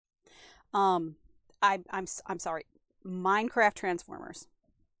Um, I'm sorry. Minecraft Transformers.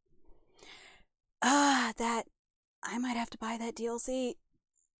 That I might have to buy that DLC.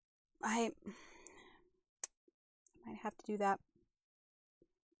 I might have to do that.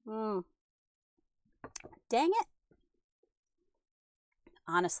 Mm, dang it.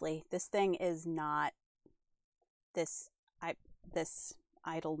 Honestly, this thing is not this I this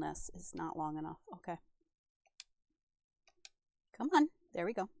idleness is not long enough. Okay. Come on. There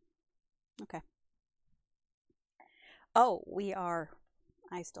we go. Okay. Oh, we are.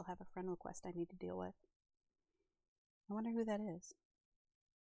 I still have a friend request I need to deal with. I wonder who that is.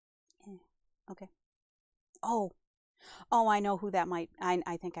 Okay. Oh. Oh, I know who that might.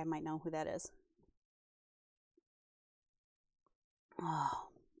 I think I might know who that is. Oh,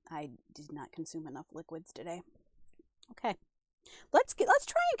 I did not consume enough liquids today. Okay. Let's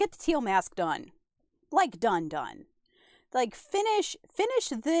try and get the teal mask done. Like done. Like finish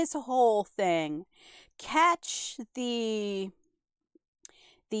this whole thing. Catch the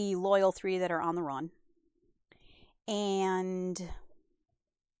loyal 3 that are on the run. And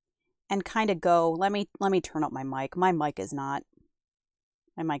kind of go. Let me turn up my mic. My mic is not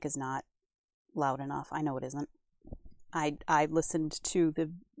loud enough. I know it isn't. I listened to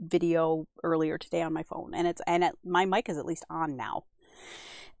the video earlier today on my phone, and my mic is at least on now.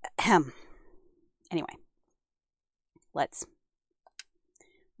 Anyway, let's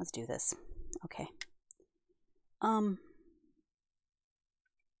do this. Okay.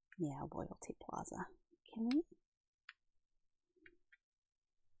 Yeah, Loyalty Plaza. Can we?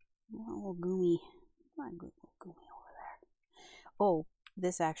 A little goomy. Come on, little goomy over there. Oh,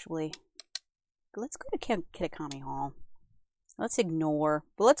 this actually. Let's go to Kitakami Hall. Let's ignore.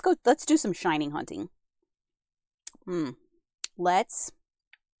 But let's do some shining hunting. Let's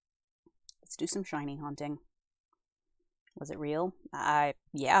do some shining hunting. Was it real?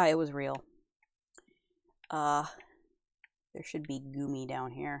 Yeah, it was real. There should be Goomy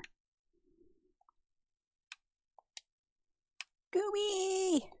down here.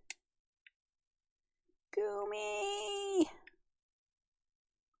 Goomy! Goomy!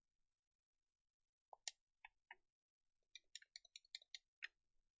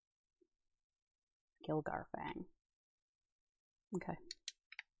 Gilgarfang. Okay.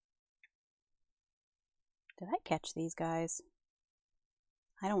 Did I catch these guys?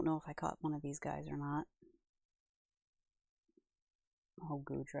 I don't know if I caught one of these guys or not. Oh,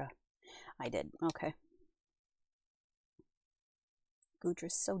 Gudra. I did. Okay.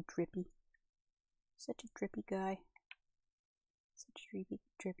 Gudra's so drippy. Such a drippy guy. Such a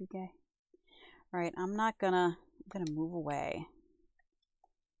drippy guy. Alright, I'm gonna move away.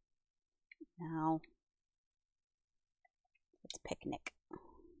 Now, let's picnic.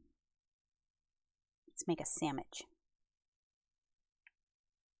 Let's make a sandwich.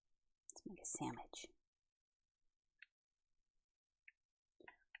 Let's make a sandwich.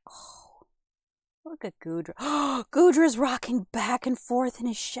 Oh, look at Gudra. Oh, Gudra's rocking back and forth in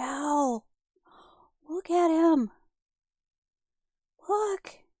his shell. Look at him.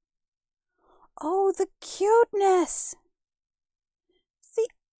 Look. Oh, the cuteness. The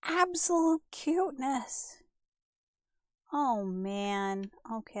absolute cuteness. Oh, man.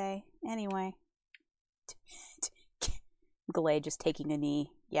 Okay. Anyway. Glade just taking a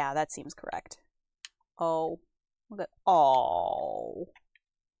knee. Yeah, that seems correct. Oh. Look at. Oh.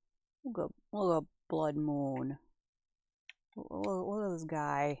 Look at Blood Moon. Look at this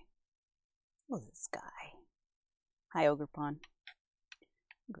guy. Look at this guy. Hi, Ogre Pawn.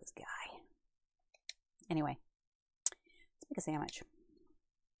 Look at this guy. Anyway, let's make a sandwich.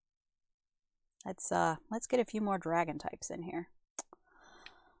 Let's get a few more dragon types in here.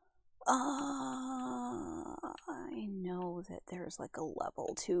 I know that there's like a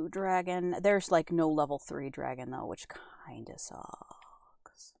level 2 dragon. There's like no level 3 dragon though, which kinda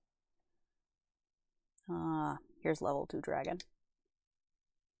sucks. Here's level 2 dragon.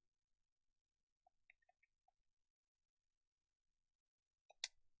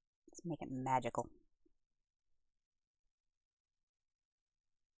 Let's make it magical.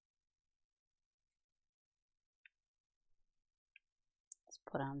 Let's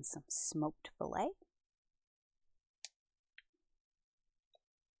put on some smoked fillet.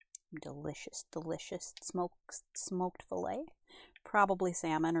 Delicious, delicious smoked fillet. Probably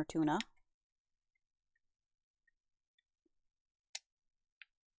salmon or tuna.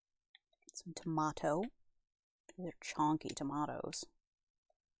 Some tomato. These are chunky tomatoes.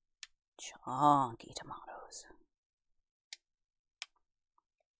 Chunky tomatoes.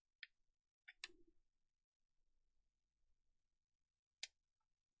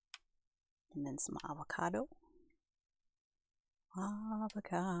 And then some avocado.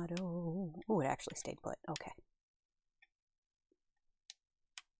 Avocado. Oh, it actually stayed put. Okay.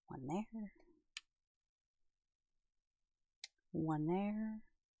 One there. One there.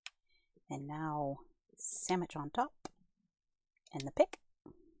 And now sandwich on top. And the pick.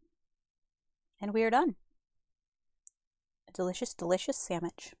 And we are done. A delicious, delicious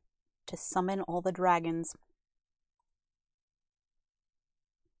sandwich to summon all the dragons.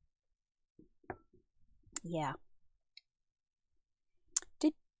 Yeah.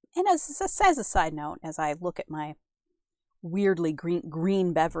 And as a side note, as I look at my weirdly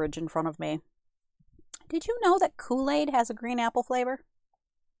green beverage in front of me, did you know that Kool-Aid has a green apple flavor?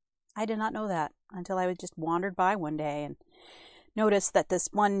 I did not know that until I just wandered by one day and noticed that this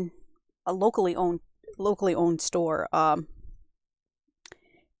one, a locally owned store,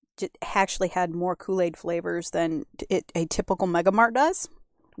 actually had more Kool-Aid flavors than a typical Mega Mart does,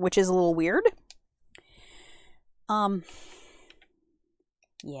 which is a little weird.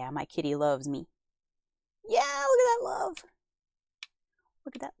 Yeah, my kitty loves me. Yeah, look at that love.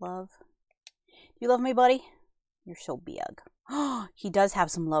 Look at that love. You love me, buddy? You're so big. Oh, he does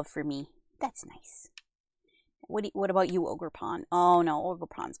have some love for me. That's nice. What about you, Ogrepon? Oh no,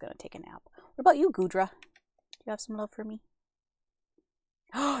 Ogrepon's gonna take a nap. What about you, Gudra? Do you have some love for me?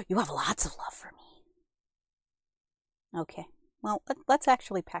 Oh, you have lots of love for me. Okay, well, let's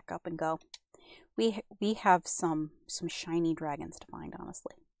actually pack up and go. We have some shiny dragons to find,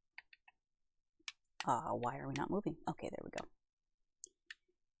 honestly. Why are we not moving? Okay, there we go.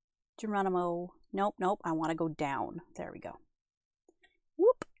 Geronimo. Nope. I want to go down. There we go.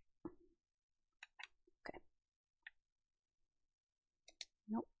 Whoop. Okay.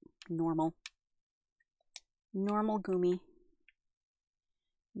 Nope. Normal. Normal Goomy.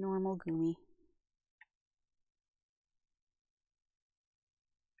 Normal Goomy.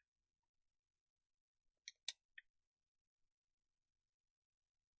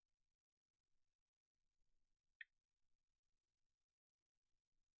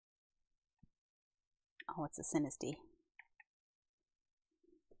 Oh, it's a Sinisty.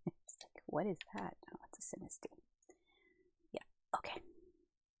 It's like, what is that? Oh, it's a Sinisty. Yeah, okay.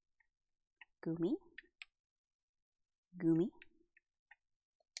 Goomy. Goomy.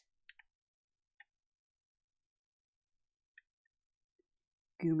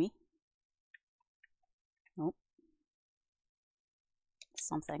 Goomy. Nope.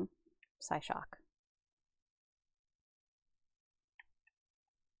 Something. Psyshock.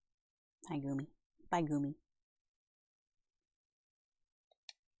 Hi, Goomy. Bye, Goomy.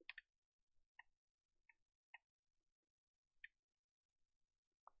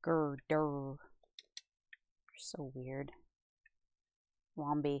 Grr. So weird.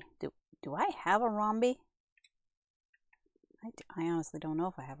 Romby. Do I have a Romby? I honestly don't know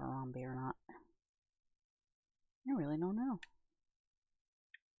if I have a Romby or not. I really don't know.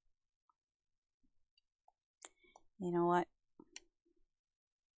 You know what?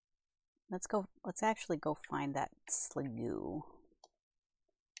 Let's actually go find that Sligoo.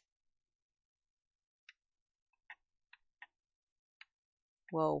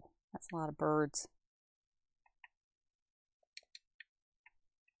 Whoa, that's a lot of birds.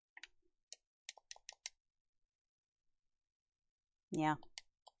 Yeah.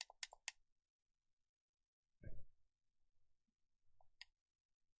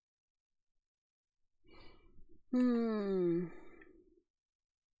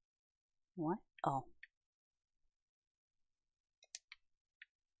 What? Oh.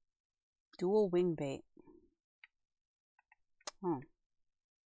 Dual wing bait. Oh.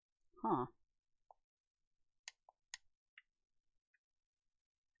 Huh.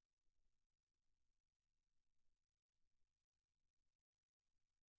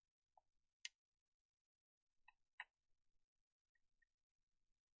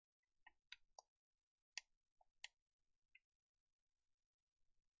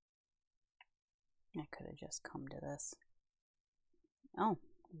 I could have just come to this. Oh,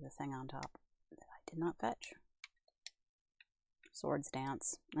 there's a thing on top that I did not fetch. Swords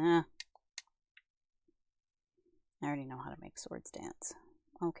Dance. I already know how to make Swords Dance.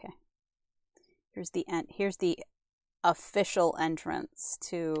 Okay. Here's the official entrance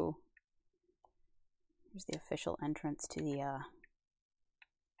to. Here's the official entrance to the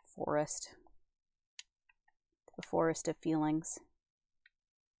forest. The forest of feelings.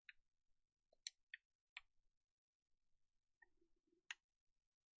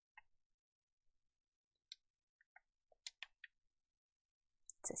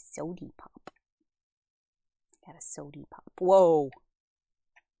 It's a sody pop. Got a sody pop. Whoa.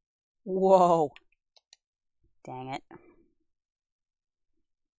 Whoa. Dang it.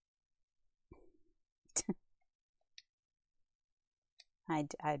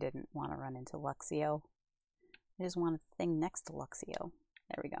 I didn't want to run into Luxio. I just wanted the thing next to Luxio.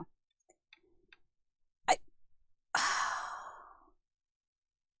 There we go.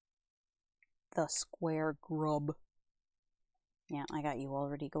 The square grub. Yeah, I got you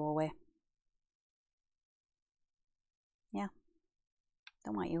already. Go away. Yeah.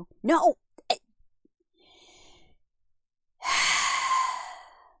 Don't want you. No!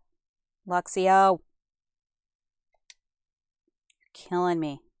 Luxio. Killing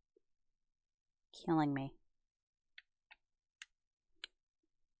me. Killing me.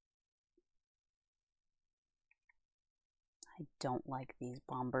 I don't like these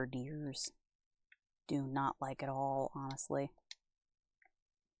bombardiers. Do not like at all, honestly.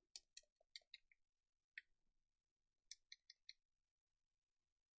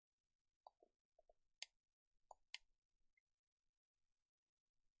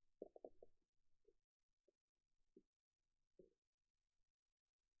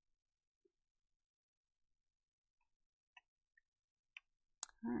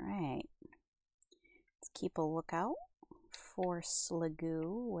 All right. Let's keep a lookout for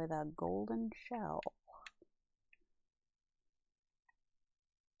Sligoo with a golden shell.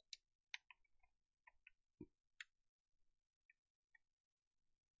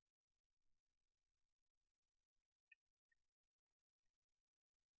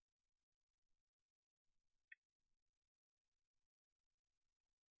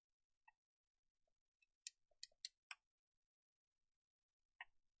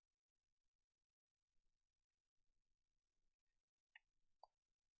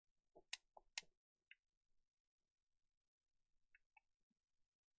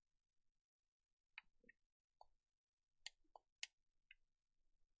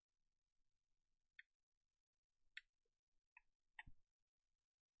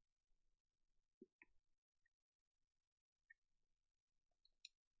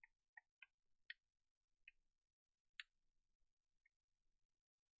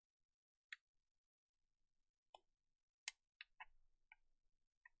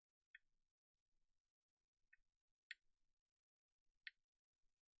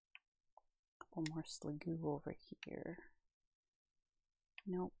 Couple more Sligoo over here.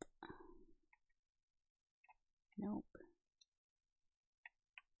 Nope. Nope.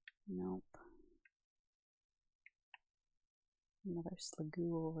 Nope. Another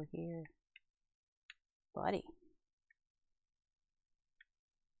Sligoo over here. Buddy.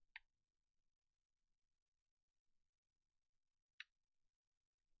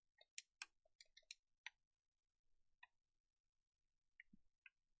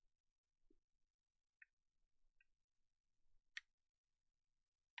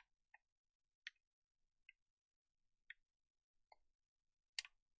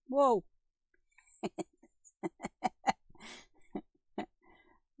 Whoa.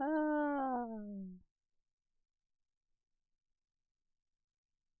 Oh.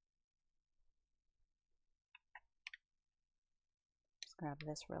 Let's grab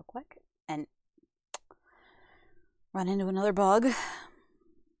this real quick and run into another bug.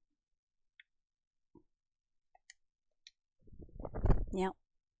 Yep.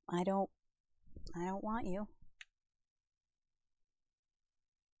 I don't want you.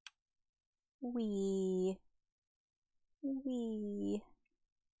 Wee.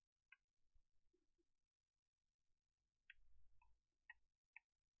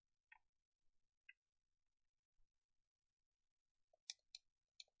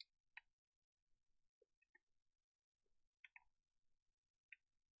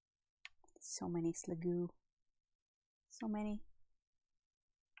 So many Sligoo. So many.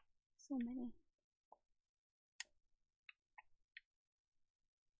 So many.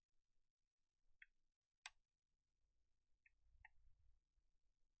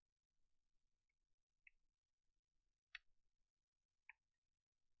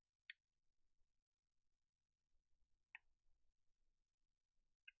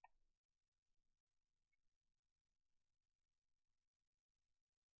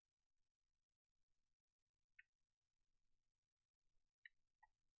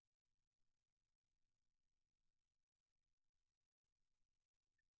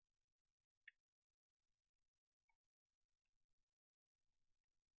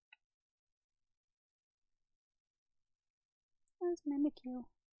 Where's Mimikyu?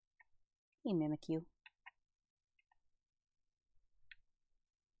 Hey, Mimikyu.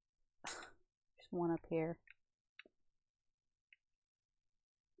 There's one up here.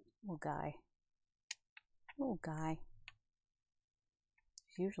 Little guy. Little guy.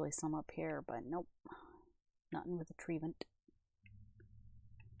 There's usually some up here, but nope. Nothing with a treatment.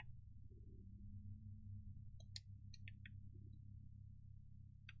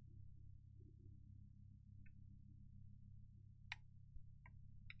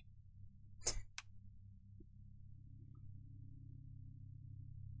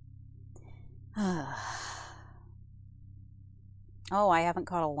 Oh, I haven't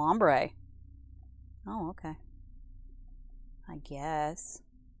caught a lambre. Oh, okay. I guess.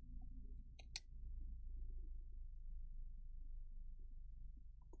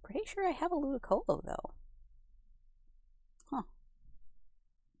 Pretty sure I have a ludicolo, though. Huh.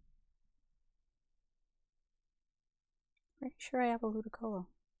 Pretty sure I have a ludicolo.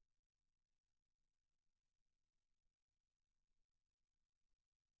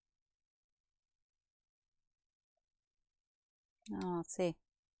 Oh, let's see.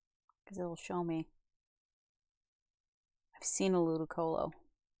 Because it'll show me. I've seen a ludicolo.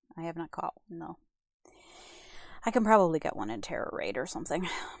 I have not caught one, though. I can probably get one in Terror Raid or something.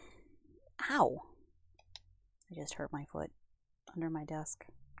 Ow! I just hurt my foot under my desk.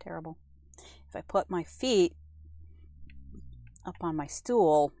 Terrible. If I put my feet up on my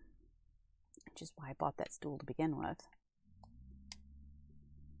stool, which is why I bought that stool to begin with.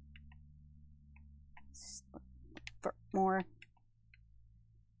 Look for more.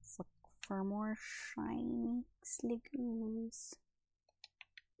 Let's look for more shiny sligoos.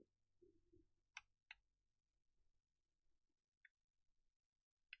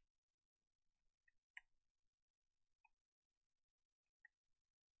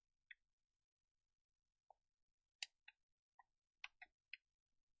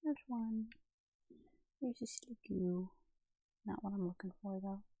 There's one. There's a sligoo. Not what I'm looking for,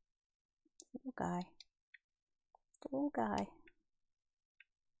 though. Little guy. The little guy.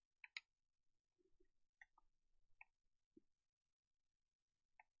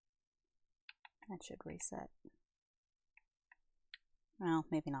 That should reset. Well,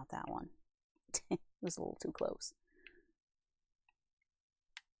 maybe not that one. It was a little too close.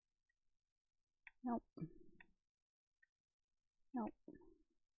 Nope. Nope.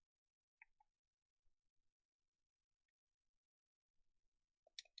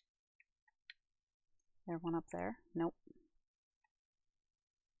 There one up there. Nope.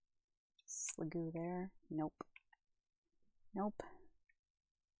 Sligoo there. Nope. Nope.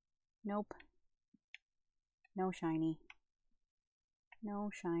 Nope. No shiny. No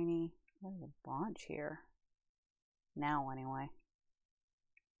shiny. There's a bunch here. Now, anyway.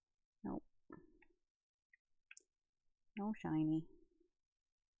 Nope. No shiny.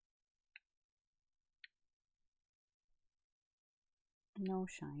 No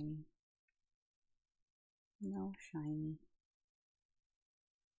shiny. No shiny.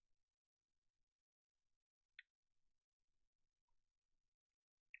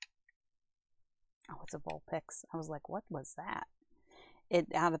 Oh, it's a Vulpix. I was like, what was that? It,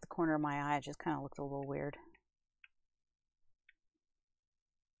 out of the corner of my eye, it just kind of looked a little weird.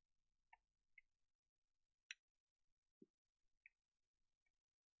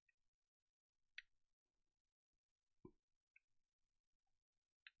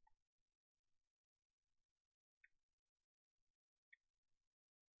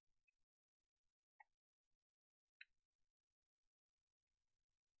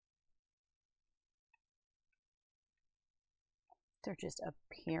 They're just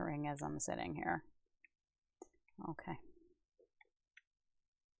appearing as I'm sitting here. Okay.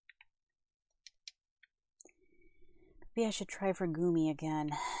 Maybe I should try for Goomy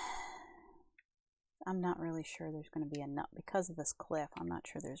again. I'm not really sure there's going to be enough. Because of this cliff, I'm not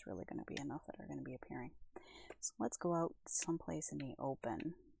sure there's really going to be enough that are going to be appearing. So let's go out someplace in the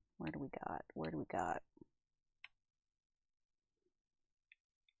open. Where do we got? Where do we got?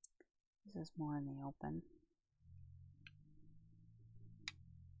 This is more in the open.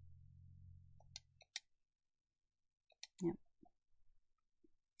 Yep.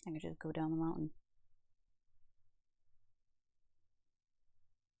 I could just go down the mountain.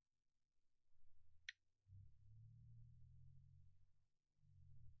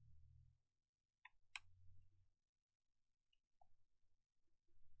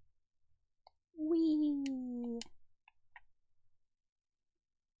 Whee!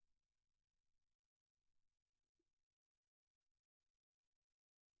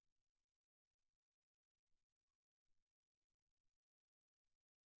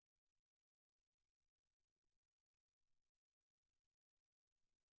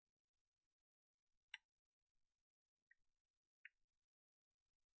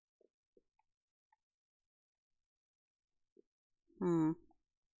 I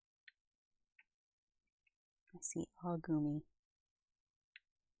see Agumi.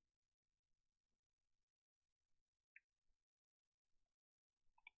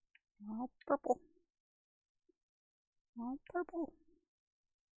 All purple. All purple.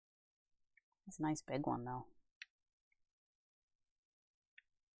 It's a nice big one, though.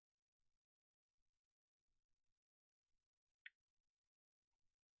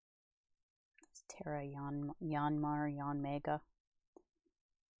 Terra Yanmar Yanmega.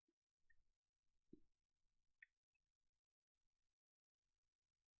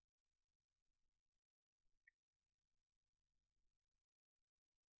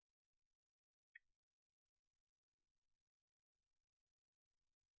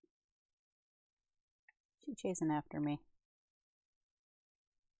 She's chasing after me.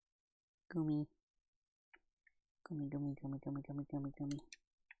 Goomy. Goomy, goomy, goomy, goomy, goomy, goomy, goomy.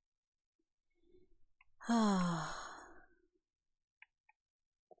 I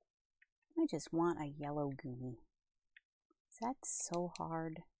just want a yellow goomy. Is that so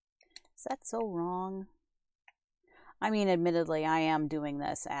hard? Is that so wrong? I mean, admittedly, I am doing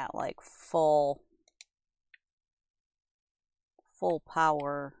this at like full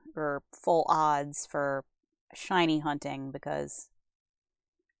power or full odds for shiny hunting because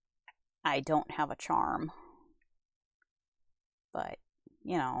I don't have a charm. But,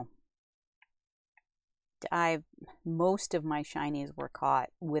 you know, most of my shinies were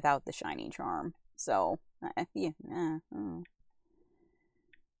caught without the shiny charm. So, yeah. And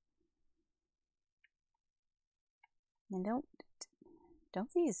don't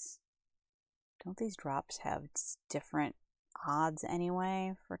these drops have different odds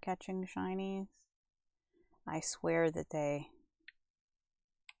anyway for catching shinies? I swear that they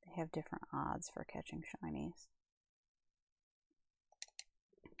have different odds for catching shinies.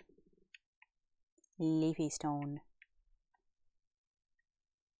 Leafy stone.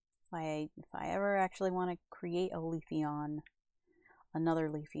 If I ever actually want to create a Leafeon, another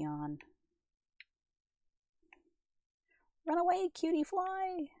Leafeon. Run away, cutie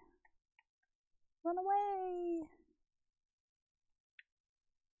fly! Run away!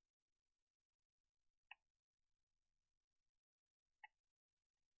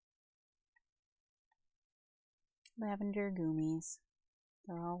 Lavender Goomies.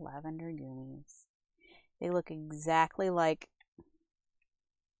 They're all lavender Goomies. They look exactly like...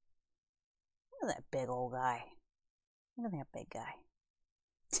 Look at that big old guy. Look at that big guy.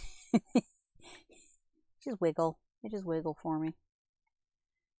 Just wiggle. They just wiggle for me.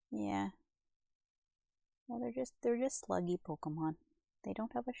 Yeah. Well, they're just sluggy Pokemon. They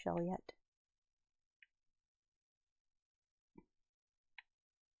don't have a shell yet.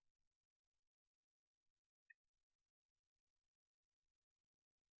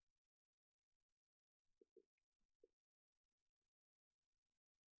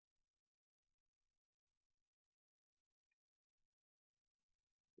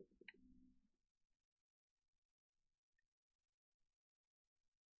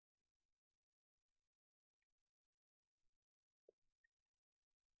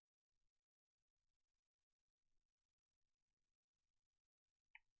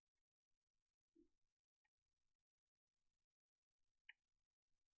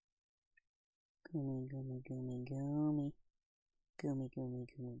 Goomy, goomy, goomy, goomy. Goomy, goomy,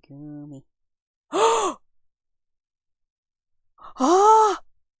 goomy, goomy. Ah!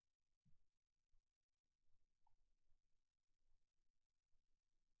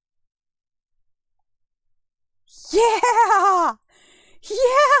 Yeah!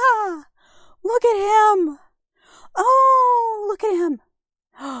 Yeah! Look at him! Oh, look at him!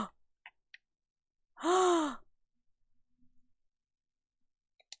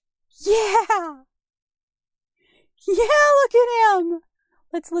 Yeah! Yeah, look at him!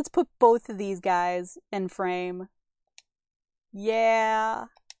 Let's put both of these guys in frame. Yeah.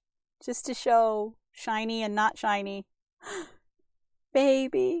 Just to show shiny and not shiny.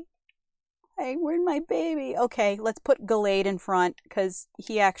 Baby. Hey, where'd my baby? Okay, let's put Gallade in front because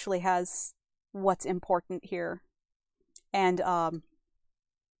he actually has what's important here. And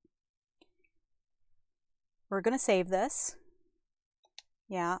we're gonna save this.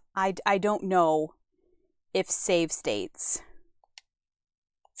 Yeah, I don't know if save states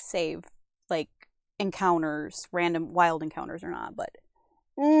save like encounters, random wild encounters or not, but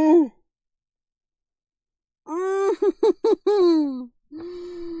oh,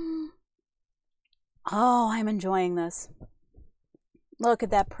 I'm enjoying this. Look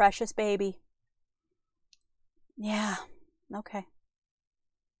at that precious baby. Yeah, okay.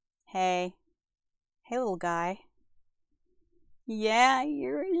 Hey, little guy. Yeah,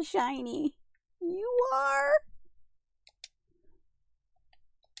 you're shiny. You are.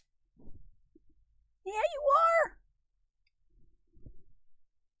 Yeah, you are.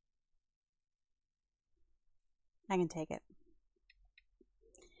 I can take it.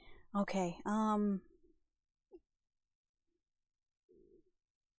 Okay,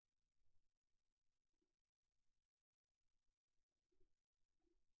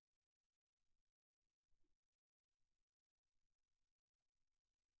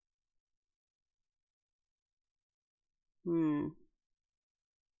 Timer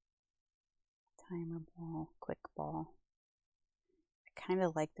ball, quick ball. I kind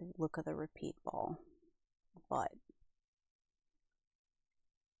of like the look of the repeat ball, but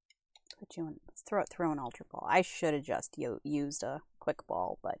put you in. Let's throw an ultra ball. I should have just used a quick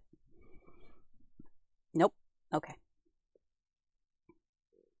ball, but nope. Okay.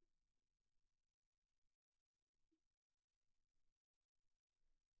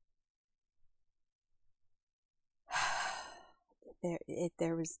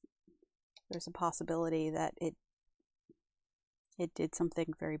 There's a possibility that it did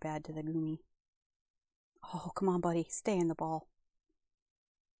something very bad to the Gumi. Oh, come on, buddy. Stay in the ball.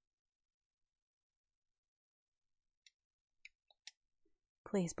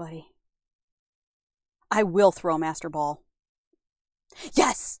 Please, buddy. I will throw a master ball.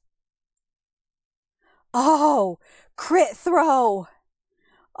 Yes! Oh, crit throw.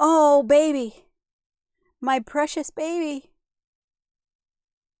 Oh, baby. My precious baby.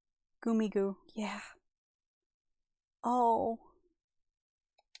 Gumi Goo. Yeah. Oh.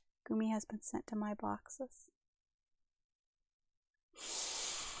 Gumi has been sent to my boxes.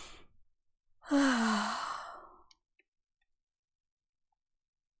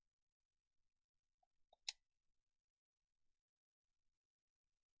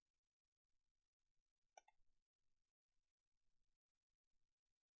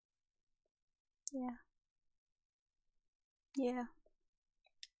 Yeah. Yeah.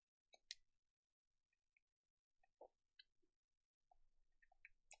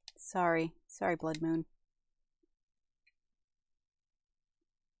 Sorry. Sorry, Blood Moon.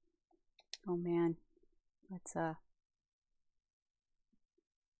 Oh, man. Let's,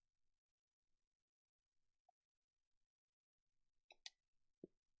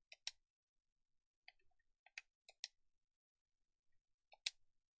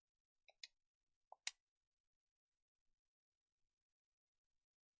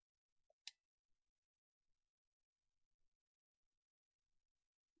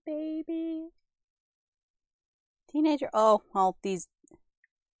 baby. Teenager. Oh, well, this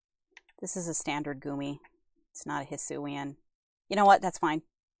is a standard Gumi. It's not a Hisuian. You know what? That's fine.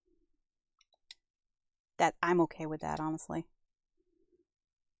 I'm okay with that, honestly.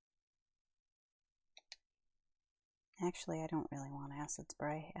 Actually, I don't really want acid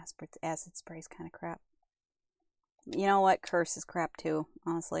spray. Acid spray is kind of crap. You know what? Curse is crap too,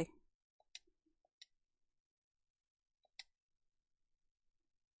 honestly.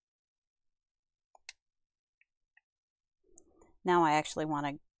 Now I actually want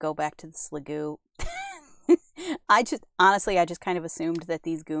to go back to the Sligoo. I just kind of assumed that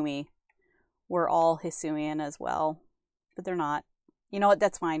these Gumi were all Hisuian as well, but they're not. You know what?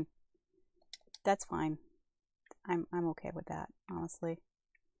 That's fine. That's fine. I'm okay with that, honestly.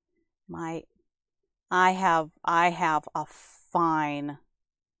 I have a fine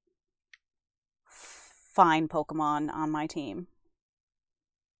Pokemon on my team.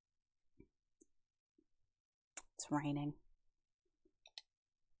 It's raining.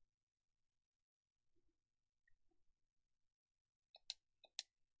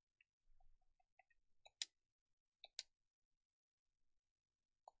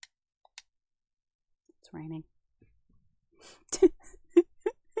 It's raining.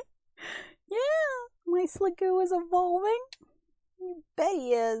 Yeah, my Sligoo is evolving. You bet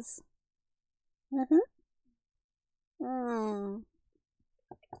he is. Oh,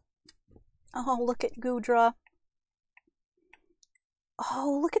 look at Goodra.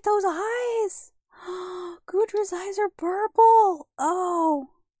 Oh, look at those eyes. Goodra's eyes are purple. Oh.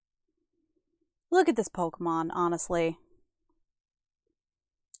 Look at this Pokemon, honestly.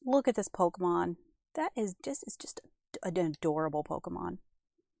 Look at this Pokemon. That is just, it's just an adorable Pokemon.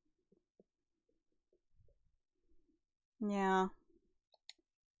 Yeah.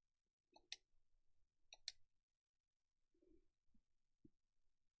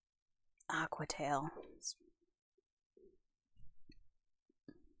 Aquatail.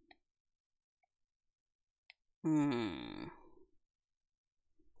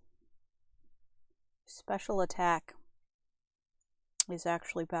 Special attack is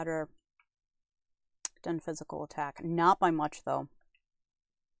actually better than physical attack. Not by much, though.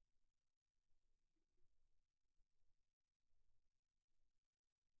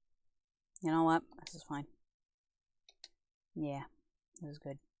 You know what? This is fine. Yeah, this is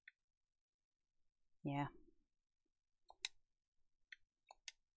good. Yeah.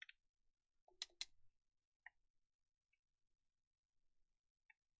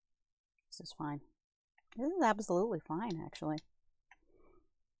 This is fine. This is absolutely fine, actually.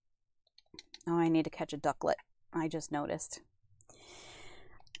 Oh, I need to catch a ducklet. I just noticed.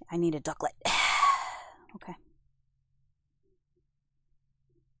 I need a ducklet. Okay.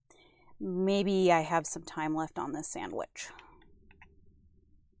 Maybe I have some time left on this sandwich.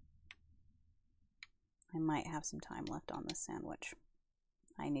 I might have some time left on this sandwich.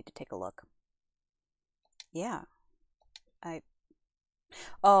 I need to take a look. Yeah.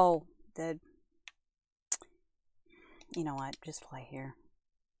 Oh, you know what? Just fly here.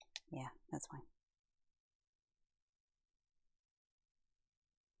 Yeah, that's fine.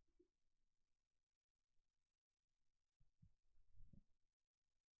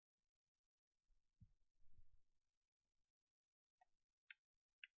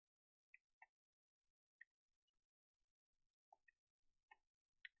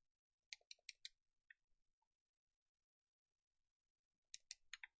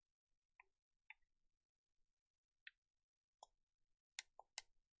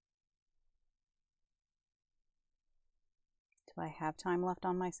 Do I have time left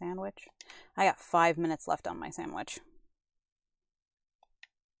on my sandwich? I got 5 minutes left on my sandwich.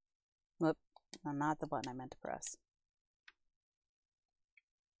 Whoop, not the button I meant to press.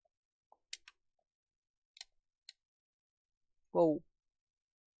 Whoa.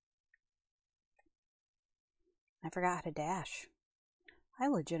 I forgot how to dash. I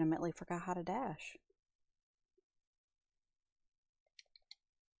legitimately forgot how to dash.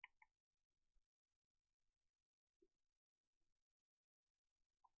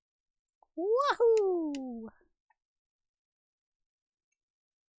 Wahoo!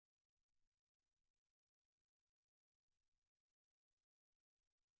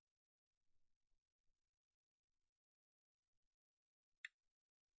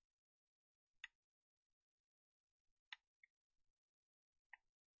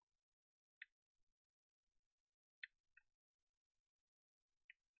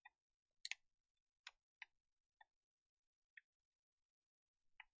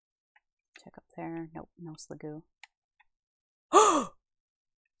 Check up there. Nope, no Sligoo.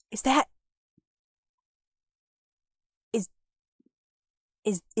 Is that?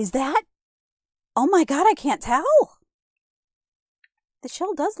 Is that? Oh my god, I can't tell. The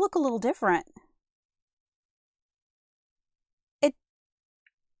shell does look a little different.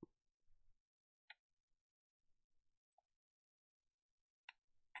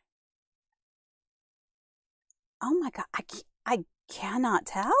 Oh my god, I cannot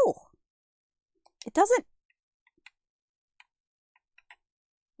tell. It doesn't.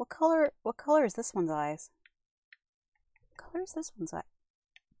 What color is this one's eyes? What color is this one's eye?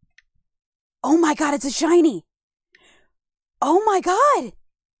 Oh my god, it's a shiny. Oh my god.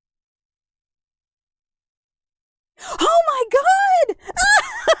 Oh my god.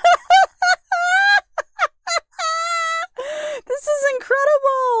 This is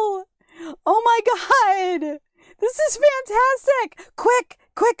incredible. Oh my god. This is fantastic. Quick,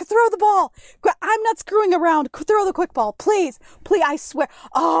 throw the ball. I'm not screwing around. Throw the quick ball, please. Please, I swear.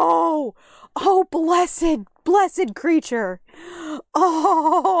 Oh, blessed creature.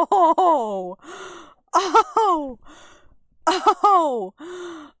 Oh, oh, oh,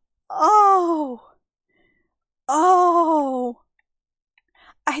 oh, oh.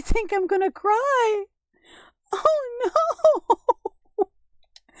 I think I'm gonna cry. Oh no.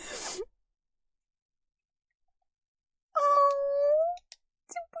 Oh,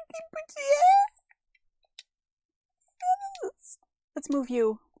 let's move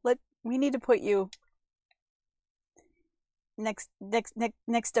you. We need to put you next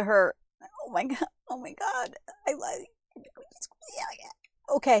to her. Oh my god. I like.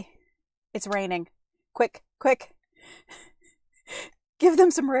 Okay, it's raining. Quick. Give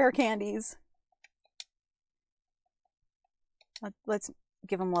them some rare candies. Let's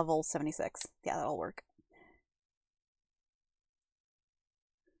give them level 76. Yeah, that'll work.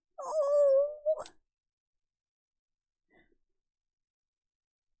 Oh,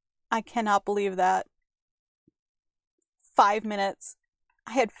 I cannot believe that. 5 minutes.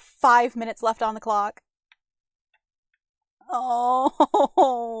 I had 5 minutes left on the clock.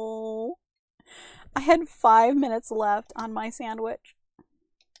 Oh, I had 5 minutes left on my sandwich.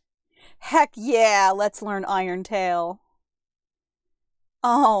 Heck yeah, let's learn Iron Tail.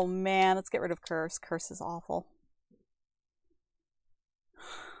 Oh man, let's get rid of Curse. Curse is awful.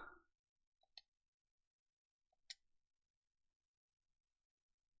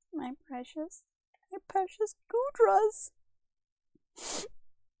 My precious Goodras.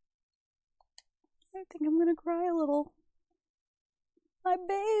 I think I'm gonna cry a little. My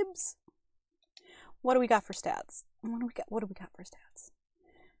babes. What do we got for stats? What do we got for stats?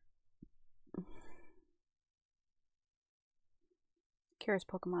 Curious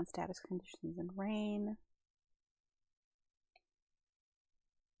Pokemon status conditions and rain.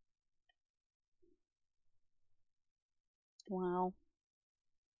 Wow.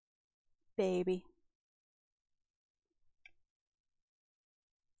 baby.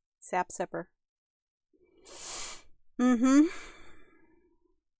 Sap sipper. Mm-hmm.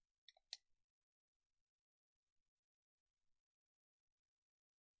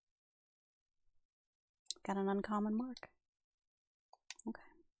 Got an uncommon mark. Okay.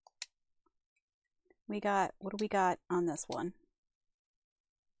 What do we got on this one?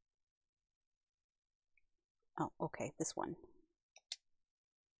 Oh, okay, this one.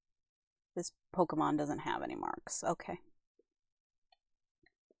 This Pokemon doesn't have any marks. Okay.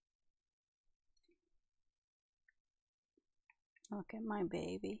 Look at my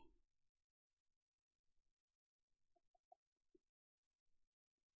baby.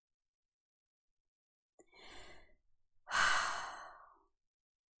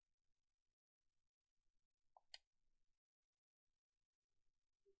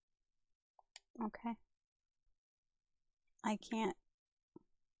 Okay. I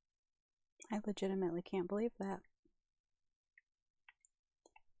legitimately can't believe that.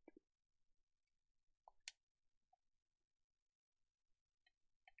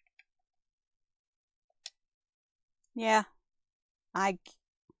 Yeah, I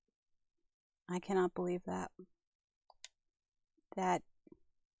cannot believe that. That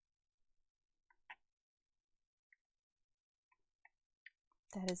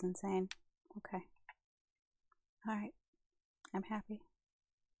is insane. Okay. All right. I'm happy.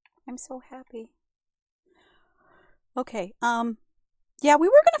 I'm so happy. Okay. Yeah, we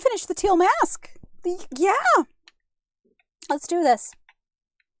were gonna finish the teal mask. Yeah. Let's do this.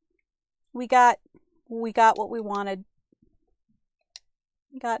 We got what we wanted.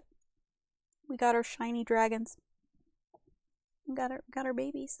 We got our shiny dragons. We got our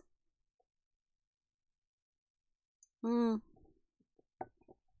babies.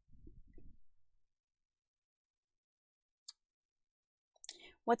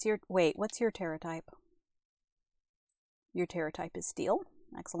 What's your Terra type? Your Terra type is steel.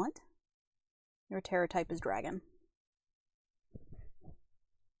 Excellent. Your Terra type is dragon.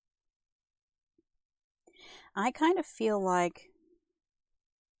 I kind of feel like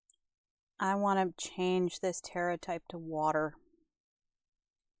I want to change this Terra type to water.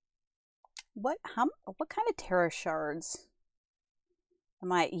 What kind of Terra shards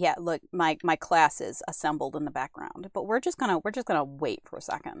am I? Yeah, look, my class is assembled in the background, but we're just gonna wait for a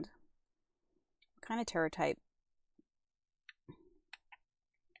second. What kind of Terra type?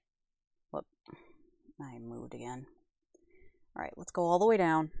 Whoop, I moved again. All right, let's go all the way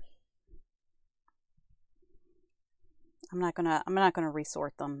down. I'm not gonna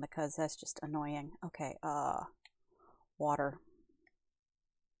resort them because that's just annoying. Okay, water.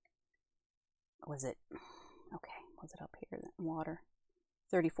 Was it? Okay, was it up here? Water.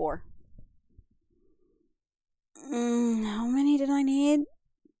 34. How many did I need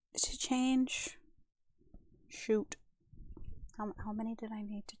to change? Shoot. How many did I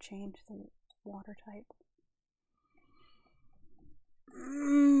need to change the water type?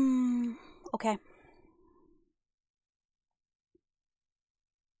 Okay.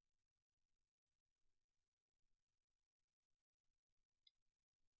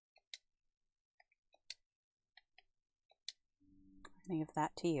 I'm gonna give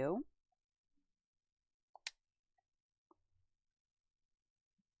that to you.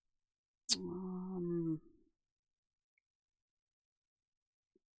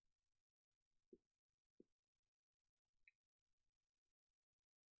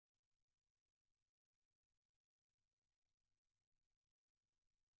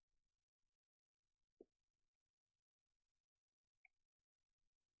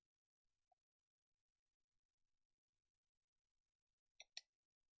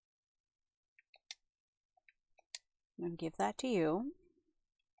 I'm gonna give that to you.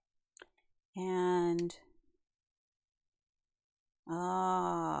 And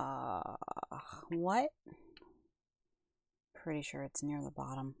what? Pretty sure it's near the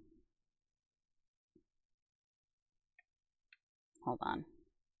bottom. Hold on.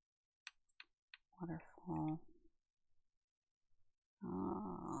 Waterfall.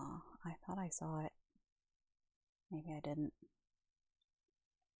 I thought I saw it. Maybe I didn't.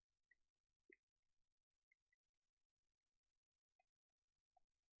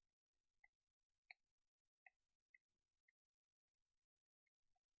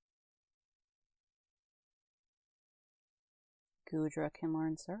 Gudra can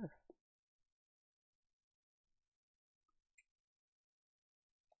learn surf.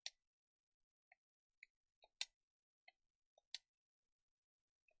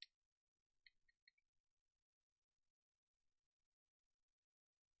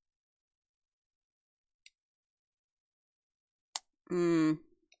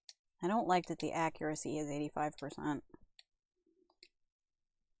 I don't like that the accuracy is 85%.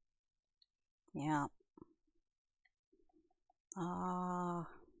 Yeah.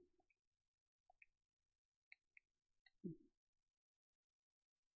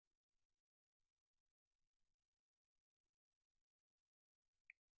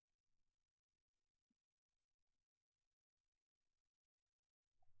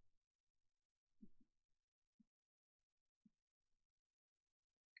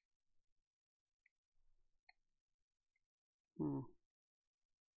 Hmm.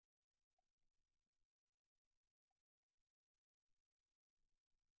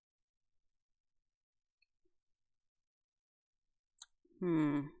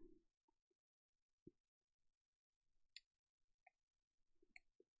 Hmm.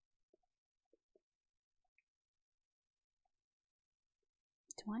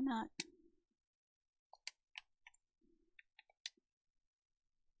 Do I not?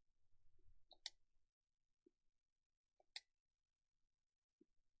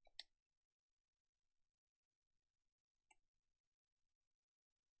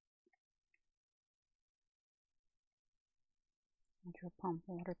 Hydro pump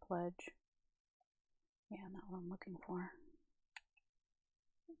water pledge. Yeah, not what I'm looking for.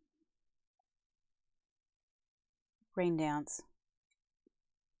 Rain dance.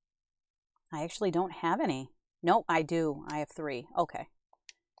 I actually don't have any. Nope, I do. I have 3. Okay.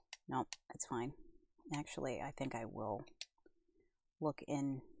 Nope, it's fine. Actually, I think I will look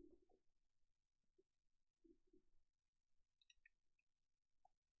in.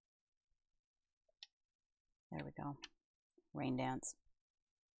 There we go. Rain dance.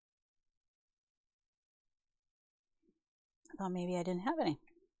 I thought maybe I didn't have any.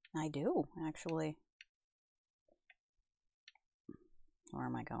 I do, actually. Where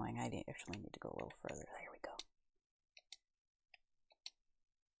am I going? I actually need to go a little further. There we go.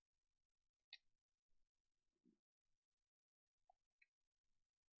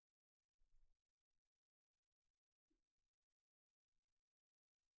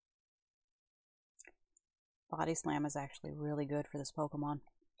 Body Slam is actually really good for this Pokemon.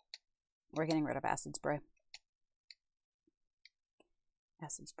 We're getting rid of Acid Spray.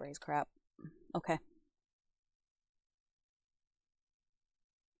 Acid Spray's crap. Okay.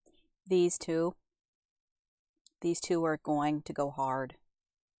 These two are going to go hard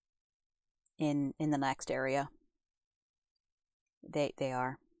in the next area. They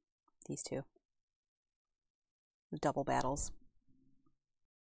are. These two. The double battles.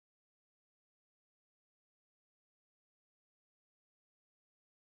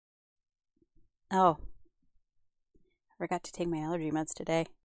 Oh. I forgot to take my allergy meds today.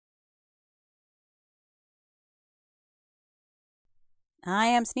 I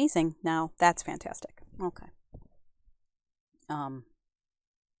am sneezing now. That's fantastic. Okay.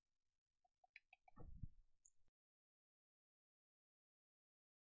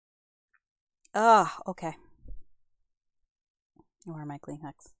 Okay. Where are my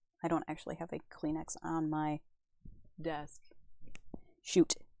Kleenex? I don't actually have a Kleenex on my desk.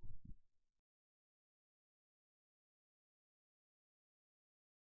 Shoot.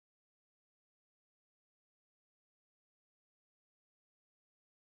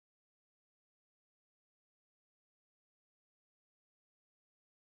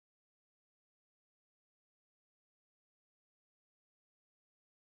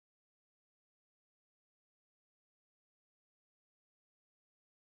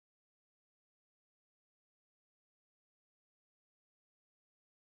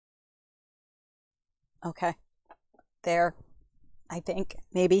 Okay. There. I think.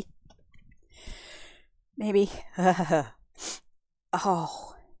 Maybe. Maybe.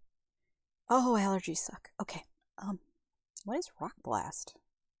 Oh. Oh, allergies suck. Okay. What is Rock Blast?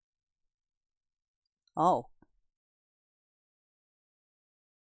 Oh.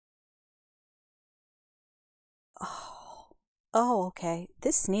 Oh. Oh, okay.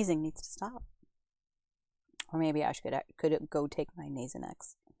 This sneezing needs to stop. Or maybe I could go take my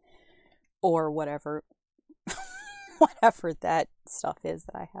Nasonex. Or whatever. Whatever that stuff is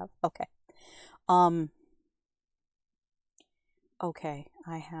that I have. Okay. Okay,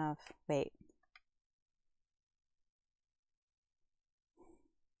 I have, wait.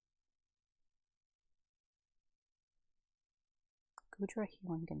 Gudra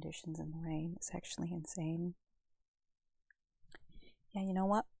healing conditions in the rain is actually insane. Yeah, you know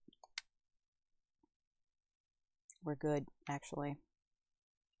what? We're good, actually.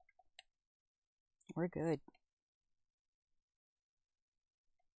 We're good.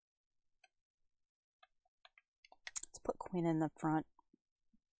 Let's put Queen in the front.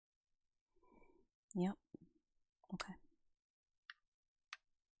 Yep. Okay.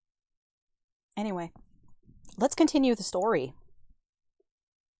 Anyway, let's continue the story.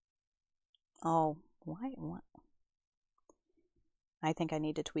 Oh, why? What? I think I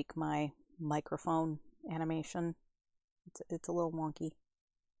need to tweak my microphone animation. It's a little wonky.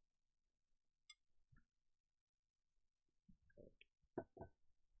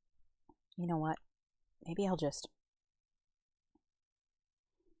 You know what? Maybe I'll just...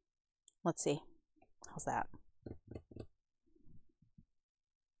 Let's see. How's that?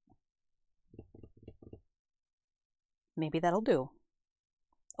 Maybe that'll do.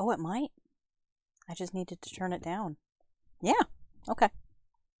 Oh, it might. I just needed to turn it down. Yeah, okay.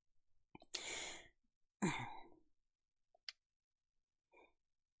 The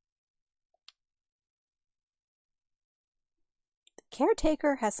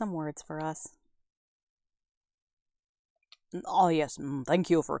caretaker has some words for us. Oh, yes,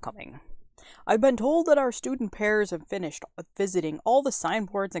 thank you for coming. I've been told that our student pairs have finished visiting all the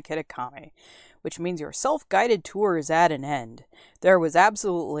signboards in Kitakami, which means your self-guided tour is at an end. There was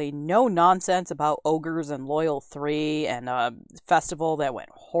absolutely no nonsense about ogres and Loyal 3 and a festival that went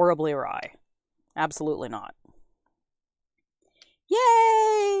horribly awry. Absolutely not.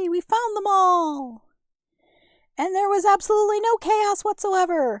 Yay! We found them all! And there was absolutely no chaos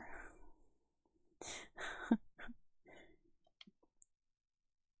whatsoever!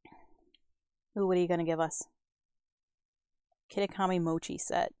 Ooh, what are you going to give us? Kitakami Mochi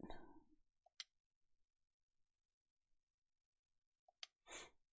set.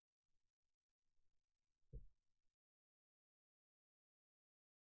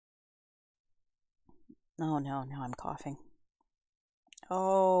 Oh no, now I'm coughing.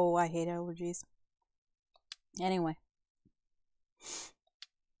 Oh, I hate allergies. Anyway.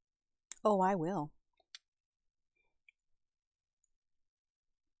 Oh, I will.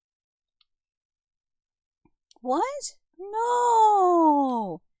 What?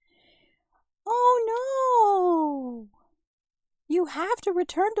 No! Oh no! You have to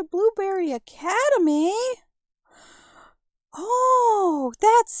return to Blueberry Academy? Oh,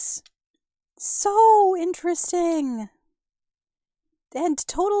 that's so interesting. And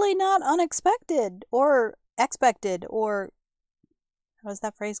totally not unexpected or expected, or how does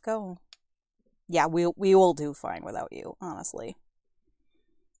that phrase go? Yeah, we will do fine without you, honestly.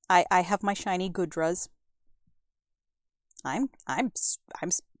 I have my shiny Goodras. I'm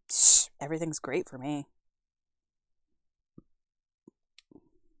everything's great for me.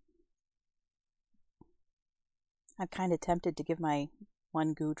 I'm kind of tempted to give my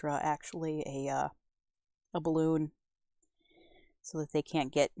one Gudra actually a balloon so that they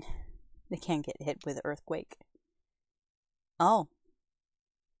can't get hit with earthquake. Oh.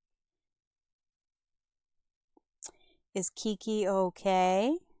 Is Kiki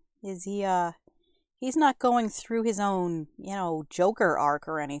okay? Is he he's not going through his own, Joker arc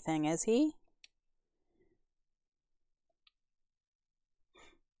or anything, is he?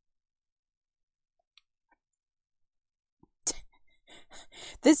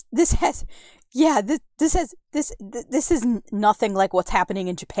 This is nothing like what's happening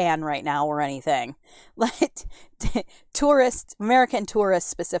in Japan right now or anything. Like American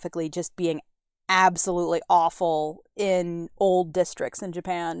tourists specifically just being absolutely awful in old districts in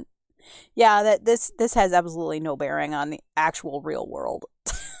Japan. Yeah, this has absolutely no bearing on the actual real world.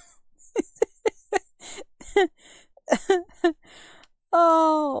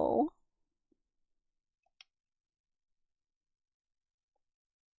 Oh.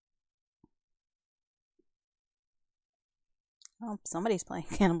 Oh, somebody's playing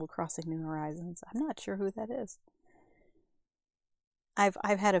Animal Crossing New Horizons. I'm not sure who that is. I've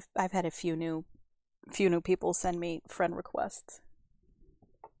had a few new people send me friend requests.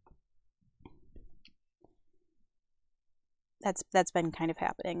 That's been kind of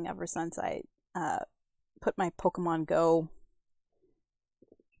happening ever since I put my Pokemon Go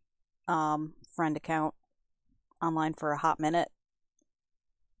friend account online for a hot minute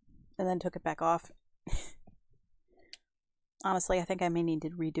and then took it back off. Honestly, I think I may need to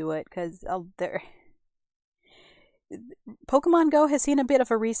redo it because Pokemon Go has seen a bit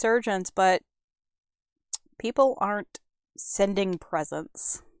of a resurgence, but people aren't sending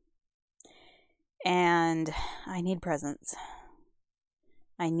presents. And I need presents.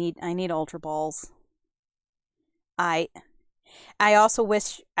 I need Ultra Balls. I also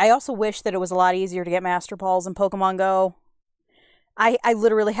wish that it was a lot easier to get Master Balls in Pokemon Go. I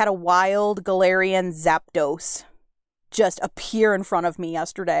literally had a wild Galarian Zapdos just appear in front of me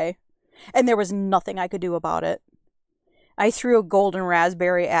yesterday, and there was nothing I could do about it. I threw a golden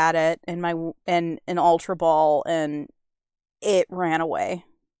raspberry at it and an Ultra Ball, and it ran away.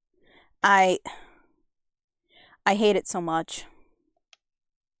 I hate it so much.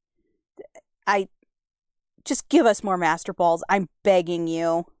 just give us more Master Balls. I'm begging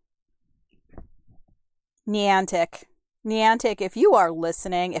you. Niantic, if you are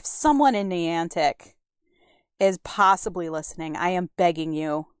listening, if someone in Niantic is possibly listening, I am begging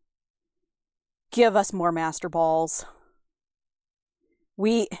you. Give us more Master Balls.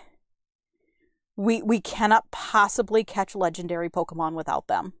 We cannot possibly catch legendary Pokemon without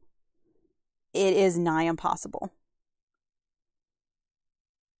them. It is nigh impossible.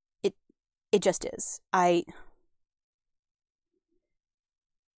 It just is.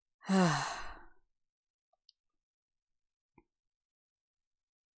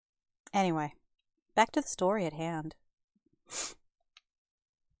 Anyway, back to the story at hand.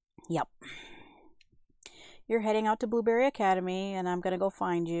 Yep. You're heading out to Blueberry Academy, and I'm going to go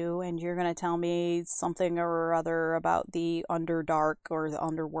find you, and you're going to tell me something or other about the Underdark or the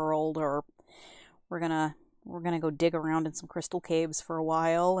Underworld, or we're going to go dig around in some crystal caves for a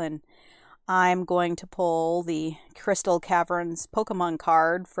while, and I'm going to pull the Crystal Caverns Pokemon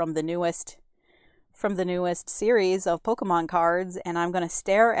card from the newest series of Pokemon cards, and I'm going to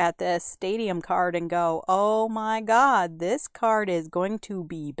stare at this stadium card and go, oh my god, this card is going to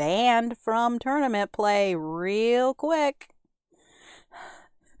be banned from tournament play real quick.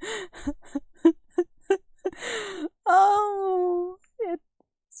 Oh,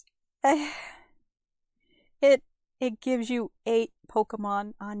 it gives you 8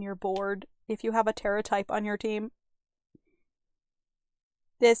 Pokemon on your board if you have a Terra type on your team.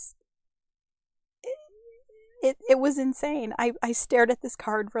 It was insane. I stared at this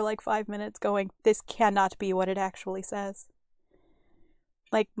card for like 5 minutes going, this cannot be what it actually says.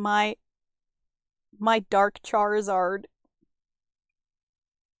 Like, my Dark Charizard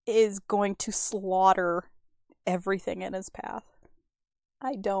is going to slaughter everything in his path.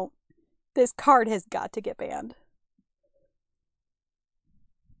 This card has got to get banned.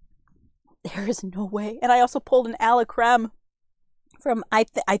 There is no way. And I also pulled an Alakazam from, I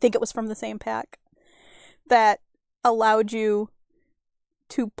think it was from the same pack, that allowed you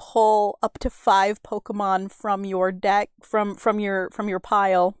to pull up to 5 Pokemon from your deck, from your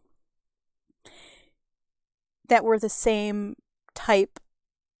pile, that were the same type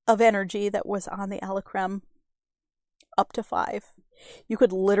of energy that was on the Alakazam. Up to 5. You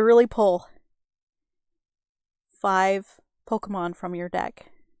could literally pull 5 Pokemon from your deck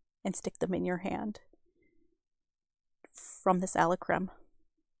and stick them in your hand from this Alakazam.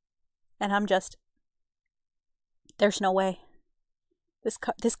 And I'm just, there's no way. This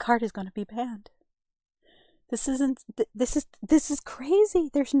card is going to be banned. This is crazy.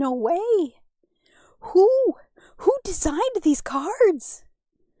 There's no way. Who designed these cards?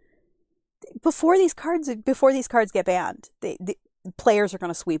 Before these cards get banned, the players are going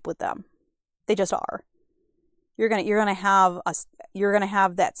to sweep with them. They just are. You're gonna have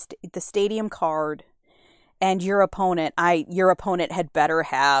the stadium card, and your opponent had better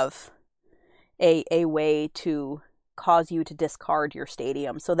have a way to cause you to discard your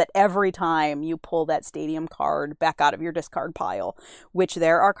stadium, so that every time you pull that stadium card back out of your discard pile, which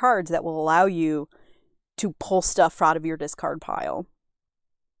there are cards that will allow you to pull stuff out of your discard pile.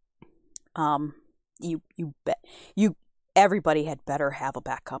 Everybody had better have a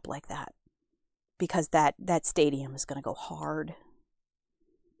backup like that, because that stadium is going to go hard.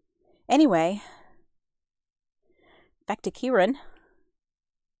 Anyway, back to Kieran.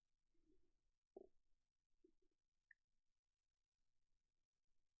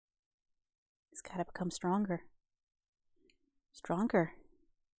 He's got to become stronger. Stronger.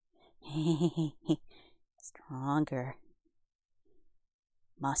 Stronger.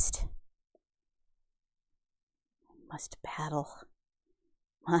 Must battle.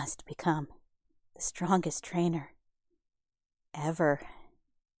 Must become the strongest trainer ever.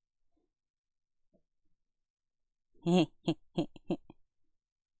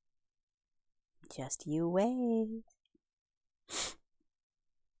 Just you wait.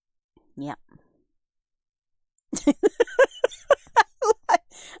 Yep. I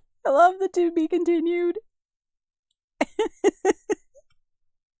love the to be continued.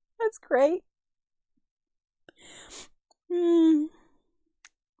 That's great.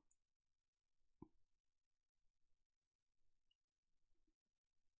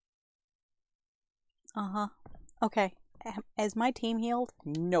 Okay. Is my team healed?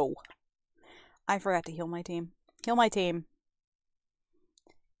 No. I forgot to heal my team. Heal my team.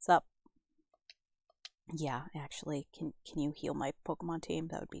 What's up? Yeah, actually, can you heal my Pokemon team?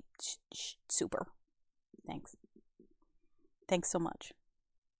 That would be super. Thanks. Thanks so much.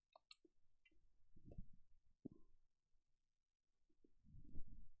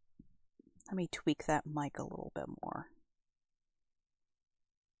 Let me tweak that mic a little bit more.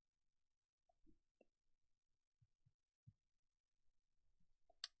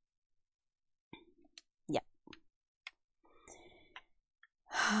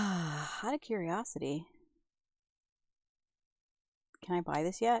 Out of curiosity, can I buy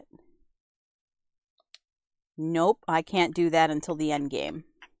this yet? Nope, I can't do that until the end game.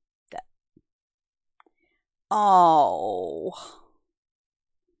 Oh,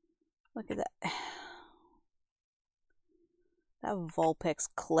 look at that. That Vulpix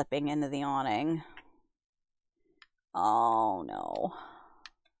clipping into the awning. Oh no.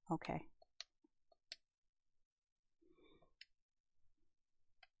 Okay.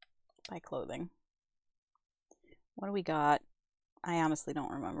 Buy clothing. What do we got? I honestly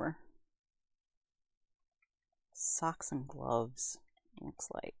don't remember. Socks and gloves, looks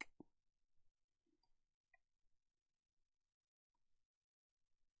like.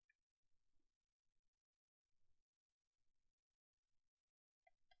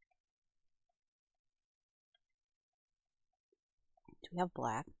 Do we have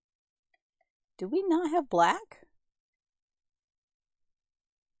black? Do we not have black?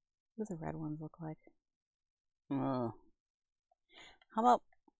 What do the red ones look like? Ugh. How about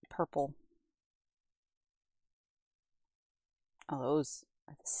purple? Oh, those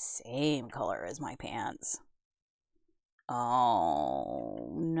are the same color as my pants.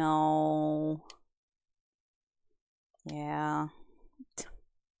 Oh, no. Yeah.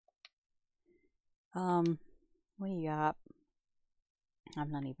 What do you got?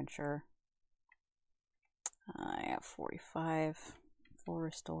 I'm not even sure. I have 45 full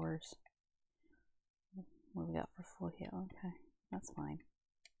restores. What do we got for full? Yeah, okay. That's fine.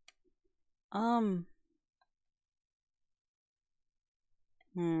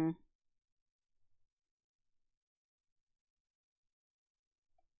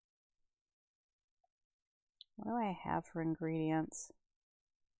 What do I have for ingredients?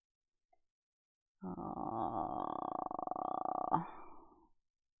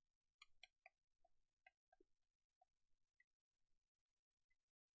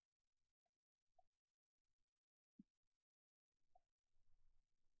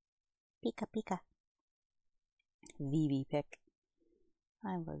 Pika Pika. Vivi pick.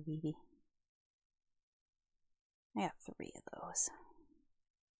 I love Vivi. I have 3 of those.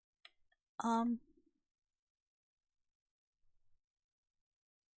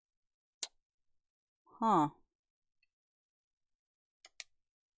 Huh.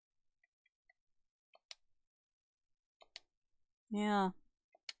 Yeah.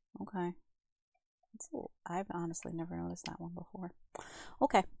 Okay. I've honestly never noticed that one before.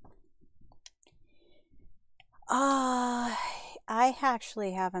 Okay. I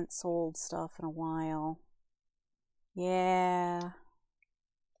actually haven't sold stuff in a while. Yeah.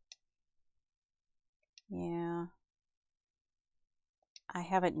 Yeah. I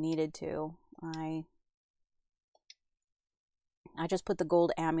haven't needed to. I just put the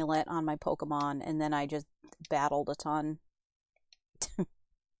gold amulet on my Pokemon and then I just battled a ton.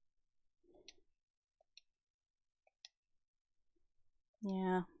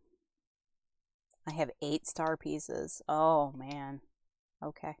 Yeah. I have 8 star pieces. Oh, man.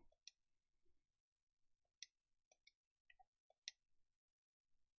 Okay.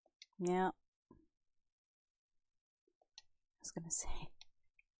 Yeah. I was gonna say.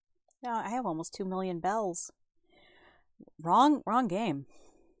 No, I have almost 2 million bells. Wrong game.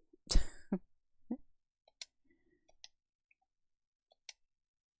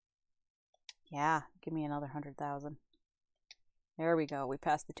 Yeah, give me another 100,000. There we go. We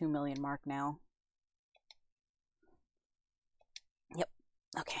passed the 2 million mark now. Yep.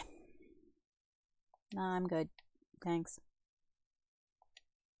 Okay. Nah, I'm good. Thanks.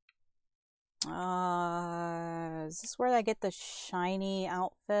 Is this where I get the shiny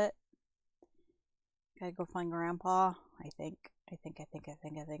outfit? Gotta go find Grandpa. I think.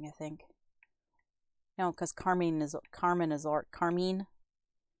 No, because Carmine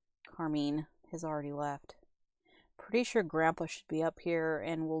has already left. Pretty sure Grandpa should be up here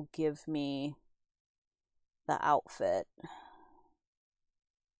and will give me the outfit.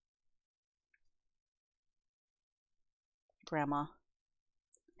 Grandma.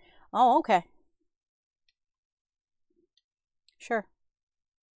 Oh, okay. Sure.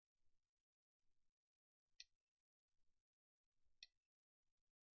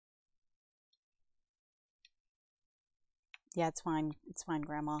 Yeah, it's fine. It's fine,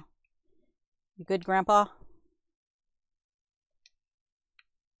 Grandma. You good, Grandpa?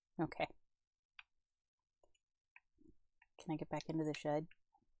 Okay. Can I get back into the shed?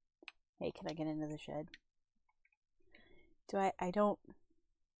 Hey, can I get into the shed? I don't...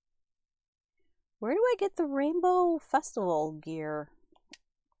 Where do I get the Rainbow Festival gear?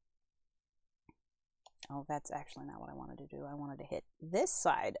 Oh, that's actually not what I wanted to do. I wanted to hit this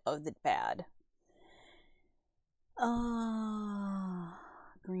side of the pad.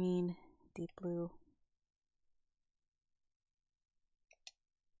 green, deep blue.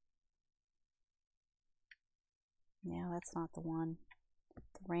 Yeah, that's not the one.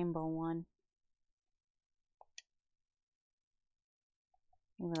 The rainbow one.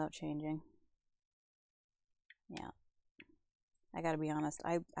 Without changing. Yeah. I gotta be honest,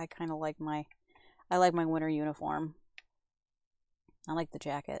 I kinda like my winter uniform. I like the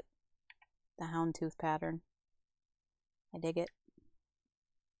jacket. The houndtooth pattern. I dig it.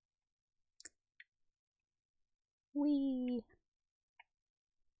 Whee!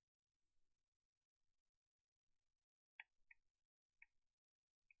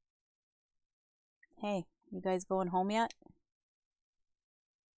 Hey, you guys going home yet?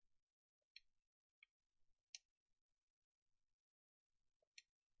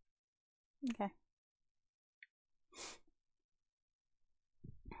 Okay.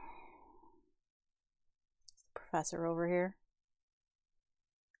 Professor over here.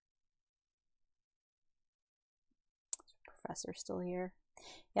 Professor still here.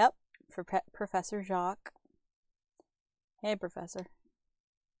 Yep, for Professor Jacques. Hey, Professor.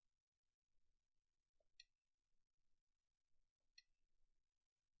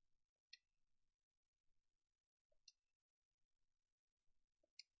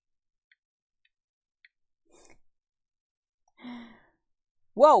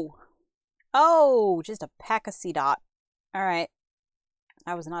 Whoa! Oh, just a pack of C dot. All right.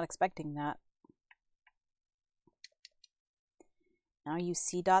 I was not expecting that. Now you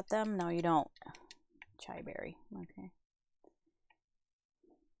C dot them? No, you don't. Chai berry. Okay.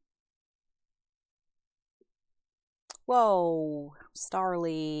 Whoa,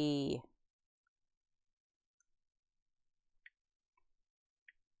 Starly.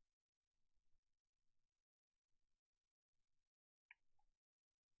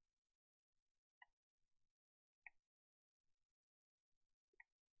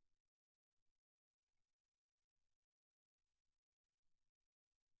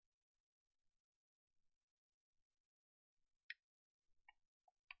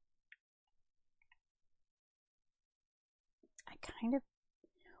 I kind of...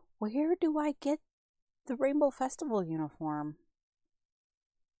 Where do I get the Rainbow Festival uniform?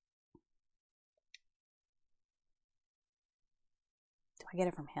 Do I get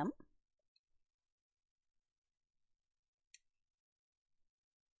it from him?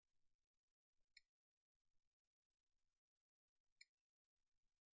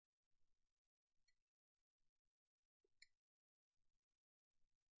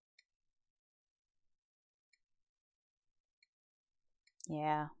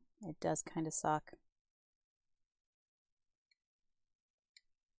 Yeah, it does kind of suck.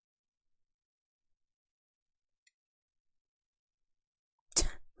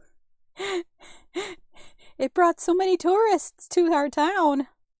 It brought so many tourists to our town.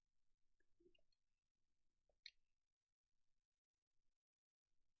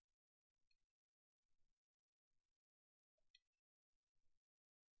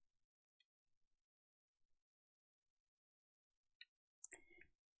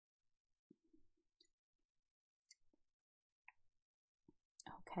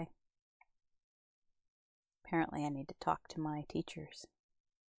 Okay. Apparently I need to talk to my teachers.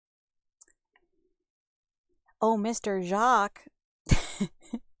 Oh, Mr. Jacques.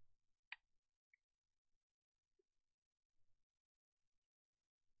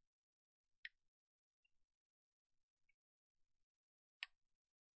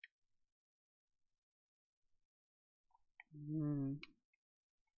 Hmm.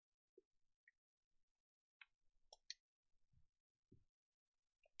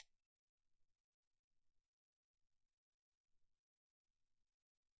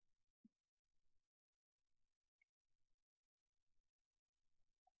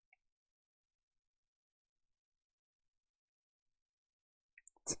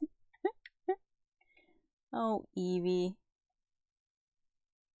 Oh, Evie.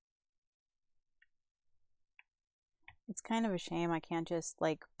 It's kind of a shame I can't just,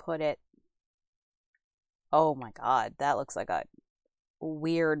 like, put it... Oh my god, that looks like a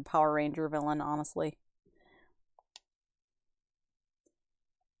weird Power Ranger villain, honestly.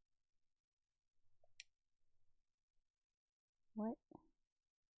 What?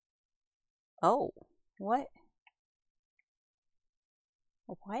 Oh, what?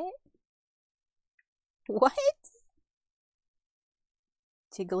 What? What?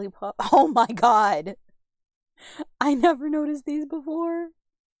 Jigglypuff? Oh my god! I never noticed these before.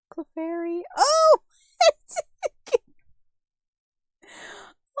 Clefairy. Oh!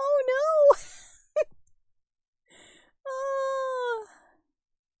 Oh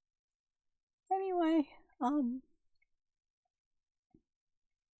no! Anyway,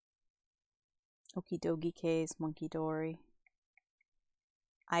 Okie dokie case, monkey dory.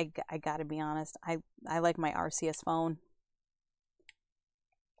 I gotta be honest. I like my RCS phone.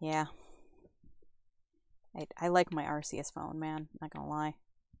 Yeah. I like my RCS phone, man. Not gonna lie.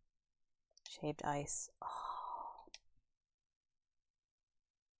 Shaved ice. Oh.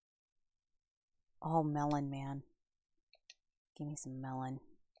 Oh, melon, man. Give me some melon.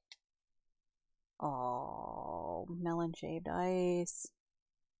 Oh, melon shaved ice.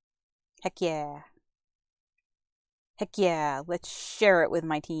 Heck yeah. Heck yeah. Let's share it with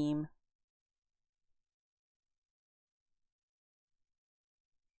my team.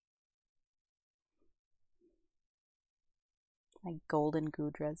 My golden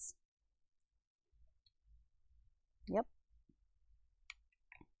gudras. Yep.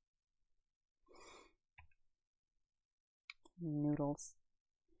 Noodles.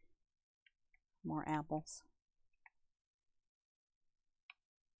 More apples.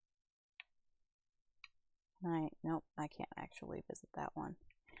 Nope, I can't actually visit that one.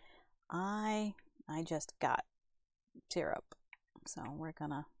 I just got syrup, so we're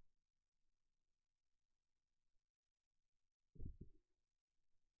gonna.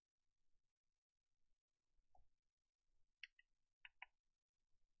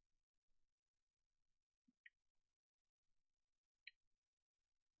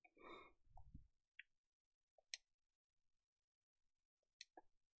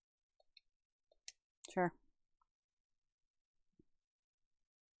 Sure.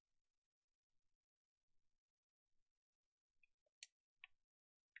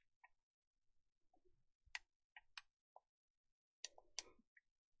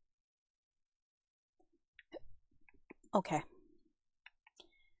 Okay.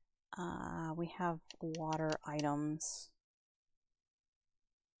 We have water items.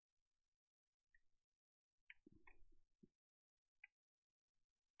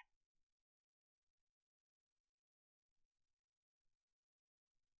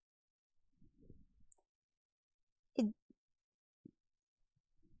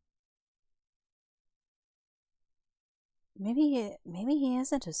 Maybe he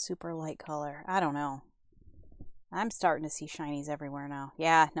isn't a super light color. I don't know. I'm starting to see shinies everywhere now.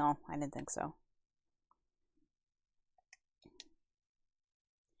 Yeah, no, I didn't think so.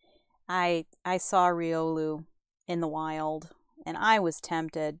 I saw Riolu in the wild, and I was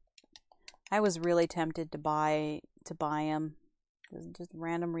tempted. I was really tempted to buy him. Just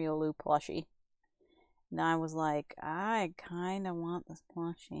random Riolu plushie. And I was like, I kind of want this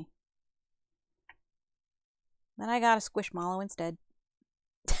plushie. Then I got a Squishmallow instead.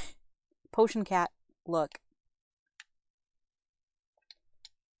 Potion Cat, look.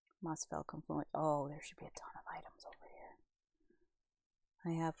 Mossfell Confluent. Oh, there should be a ton of items over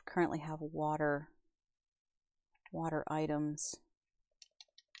here. I currently have water items.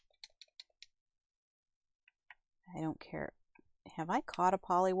 I don't care. Have I caught a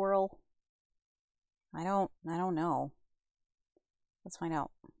Poliwhirl? I don't know. Let's find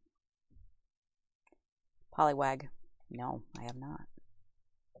out. Poliwag. No, I have not.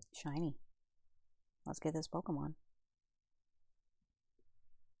 Shiny. Let's get this Pokemon.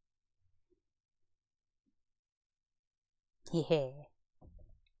 Yeah.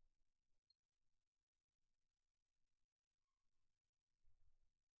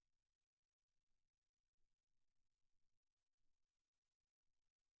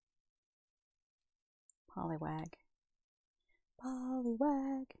 Poliwag.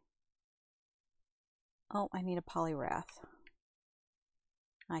 Poliwag. Oh, I need a Poliwrath.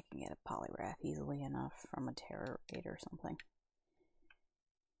 I can get a Poliwrath easily enough from a Terror Raid or something.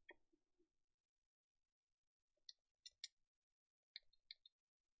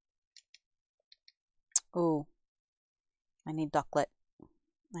 Ooh. I need Ducklet.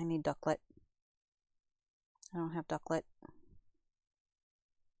 I need Ducklet. I don't have Ducklet.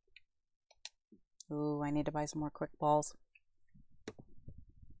 Ooh, I need to buy some more quick balls.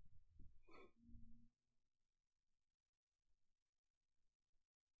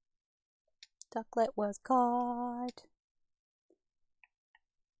 Ducklet was caught.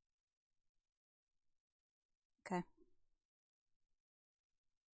 Okay.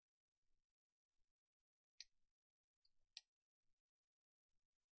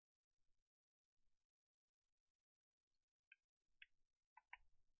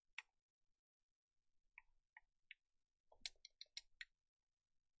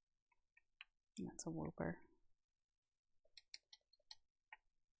 That's a Wooper.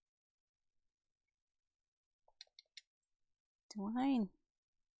 Do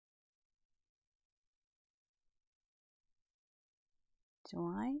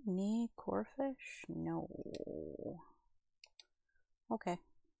I need Corphish? No. Okay.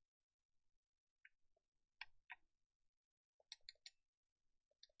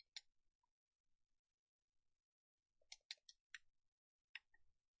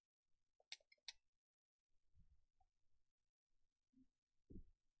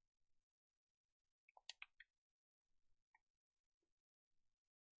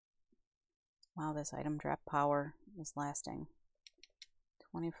 Wow, this item drop power is lasting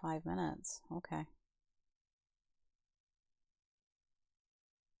 25 minutes. Okay.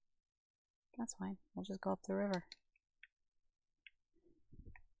 That's fine. We'll just go up the river.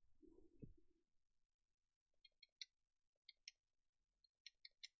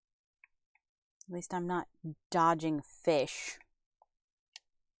 At least I'm not dodging fish.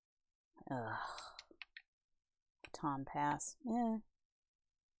 Ugh. Baton pass. Yeah.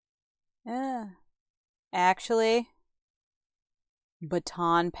 Yeah. Actually,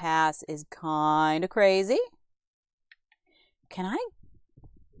 baton pass is kind of crazy. Can I?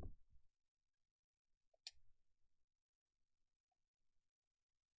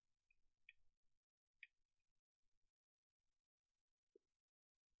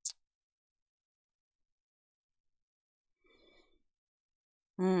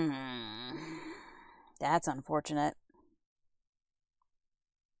 That's unfortunate.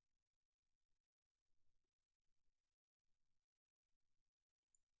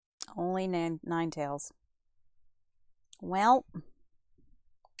 Only nine tails. Well,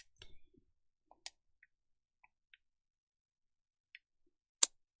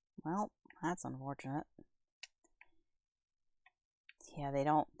 that's unfortunate. Yeah, they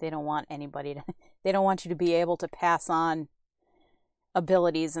don't want anybody to they don't want you to be able to pass on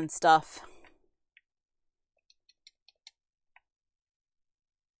abilities and stuff.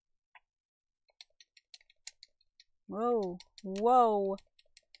 Whoa, whoa,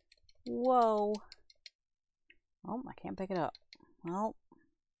 whoa. Oh, I can't pick it up. Well,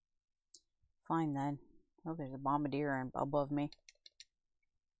 fine then. Oh, there's a bombardier above me.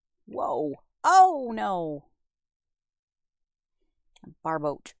 Whoa. Oh, no.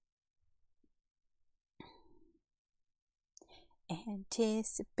 Barboat.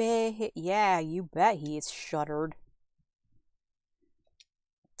 Anticipate. Yeah, you bet he's shuddered.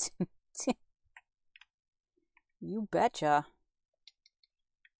 You betcha.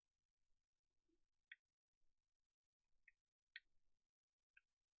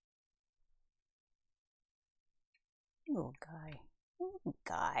 Little guy. Little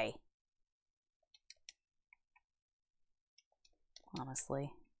guy.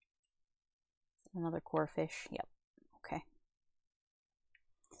 Honestly. Another core fish. Yep. Okay.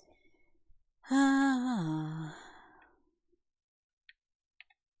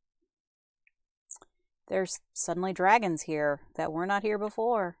 There's suddenly dragons here that were not here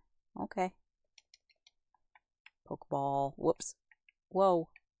before. Okay. Pokeball. Whoops. Whoa.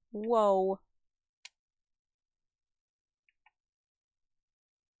 Whoa.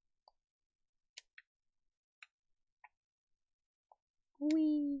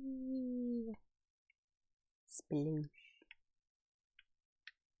 Whee! Sploosh.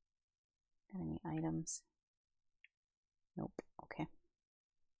 Got any items? Nope. Okay.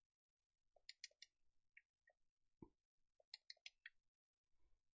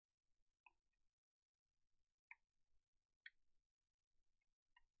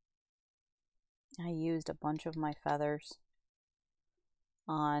 I used a bunch of my feathers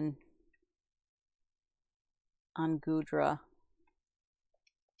on Gudra.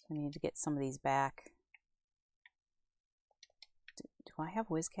 So I need to get some of these back. Do I have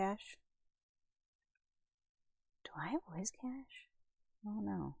Whiscash? Do I have Whiscash? Oh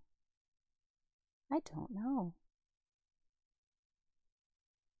no. I don't know.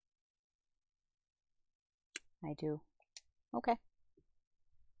 I do. Okay.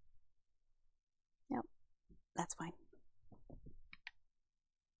 Yep. That's fine.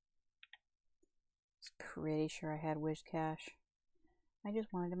 Pretty sure I had Whiscash. I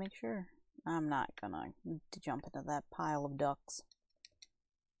just wanted to make sure. I'm not gonna jump into that pile of ducks.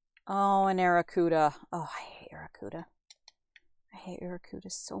 Oh, an Aracuda. Oh, I hate Aracuda. I hate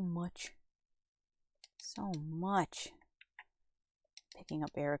Aracuda so much. So much. Picking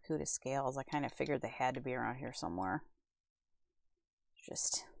up Aracuda scales. I kind of figured they had to be around here somewhere.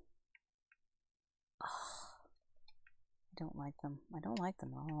 Just... Oh, I don't like them. I don't like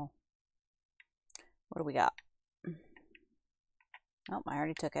them at all. What do we got? Oh, I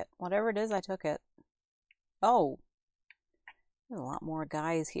already took it. Whatever it is, I took it. Oh. There's a lot more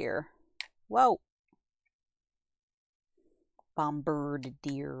guys here. Whoa.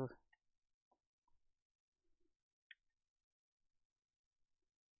 Bombardier.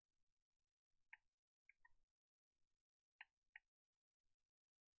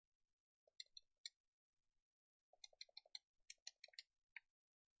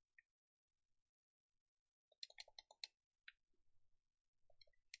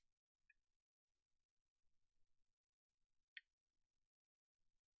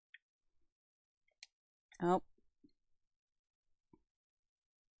 Oh.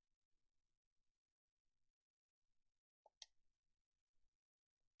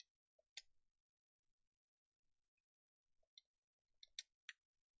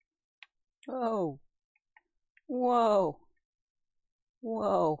 Whoa. Whoa.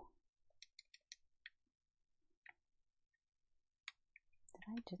 Whoa. Did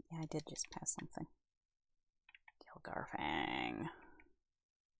I just... Yeah, I did just pass something. Kill Garfang.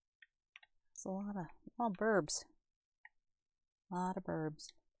 There's a lot of... Oh, burbs. A lot of burbs.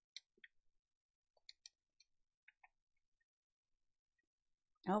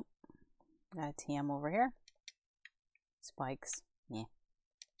 Oh. Got a TM over here. Spikes. Yeah.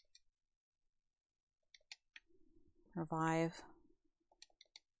 Revive.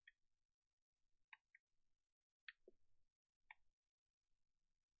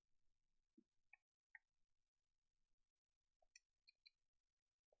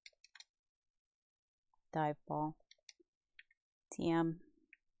 Dive ball. TM.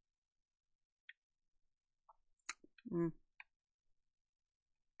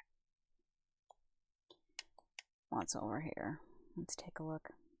 What's over here? Let's take a look.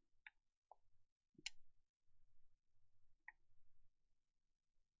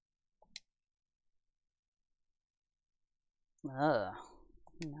 Ugh.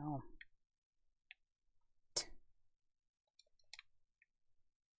 No.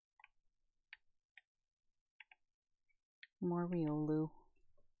 More Riolu.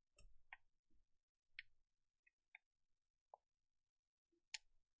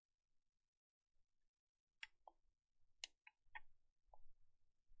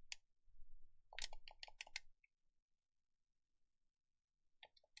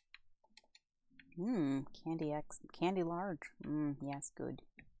 Candy large. Yes, good.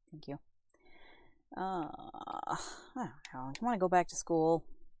 Thank you. I don't know. You want to go back to school?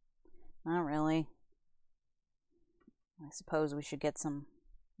 Not really. I suppose we should get some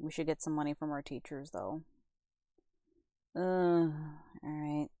money from our teachers, though.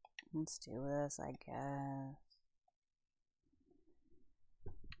 Alright. Let's do this, I guess.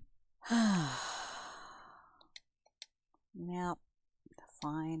 Yep.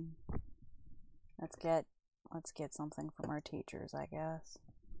 Fine. Let's get something from our teachers, I guess.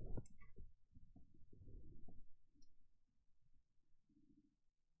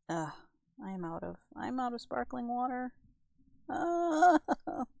 I'm out of sparkling water.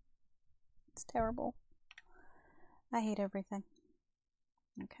 It's terrible. I hate everything.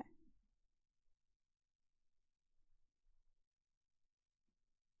 Okay.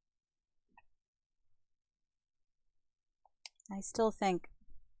 I still think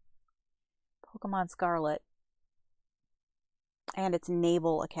Pokemon Scarlet and its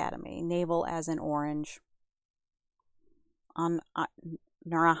Naval Academy, Naval as in orange,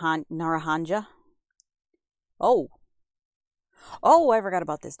 Narahanja. Oh, I forgot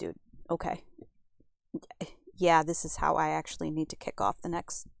about this dude. Okay, yeah, this is how I actually need to kick off the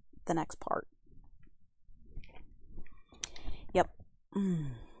next part. Yep.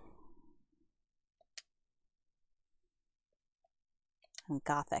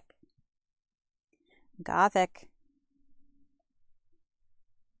 Gothic.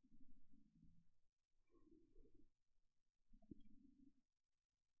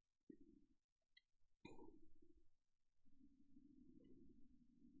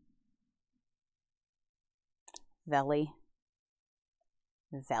 Veli.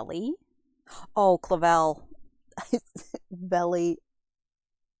 Oh, Clavel. Veli.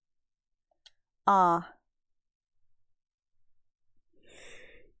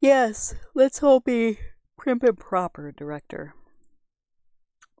 Yes, let's hope he prim and proper director.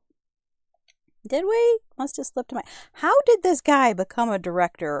 Did we? Must have slipped my... How did this guy become a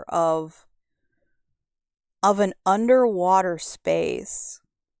director of an underwater space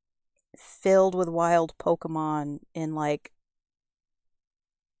filled with wild Pokemon in like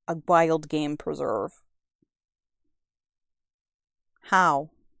a wild game preserve?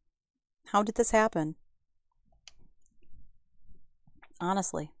 How did this happen?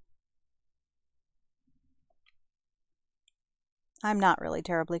 Honestly, I'm not really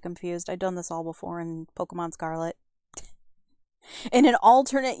terribly confused. I've done this all before in Pokemon Scarlet. In an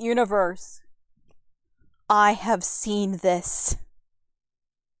alternate universe, I have seen this.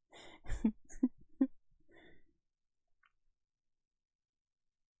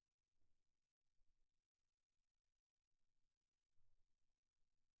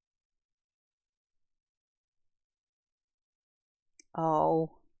 Oh,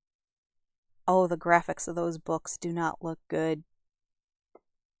 the graphics of those books do not look good.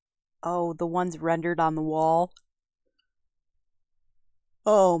 Oh, the ones rendered on the wall.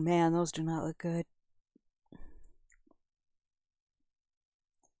 Oh man, those do not look good.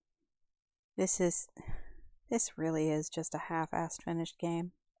 This really is just a half-assed finished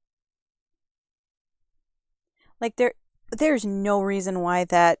game. Like there's no reason why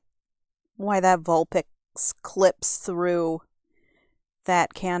that why that Vulpix clips through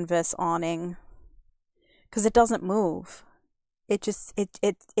that canvas awning. Because it doesn't move. It just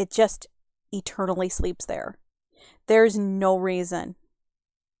eternally sleeps there. There's no reason.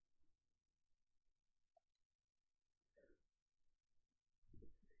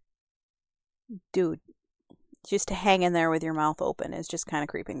 Dude, just to hang in there with your mouth open is just kind of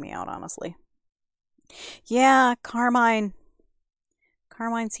creeping me out, honestly. Yeah, Carmine.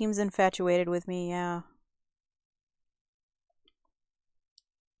 Carmine seems infatuated with me, yeah.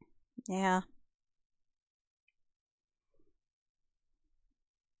 Yeah.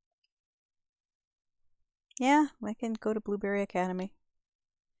 Yeah, I can go to Blueberry Academy.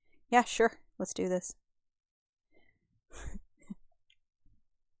 Yeah, sure. Let's do this.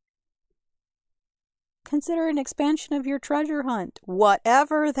 Consider an expansion of your treasure hunt.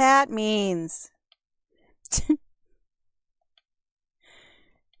 Whatever that means.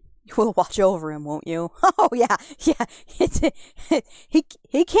 You will watch over him, won't you? Oh, yeah. Yeah.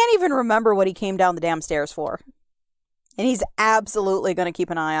 He can't even remember what he came down the damn stairs for. And he's absolutely going to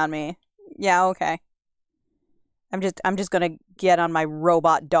keep an eye on me. Yeah, okay. I'm just gonna get on my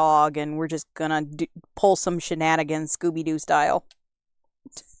robot dog and we're just gonna pull some shenanigans, Scooby-Doo style.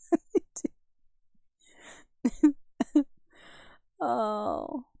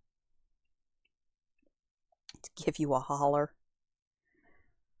 Oh, to give you a holler.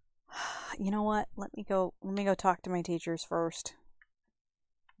 You know what? Let me go talk to my teachers first.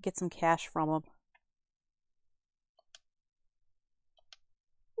 Get some cash from them.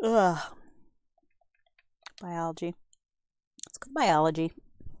 Ugh. Biology. Let's go to biology.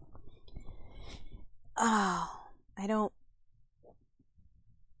 Oh, I don't.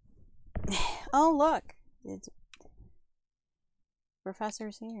 Oh, look. It's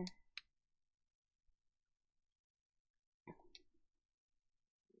Professor's here.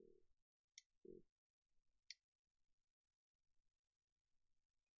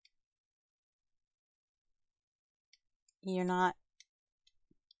 You're not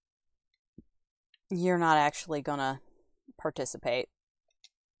actually gonna participate.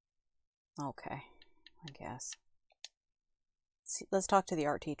 Okay, I guess. Let's talk to the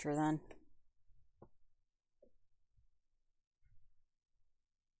art teacher then.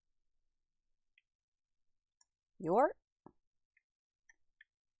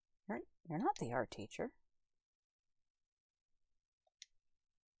 You're not the art teacher.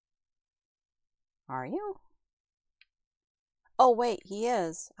 Are you? Oh wait, he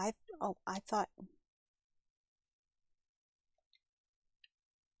is. I thought.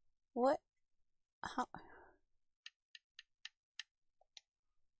 What? How?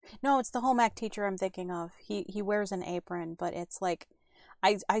 No, it's the home ec teacher I'm thinking of. He wears an apron, but it's like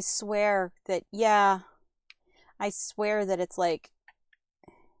I swear that I swear that it's like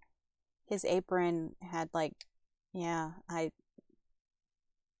his apron had like I'm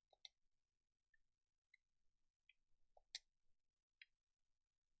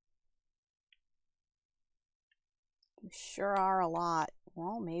you sure are a lot.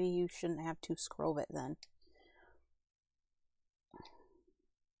 Well, maybe you shouldn't have to scrove it then.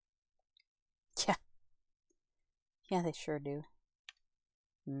 Yeah. Yeah, they sure do.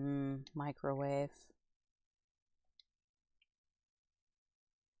 Microwave.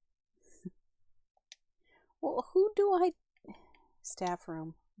 Well, who do I... Staff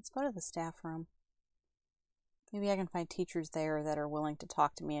room. Let's go to the staff room. Maybe I can find teachers there that are willing to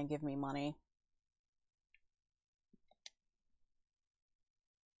talk to me and give me money.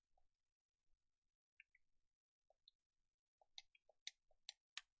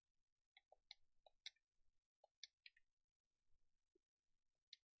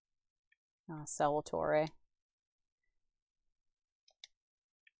 Salvatore.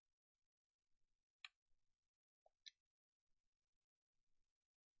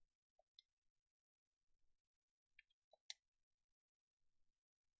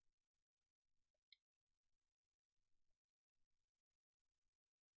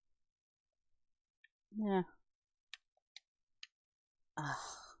 Yeah. Ugh.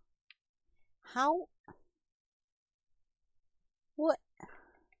 How? What? Let's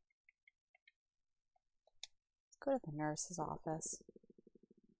go to the nurse's office.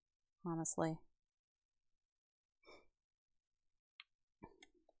 Honestly.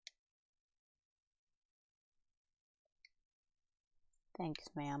 Thanks,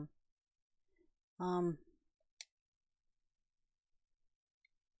 ma'am.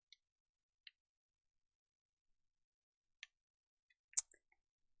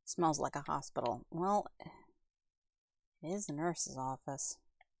 Smells like a hospital. Well, it is the nurse's office.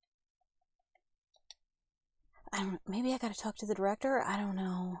 I don't know. Maybe I gotta talk to the director? I don't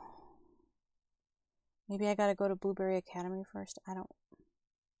know. Maybe I gotta go to Blueberry Academy first. I don't...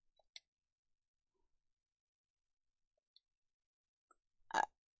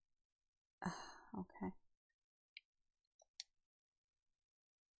 okay.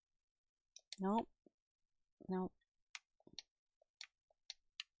 Nope. Nope.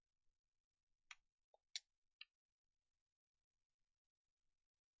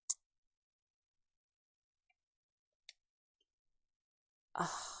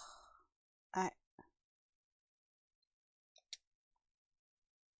 I...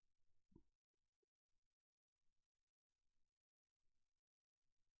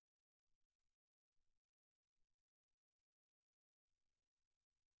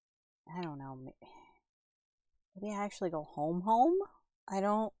 I don't know. Maybe I actually go home? I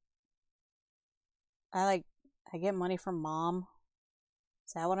don't... I get money from mom.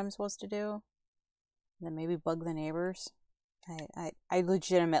 Is that what I'm supposed to do? And then maybe bug the neighbors? I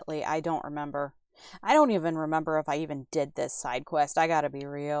legitimately, I don't remember. I don't even remember if I even did this side quest. I gotta be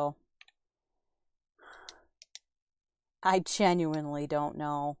real. I genuinely don't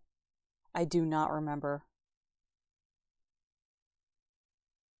know. I do not remember.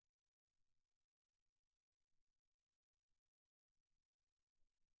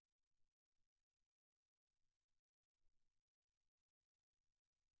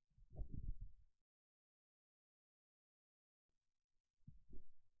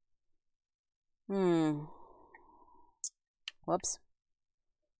 Whoops.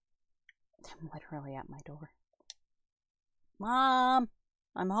 I'm literally at my door. Mom!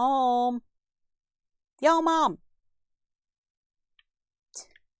 I'm home! Yo, Mom!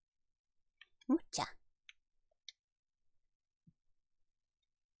 Mucha.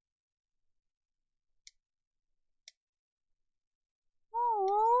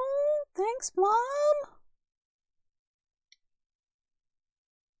 Oh, thanks, Mom!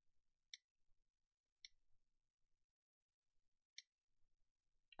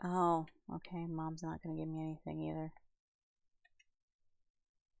 Oh, okay. Mom's not gonna give me anything either.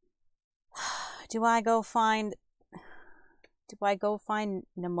 Do I go find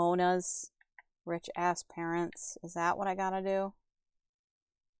Nimona's rich ass parents? Is that what I gotta do?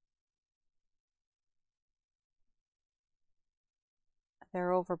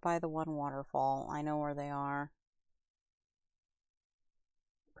 They're over by the one waterfall. I know where they are.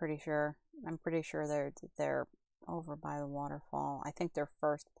 I'm pretty sure they're over by the waterfall. I think their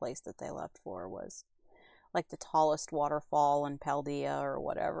first place that they left for was like the tallest waterfall in Paldea or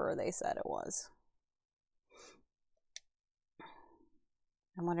whatever they said it was.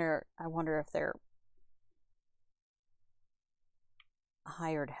 I wonder if their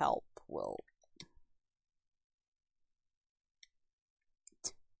hired help will...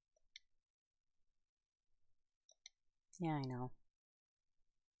 Yeah, I know.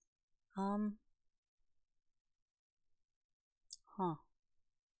 Huh.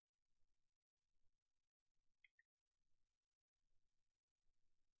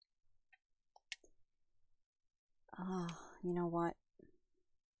 You know what?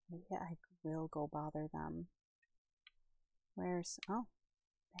 Maybe I will go bother them. Where's... oh,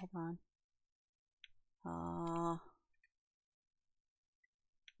 hang on.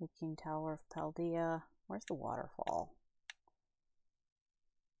 Leaking Tower of Paldea. Where's the waterfall?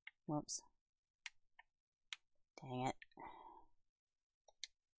 Whoops. Dang it.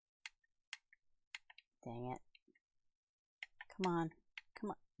 Dang it. Come on.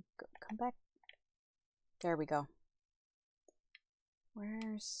 Come on. Come back. There we go.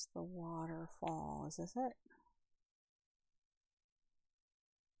 Where's the waterfall? Is this it?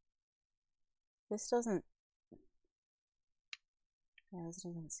 This doesn't... yeah, this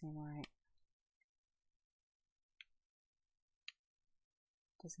doesn't seem right.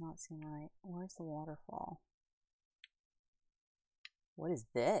 Does not seem right. Where's the waterfall? What is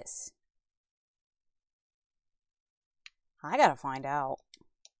this? I gotta find out.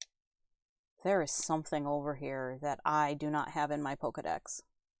 There is something over here that I do not have in my Pokedex.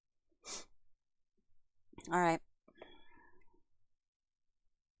 Alright.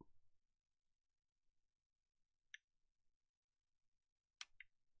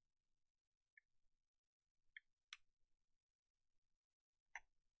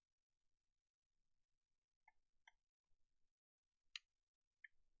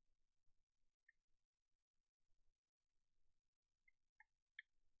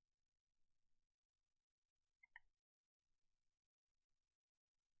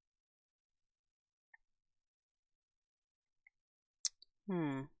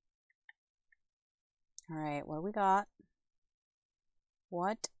 Alright, what do we got?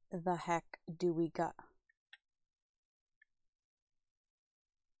 What the heck do we got?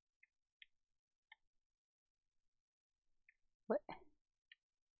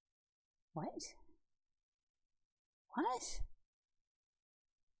 What? What?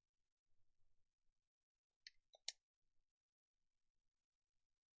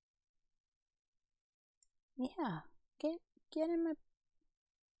 Yeah. Get in my...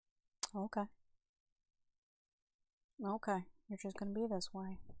 Okay. Okay. You're just gonna be this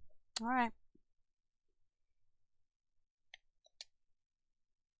way. Alright.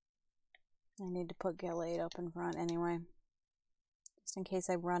 I need to put Gallade up in front anyway. Just in case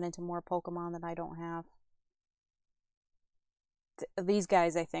I run into more Pokemon that I don't have. These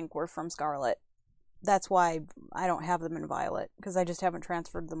guys, I think, were from Scarlet. That's why I don't have them in Violet, because I just haven't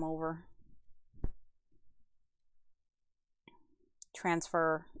transferred them over.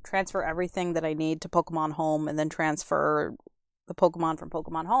 Transfer everything that I need to Pokemon Home, and then transfer the Pokemon from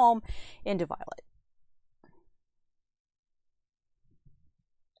Pokemon Home into Violet.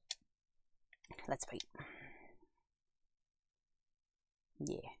 Let's wait.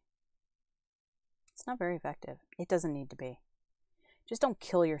 Yeah. It's not very effective. It doesn't need to be. Just don't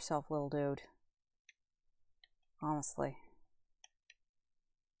kill yourself, little dude. Honestly.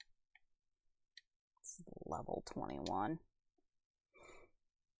 It's level 21.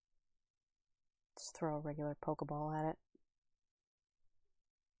 Just throw a regular Pokeball at it.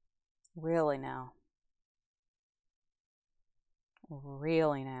 Really now?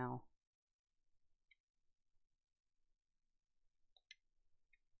 Really now?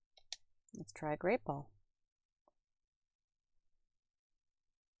 Let's try a Great Ball.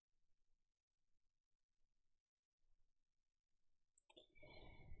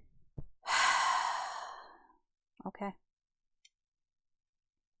 Okay.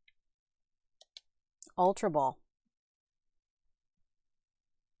 Ultra Ball.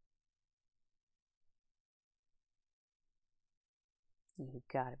 You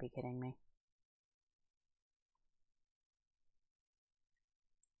gotta be kidding me.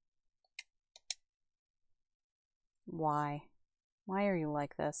 Why? Why are you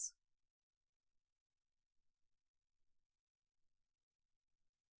like this?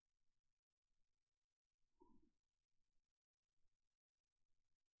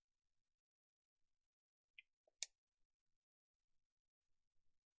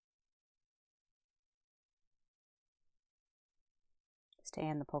 Stay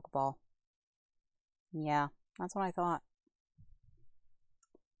in the Pokeball. Yeah, that's what I thought.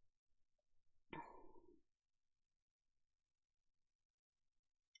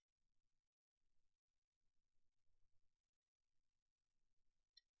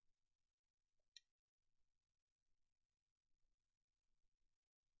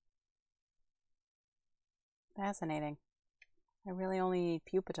 Fascinating. I really only need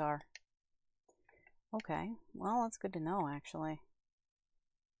Pupitar. Okay, well, that's good to know, actually.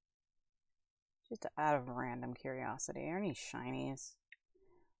 Just out of random curiosity. Are any shinies?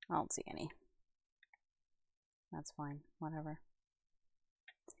 I don't see any. That's fine. Whatever.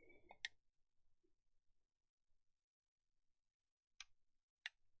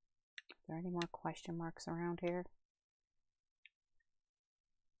 Are there any more question marks around here?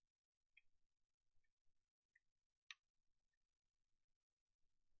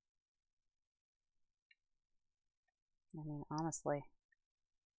 I mean, honestly.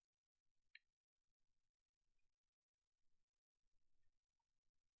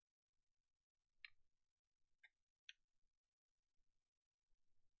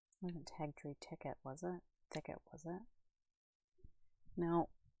 It wasn't Tag Tree Ticket, was it? Ticket, was it? No.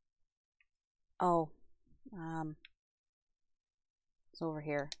 Oh. It's over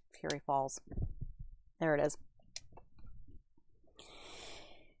here. Fury Falls. There it is.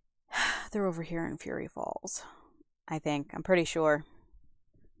 They're over here in Fury Falls. I think. I'm pretty sure.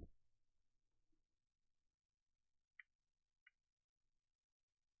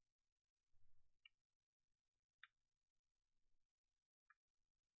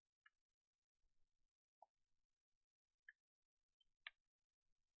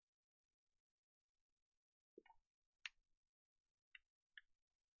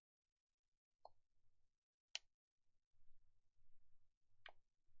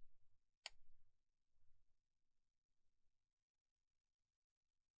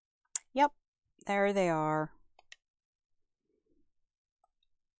 Yep. There they are.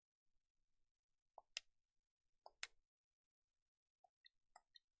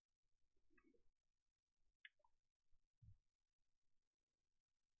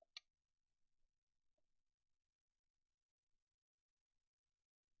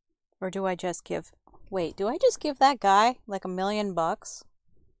 Or do I just give... Wait, do I just give that guy like $1,000,000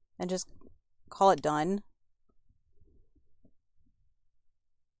 and just call it done?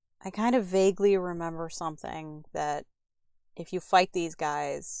 I kind of vaguely remember something that if you fight these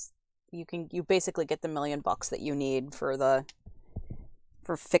guys, you basically get the $1,000,000 that you need for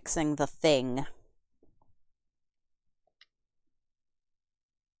fixing the thing.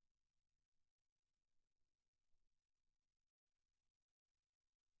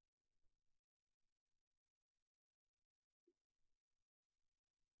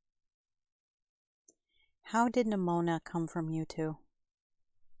 How did Nimona come from you two?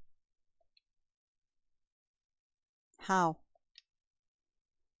 How?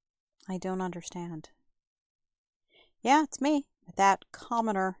 I don't understand. Yeah, it's me. That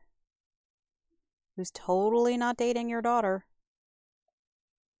commoner who's totally not dating your daughter.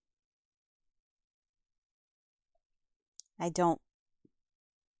 I don't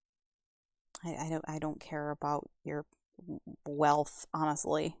care about your wealth,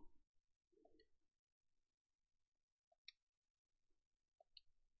 honestly.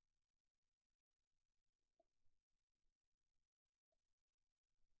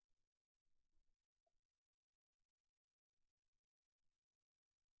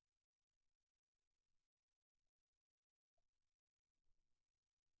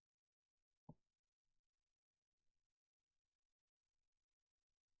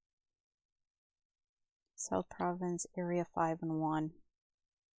 South Province, Area 5 and 1.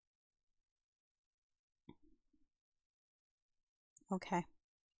 Okay.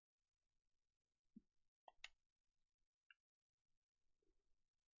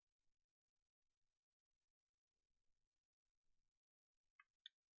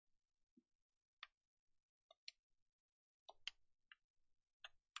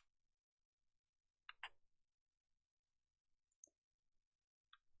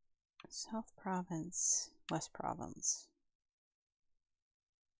 South Province, West Province,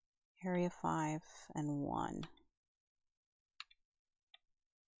 Area 5 and 1.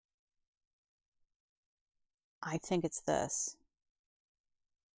 I think it's this.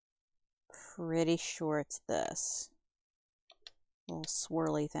 Pretty sure it's this. Little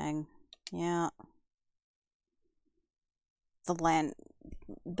swirly thing. Yeah.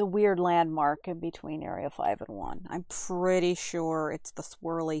 The weird landmark in between Area 5 and 1. I'm pretty sure it's the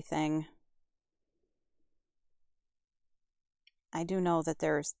swirly thing. I do know that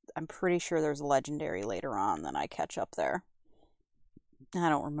I'm pretty sure there's a legendary later on that I catch up there. I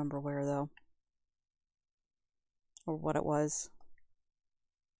don't remember where, though. Or what it was.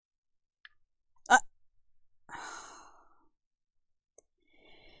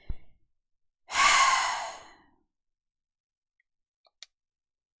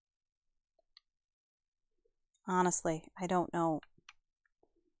 Honestly, I don't know.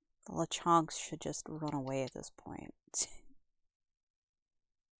 The Lechonks should just run away at this point.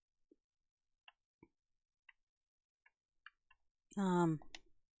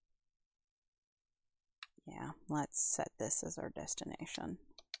 Yeah, let's set this as our destination.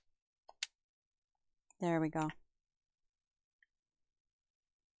 There we go.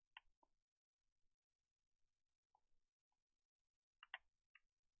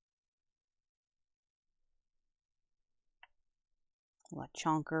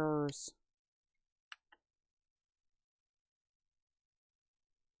 Lechonkers.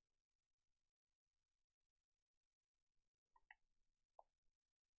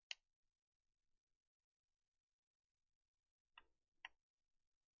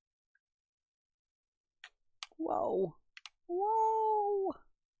 Whoa. Whoa.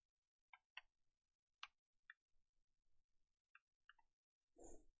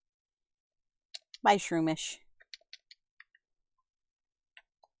 Bye, Shroomish.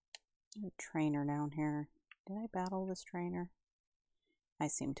 There's a trainer down here. Did I battle this trainer? I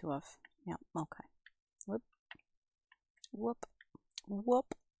seem to have. Yep, okay. Whoop. Whoop.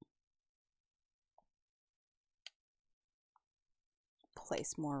 Whoop.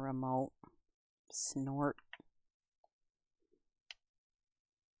 Place more remote. Snort.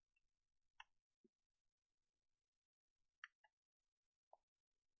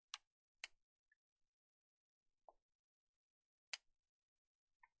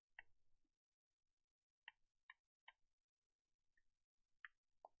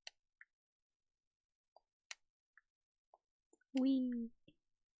 Wee.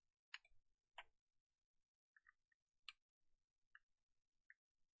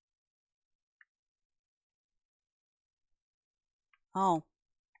 Oh.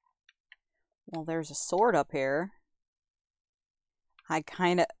 Well, there's a sword up here. I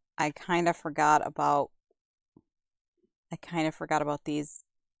kind of forgot about these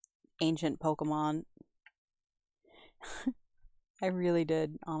ancient Pokemon. I really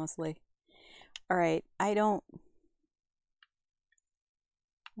did, honestly. All right,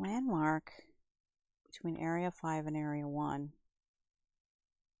 landmark between Area 5 and Area 1.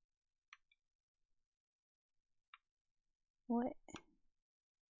 What?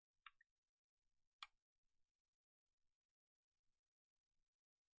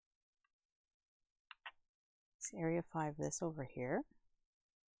 Is Area 5 this over here?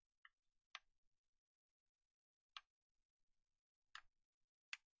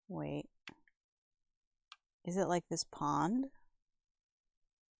 Wait. Is it like this pond?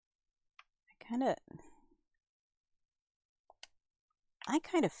 I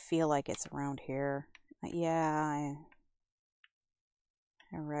kind of feel like it's around here. Yeah,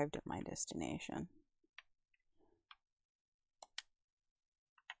 I arrived at my destination.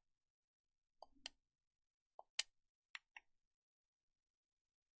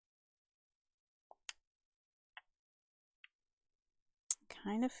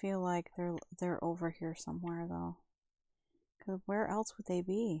 Kind of feel like they're over here somewhere though. Cause where else would they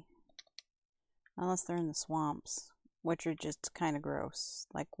be? Unless they're in the swamps, which are just kind of gross.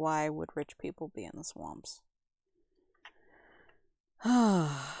 Like, why would rich people be in the swamps? You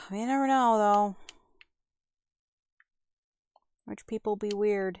never know though. Rich people be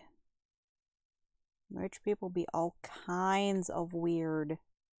weird. Rich people be all kinds of weird.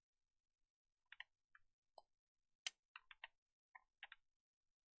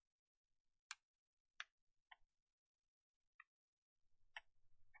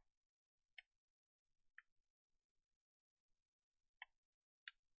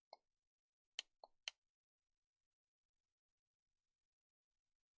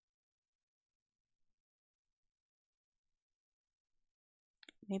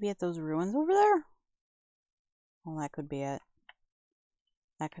 Maybe at those ruins over there? Well, that could be it.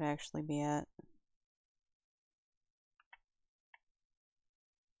 That could actually be it.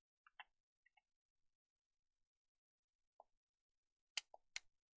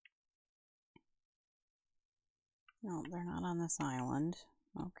 No, they're not on this island.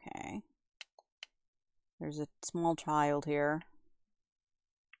 Okay. There's a small child here.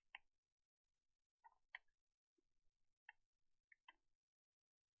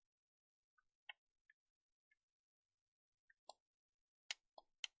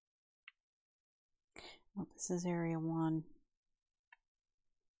 Oh, this is Area 1.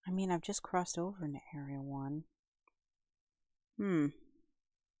 I mean, I've just crossed over into Area 1. You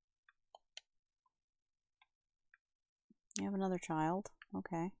have another child?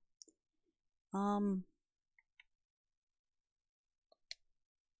 Okay.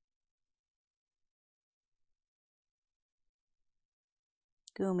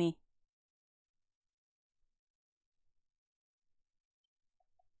 Gumi.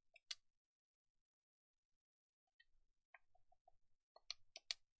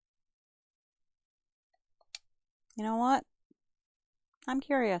 You know what? I'm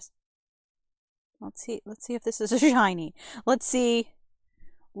curious. Let's see if this is a shiny. Let's see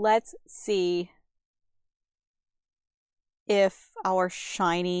if our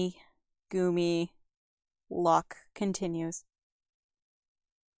shiny Gumi luck continues.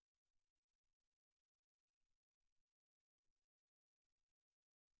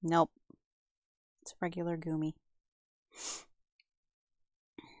 Nope. It's regular Gumi.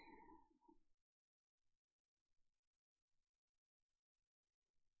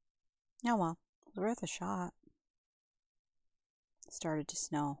 Oh well, it was worth a shot. It started to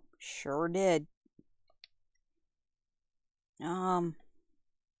snow. Sure did. See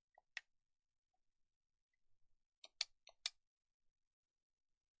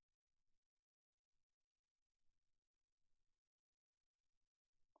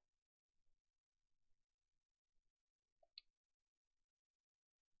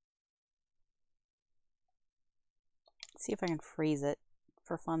if I can freeze it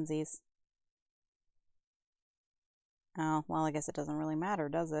for funsies. Oh, well, I guess it doesn't really matter,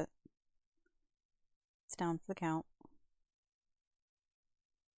 does it? It's down for the count.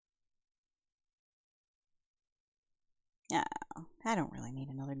 Yeah, I don't really need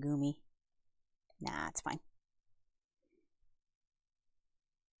another Gumi. Nah, it's fine.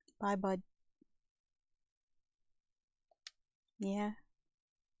 Bye, bud. Yeah.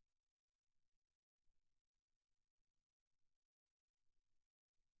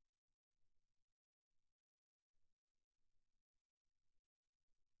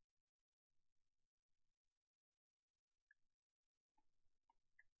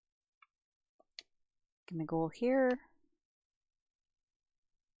 Give me gold here.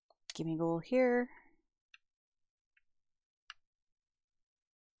 Give me gold here.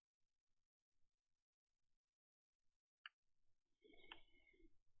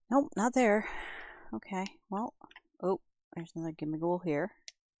 Nope, not there. Okay, well, oh, there's another gimme gold here.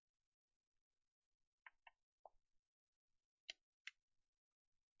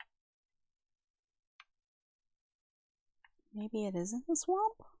 Maybe it is in the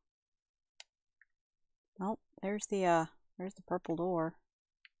swamp? Oh, there's the purple door.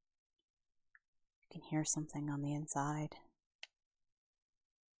 You can hear something on the inside.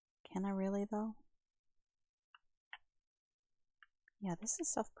 Can I really, though? Yeah, this is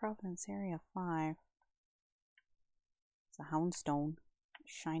South Providence Area 5. It's a houndstone.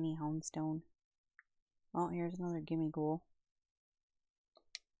 Shiny houndstone. Oh, here's another gimme ghoul.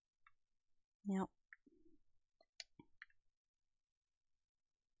 Yep.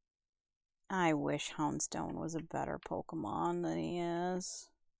 I wish Houndstone was a better Pokemon than he is.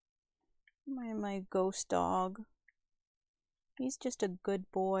 My ghost dog. He's just a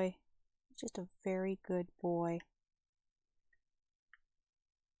good boy. He's just a very good boy.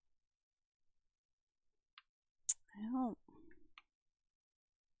 I don't...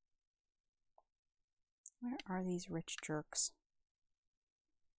 Where are these rich jerks?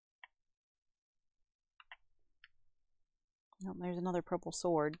 Oh, there's another purple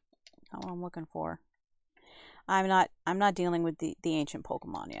sword. Not what I'm looking for. I'm not dealing with the ancient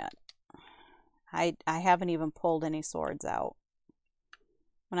Pokemon yet. I haven't even pulled any swords out.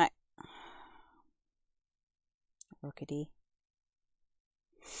 When I Rookity.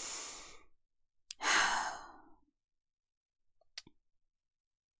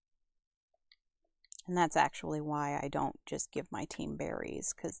 And that's actually why I don't just give my team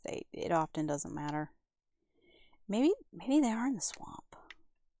berries, because it often doesn't matter. Maybe they are in the swamp.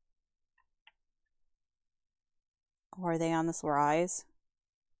 Or are they on this rise?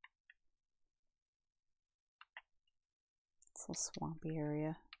 It's a swampy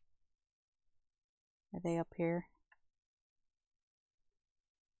area. Are they up here?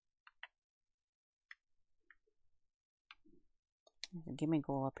 There's a gimme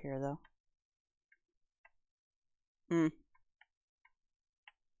ghoul up here, though.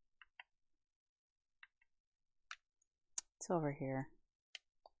 It's over here.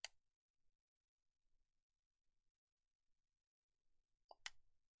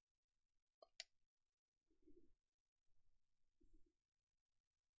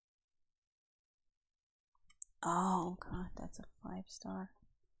 Oh god, that's a 5-star.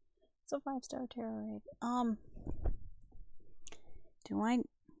 It's a 5-star Terrorade. Do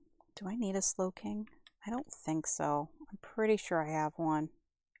I need a Slowking? I don't think so. I'm pretty sure I have one.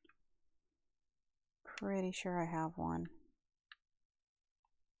 Pretty sure I have one.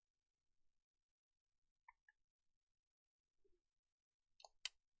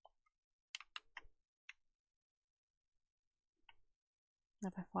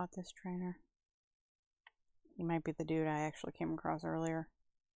 Have I fought this trainer? He might be the dude I actually came across earlier.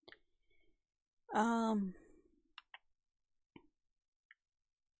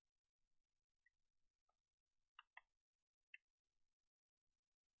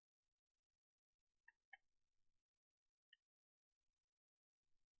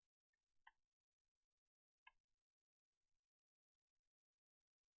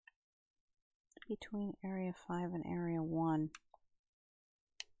 Between Area 5 and Area 1.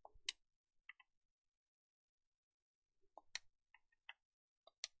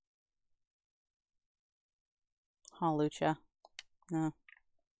 Hawlucha. No.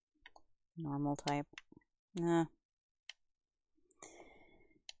 Normal type. Nah.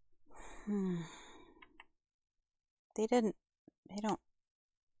 They don't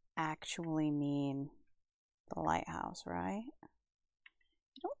actually mean the lighthouse, right?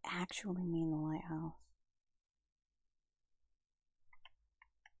 They don't actually mean the lighthouse.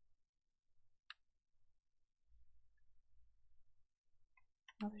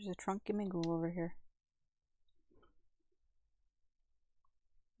 Oh, there's a trunk gimme ghoul over here.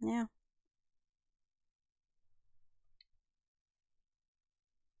 Yeah.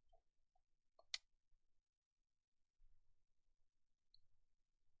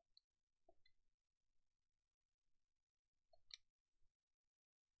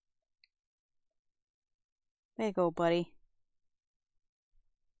 There you go, buddy.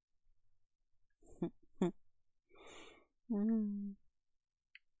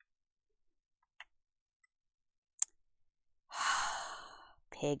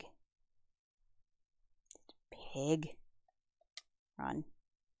 Pig. Pig. Run.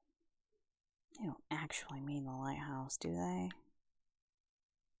 They don't actually mean the lighthouse, do they?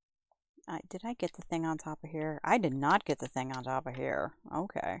 Did I get the thing on top of here? I did not get the thing on top of here.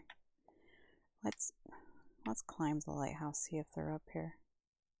 Okay. Let's climb the lighthouse, see if they're up here.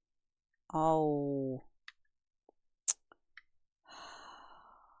 Oh.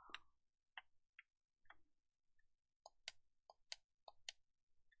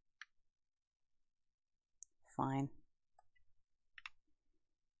 Fine.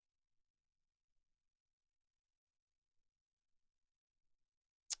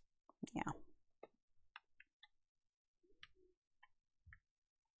 Yeah.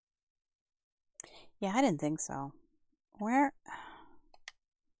 Yeah, I didn't think so. Where?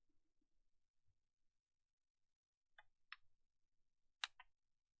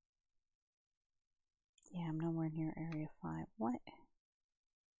 Yeah, I'm nowhere near Area 5. What?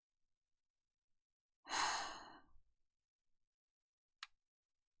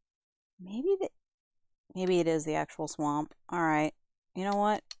 Maybe it is the actual swamp. Alright. You know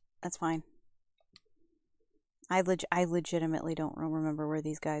what? That's fine. I legitimately don't remember where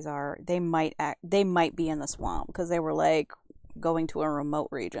these guys are. They might be in the swamp because they were like going to a remote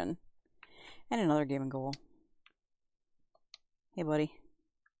region. And another game and goal. Hey buddy.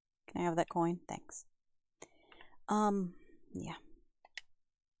 Can I have that coin? Thanks. Yeah.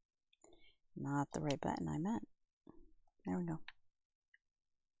 Not the right button I meant. There we go.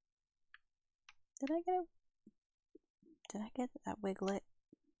 Did I get that wiglet?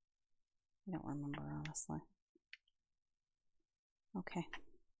 I don't remember, honestly. Okay.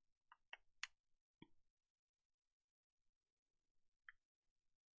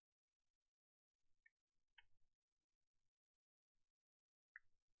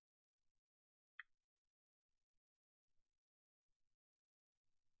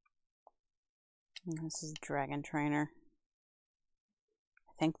 This is a dragon trainer.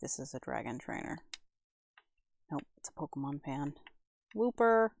 I think this is a dragon trainer. Nope, it's a Pokemon fan.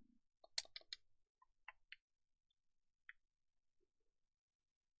 Wooper!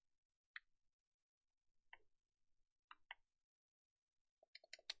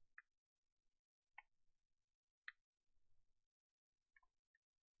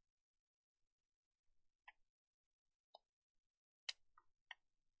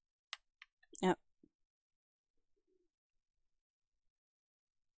 Yep.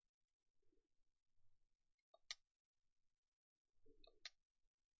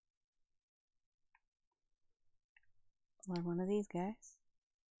 Like one of these guys.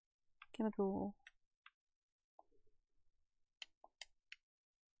 Chemical.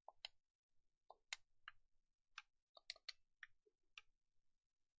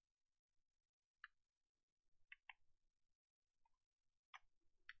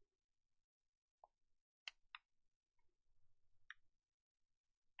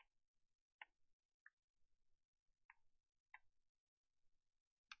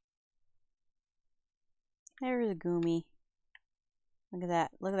 There's a Goomy. Look at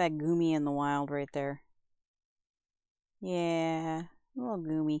that. Look at that Goomy in the wild right there. Yeah. A little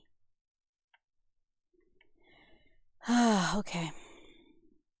Goomy. Okay.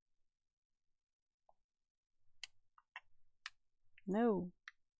 No.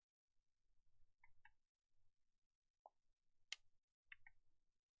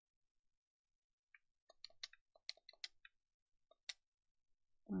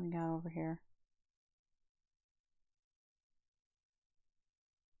 What do we got over here?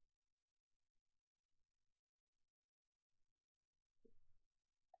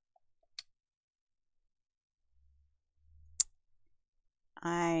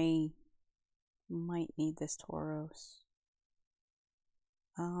 I might need this Tauros.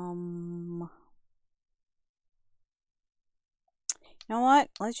 You know what?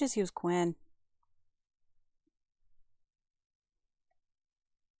 Let's just use Quinn.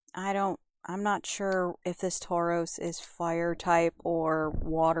 I'm not sure if this Tauros is fire type or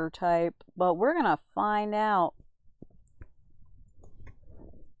water type, but we're gonna find out.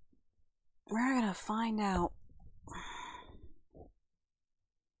 We're gonna find out.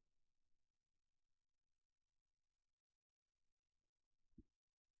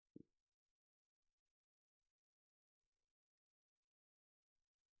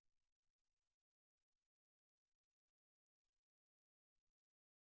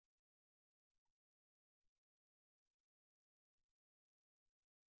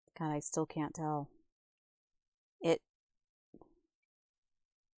 God, I still can't tell. It.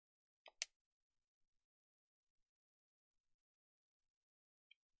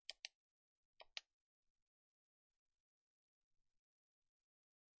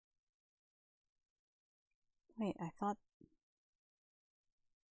 Wait, I thought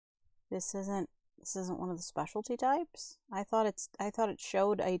this isn't one of the specialty types? I thought it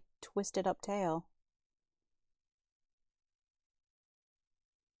showed a twisted up tail.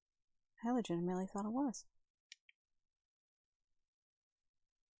 I legitimately thought it was.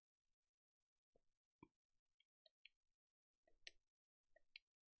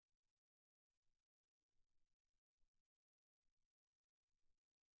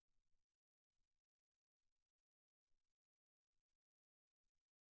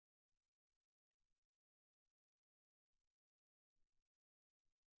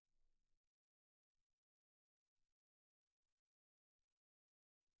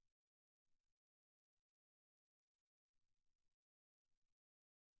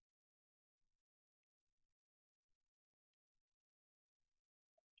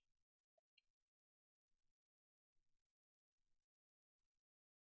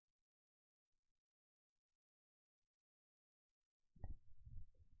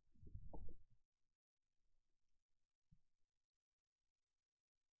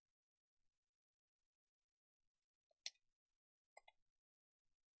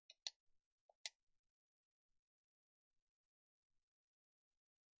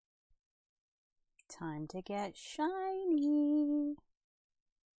 Time to get shiny.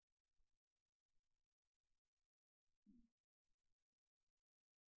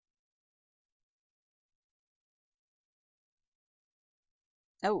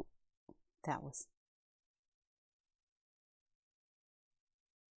 Oh, that was...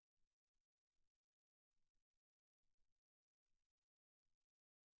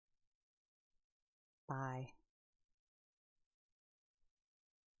 Bye.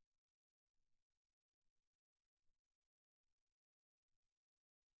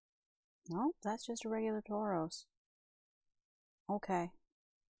 Nope, that's just a regular Tauros. Okay.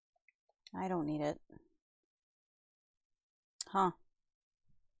 I don't need it. Huh.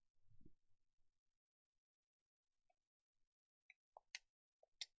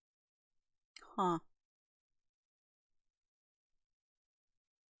 Huh.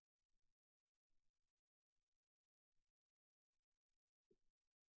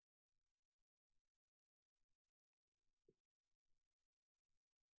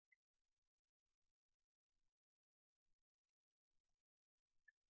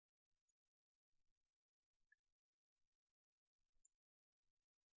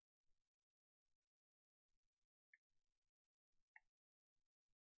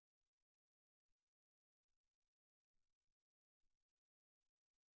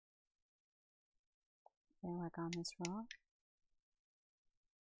 Okay, like on this rock.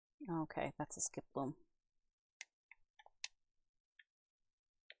 Okay, that's a skip bloom.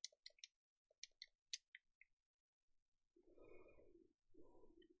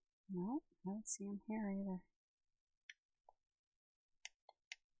 Nope, I don't see him here either.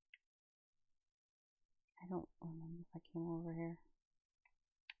 I don't remember if I came over here.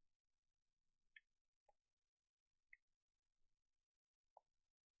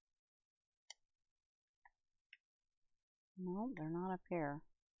 No, they're not up here.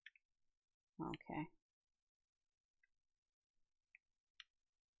 Okay.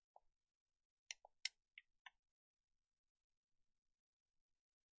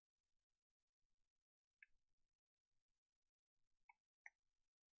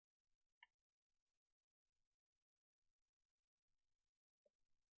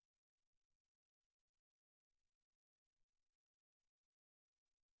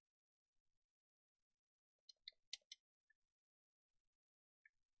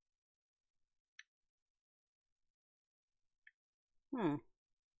 Hmm.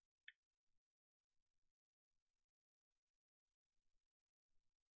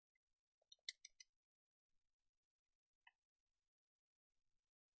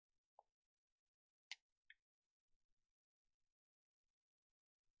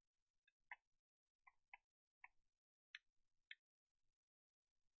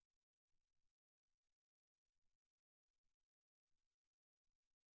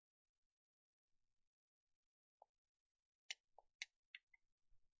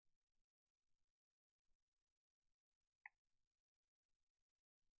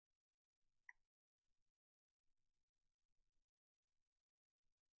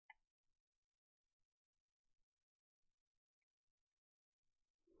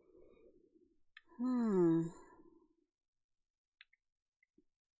 Hmm.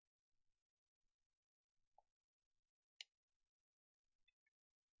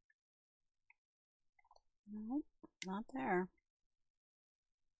 Nope, not there.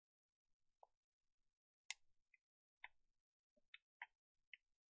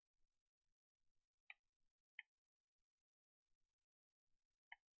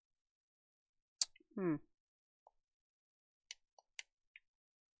 Hmm.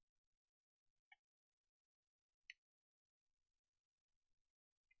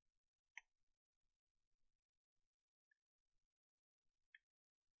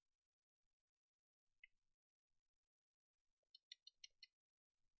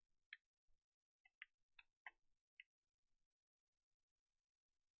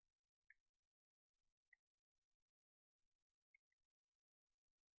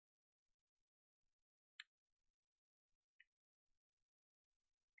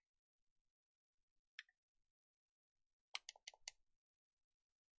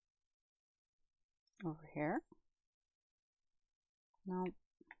 Over here? Nope.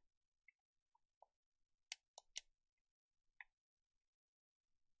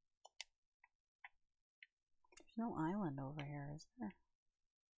 There's no island over here, is there?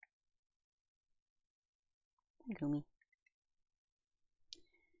 Gumi.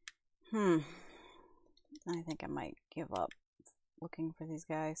 I think I might give up looking for these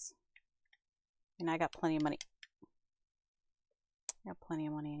guys. And I got plenty of money. I got plenty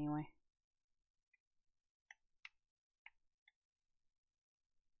of money anyway.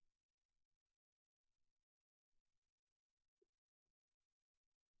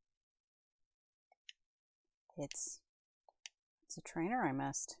 It's a trainer I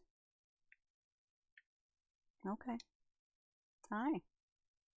missed. Okay. Hi.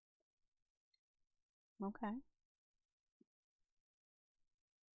 Okay.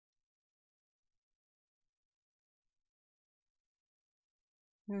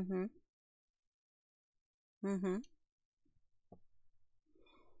 Mm-hmm. Mm-hmm.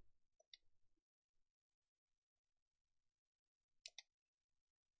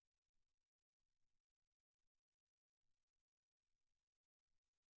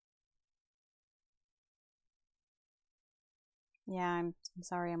 Yeah, I'm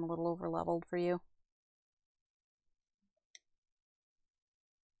sorry I'm a little over leveled for you.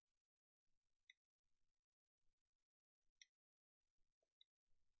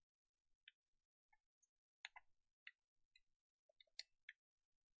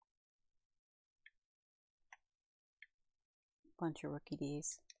 Bunch of rookie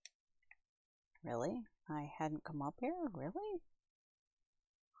Ds. Really? I hadn't come up here? Really?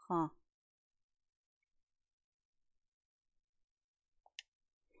 Huh.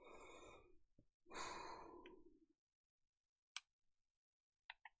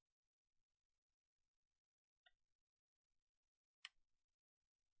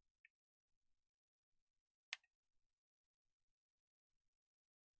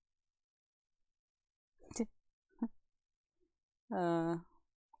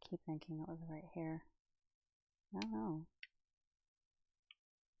 Keep thinking it was right here. I don't know.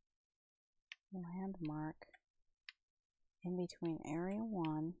 Landmark in between Area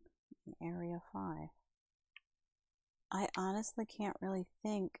 1 and Area 5. I honestly can't really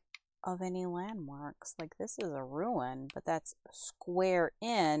think of any landmarks. Like, this is a ruin, but that's square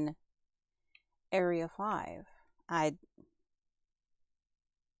in Area 5.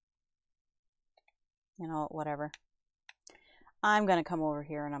 You know, whatever. I'm gonna come over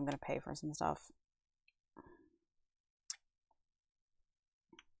here and I'm gonna pay for some stuff.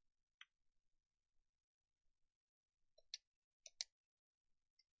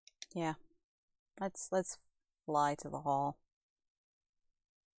 Yeah. Let's fly to the hall.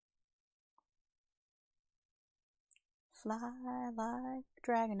 Fly like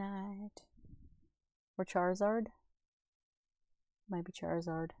Dragonite. Or Charizard? Might be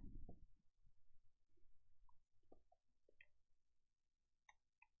Charizard.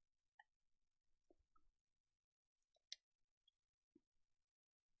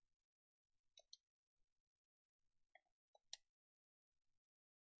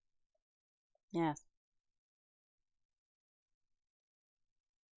 Yes.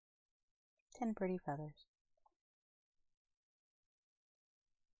 10 pretty feathers.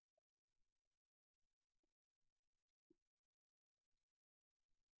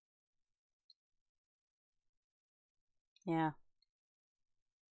 Yeah.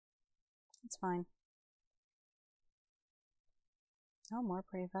 It's fine. Oh, more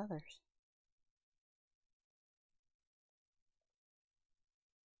pretty feathers.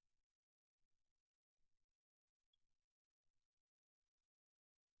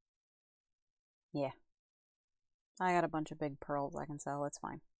 Yeah. I got a bunch of big pearls I can sell. It's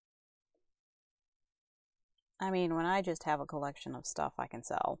fine. I mean, when I just have a collection of stuff I can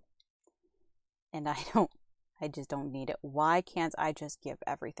sell, and I just don't need it. Why can't I just give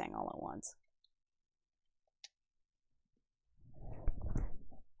everything all at once?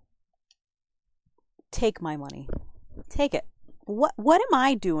 Take my money. Take it. What am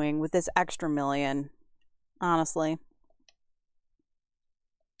I doing with this extra million? Honestly.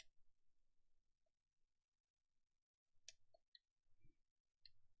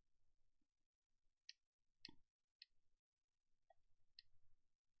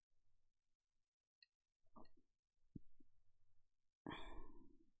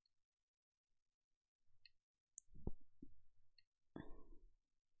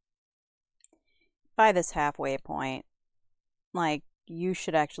 By this halfway point, like, you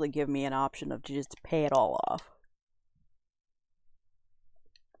should actually give me an option of just pay it all off.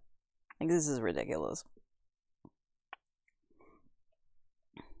 Like, this is ridiculous.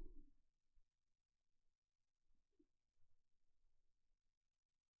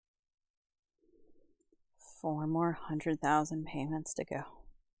 Four more 100,000 payments to go.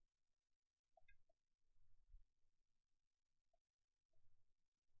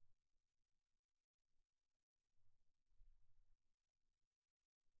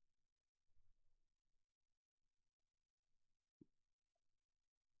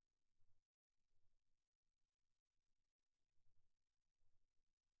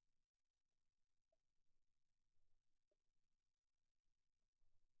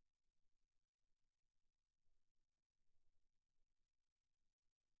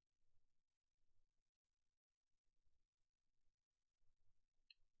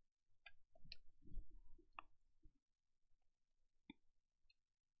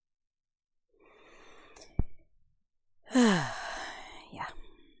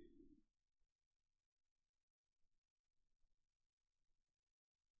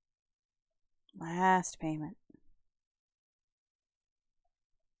 Last payment.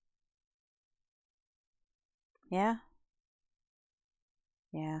 Yeah?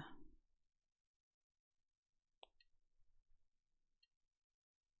 Yeah.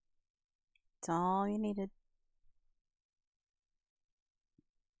 It's all you needed.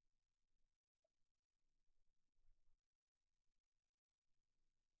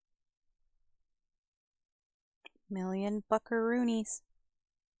 Million buckaroonies.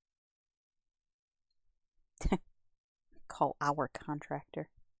 Call our contractor.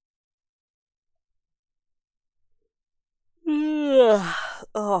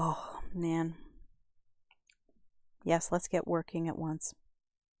 Oh, man. Yes, let's get working at once.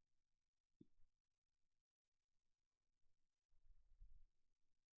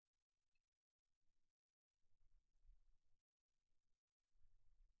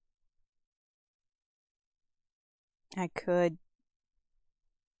 I could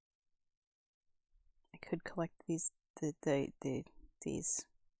collect these these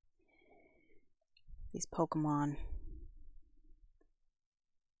Pokemon.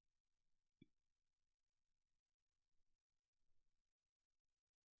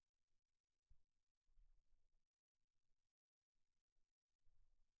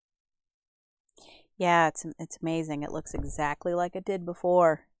 Yeah, it's amazing. It looks exactly like it did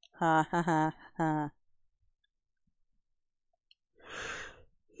before. Ha ha ha ha.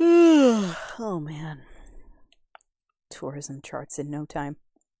 Oh man. Tourism charts in no time.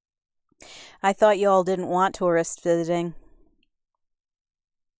 I thought y'all didn't want tourists visiting.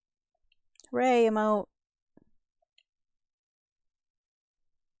 Hooray, emote.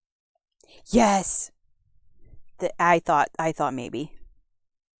 Yes. I thought maybe.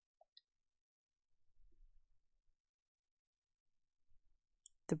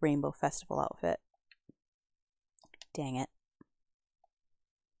 The Rainbow Festival outfit. Dang it.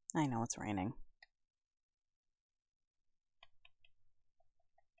 I know it's raining.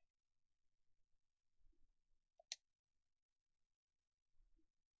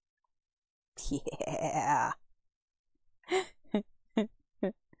 Yeah.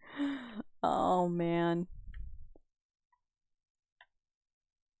 Oh man.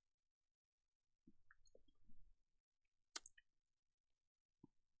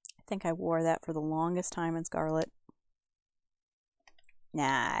 I think I wore that for the longest time in Scarlet. Nah,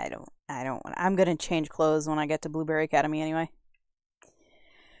 I don't want. I'm gonna change clothes when I get to Blueberry Academy anyway.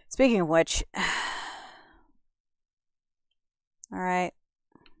 Speaking of which, all right,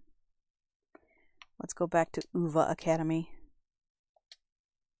 let's go back to Uva Academy.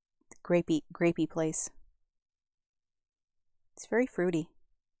 The grapey place. It's very fruity.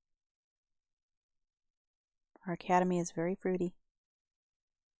 Our academy is very fruity.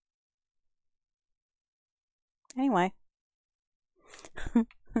 Anyway,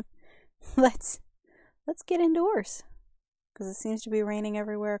 let's get indoors because it seems to be raining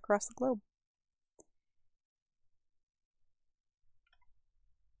everywhere across the globe.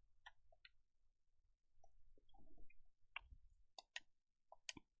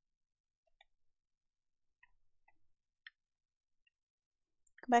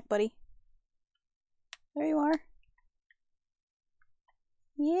 Come back, buddy. There you are.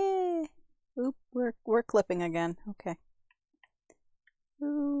 Yeah. Oop, we're clipping again. Okay.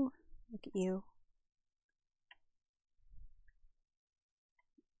 Ooh, look at you.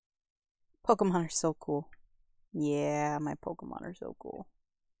 Pokemon are so cool. Yeah, my Pokemon are so cool.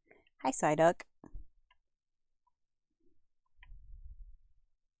 Hi, Psyduck.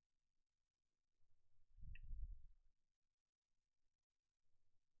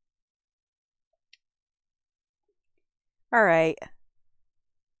 All right.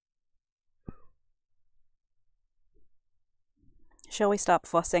 Shall we stop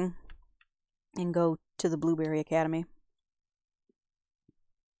fussing and go to the Blueberry Academy?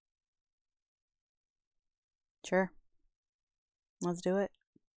 Sure. Let's do it.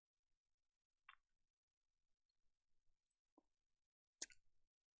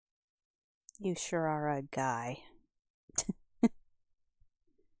 You sure are a guy.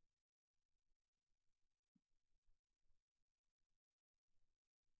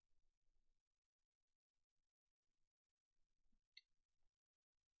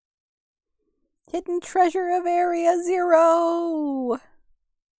 Hidden treasure of Area 0!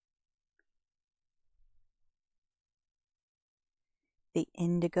 The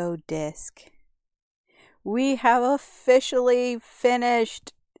indigo disc. We have officially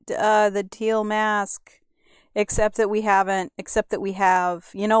finished the teal mask. Except that we haven't. Except that we have.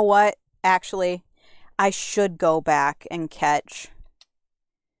 You know what? Actually, I should go back and catch.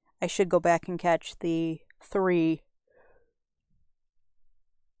 I should go back and catch the three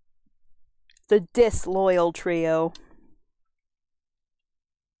The disloyal trio.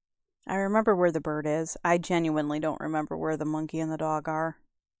 I remember where the bird is. I genuinely don't remember where the monkey and the dog are.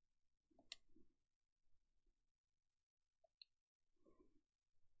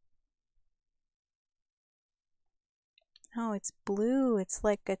 Oh, it's blue. It's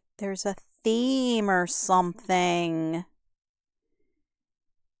like there's a theme or something.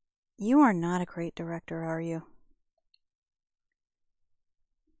 You are not a great director, are you?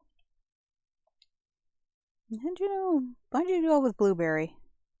 Why'd you go with blueberry?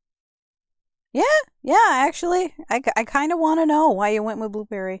 Yeah, actually. I kind of want to know why you went with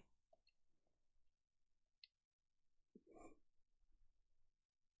blueberry.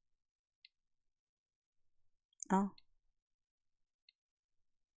 Oh.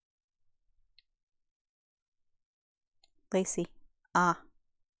 Lacey. Ah.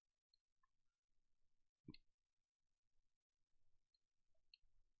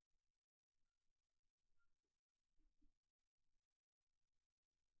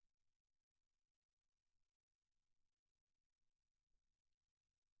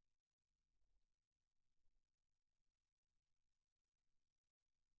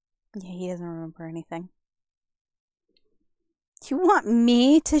 Yeah, he doesn't remember anything. You want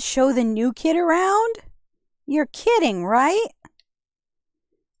me to show the new kid around? You're kidding, right? I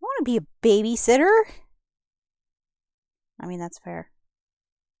want to be a babysitter. I mean, that's fair.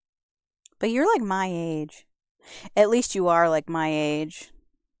 But you're like my age. At least you are like my age.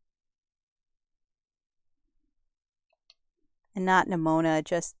 And not Nimona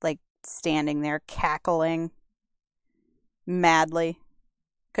just like standing there cackling madly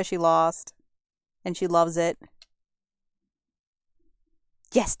because she lost and she loves it.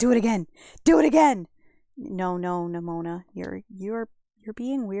 Yes, do it again. Do it again. No, Nimona. You're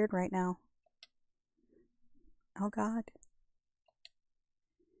being weird right now. Oh God.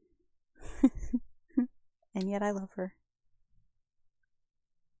 And yet I love her.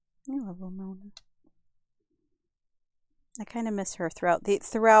 I love Nimona. I kind of miss her throughout the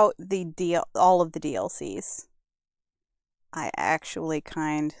all of the DLCs. I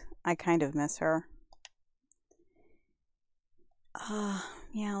kind of miss her.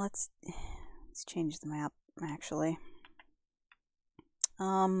 Yeah, let's change the map actually.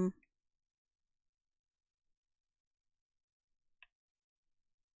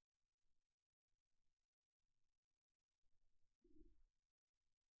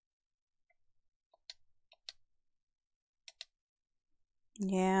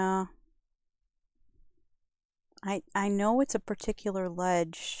 Yeah. I know it's a particular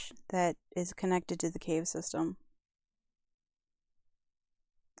ledge that is connected to the cave system.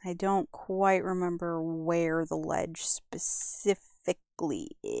 I don't quite remember where the ledge specifically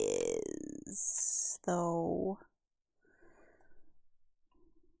is, though.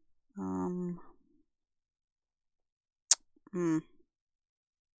 I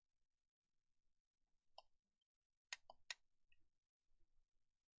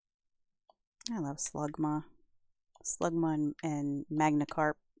love Slugma. Slugma and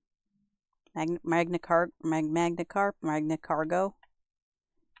Magnacarp. Magnacarp? Magnacargo?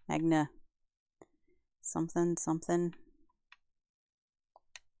 Magna... something, something.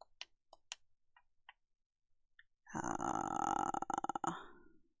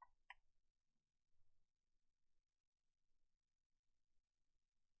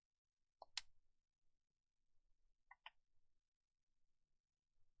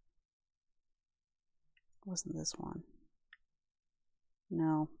 Wasn't this one?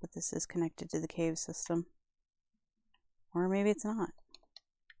 No, but this is connected to the cave system. Or maybe it's not.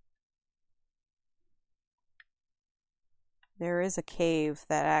 There is a cave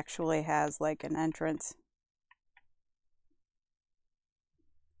that actually has like an entrance.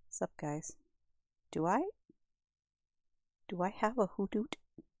 What's up, guys? Do I have a hoot?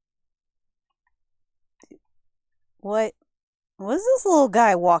 What is this little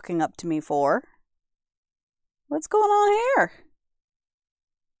guy walking up to me for? What's going on here?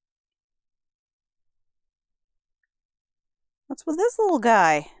 What's with this little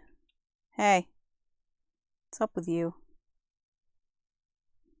guy? Hey, what's up with you?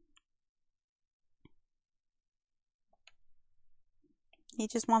 He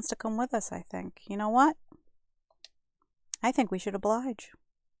just wants to come with us, I think. You know what? I think we should oblige.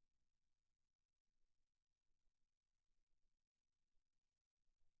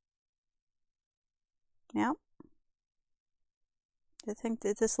 Yeah. I think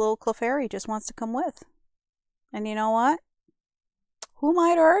that this little Clefairy just wants to come with. And you know what? Who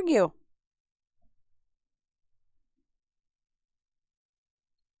might argue?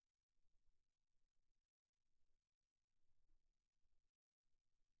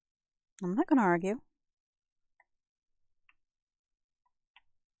 I'm not gonna argue.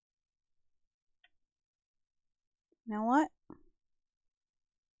 You know what?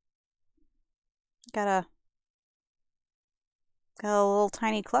 Got a little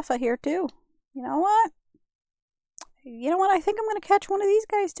tiny Cleffa here too. You know what? I think I'm gonna catch one of these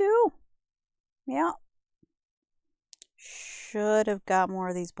guys too. Yeah. Should have got more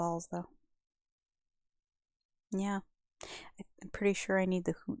of these balls though. Yeah. I'm pretty sure I need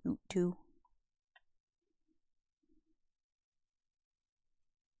the hoot hoot too.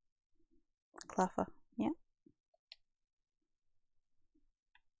 Cleffa. Yeah.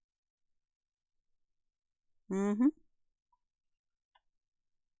 Mm-hmm.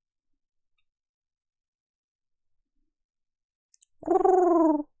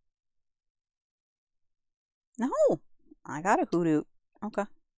 No. I got a hoot hoot. Okay.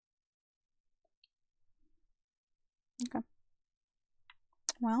 Okay.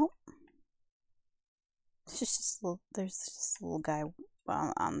 Well, there's just a little guy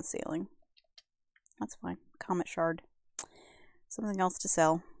on the ceiling. That's fine. Comet shard. Something else to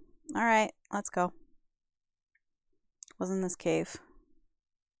sell. Alright, let's go. Was in this cave.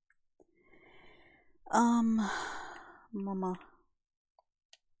 Mama.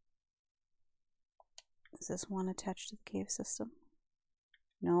 Is this one attached to the cave system?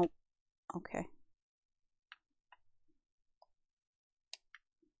 Nope. Okay.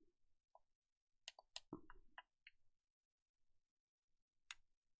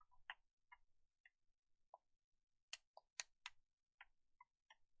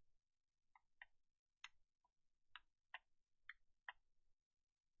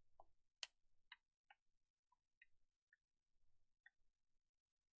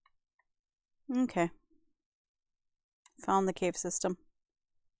 Okay. Found the cave system.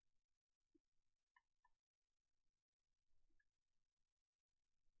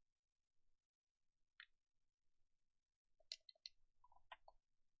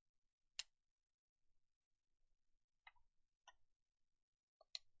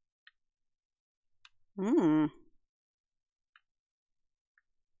 Hmm.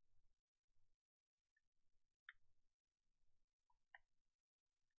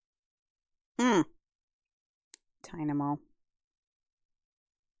 Hmm. Dynamo.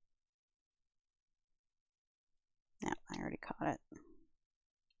 Yeah, I already caught it.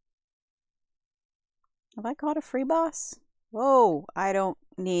 Have I caught a free boss? Whoa, I don't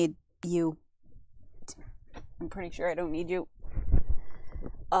need you. I'm pretty sure I don't need you.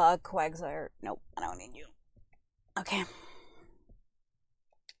 Quagsire. Nope, I don't need you. Okay.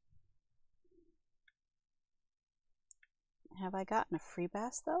 Have I gotten a free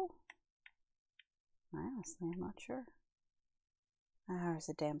bass though? Honestly, I'm not sure. There's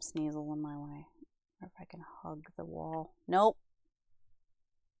a damn Sneasel in my way. Or if I can hug the wall. Nope.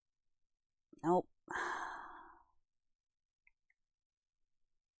 Nope.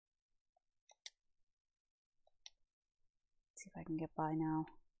 See if I can get by now.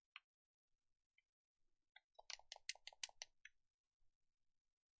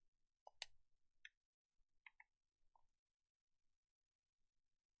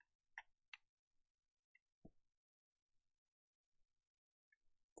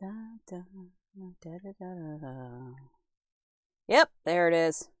 Da, da, da, da, da, da. Yep, there it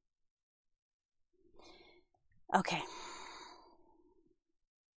is. Okay.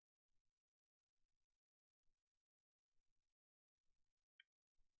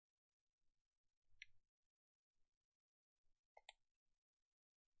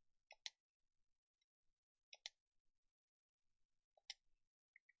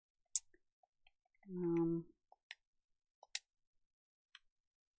 Um,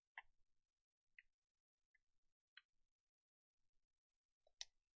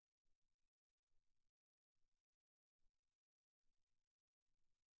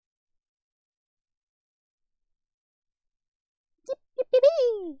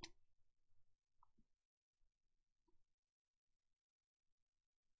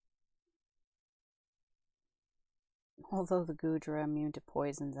 Although the Gudra immune to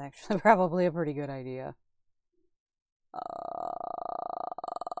poison's actually probably a pretty good idea.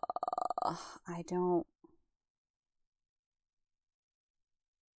 I don't.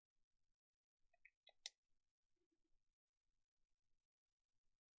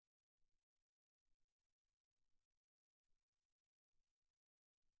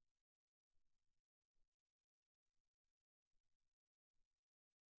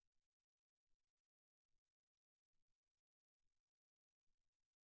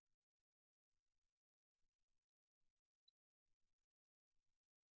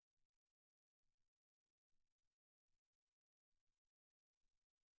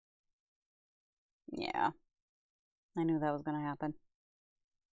 Yeah. I knew that was going to happen.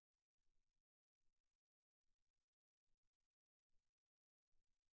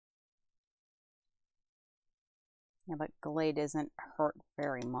 Yeah, but Glade isn't hurt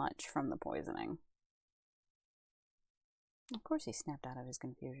very much from the poisoning. Of course he snapped out of his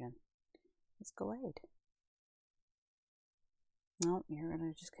confusion. It's Glade. No, you're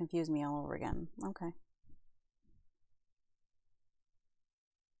going to just confuse me all over again. Okay.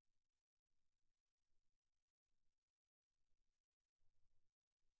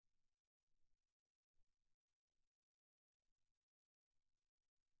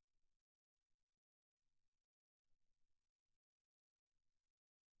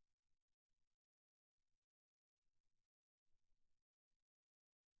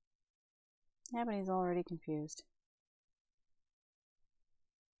 Yeah, but he's already confused.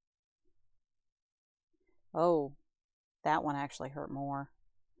 Oh, that one actually hurt more.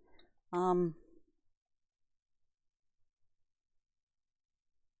 I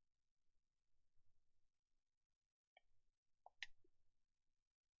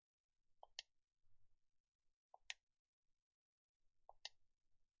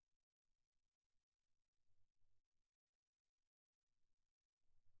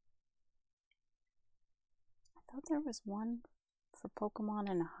thought there was one for Pokemon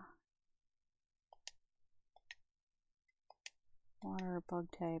and water bug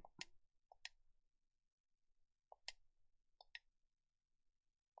type.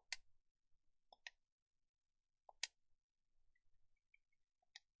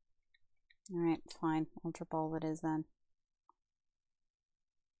 Alright, fine. Ultra Ball it is then.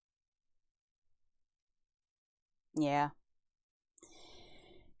 Yeah.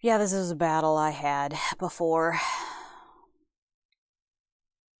 Yeah, this is a battle I had before.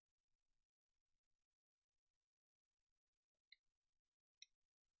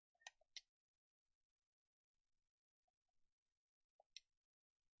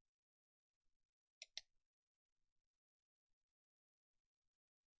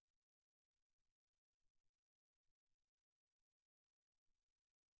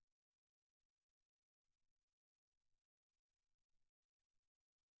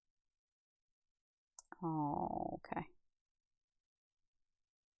 Oh, okay.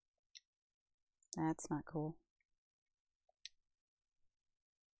 That's not cool.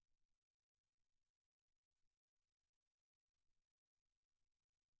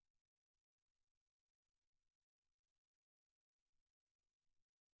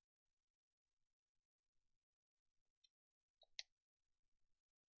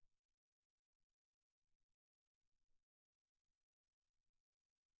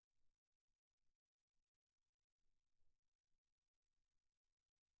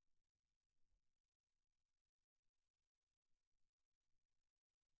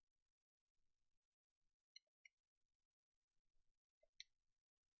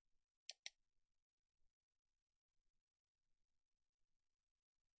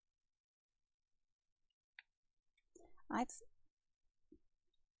 I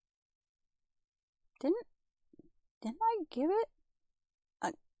didn't I give it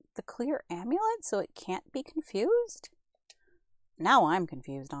the clear amulet so it can't be confused? Now I'm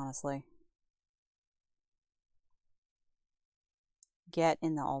confused, honestly. Get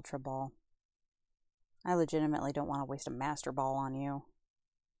in the Ultra Ball. I legitimately don't want to waste a Master Ball on you.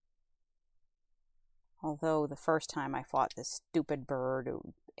 Although the first time I fought this stupid bird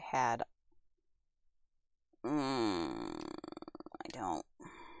who had... I don't.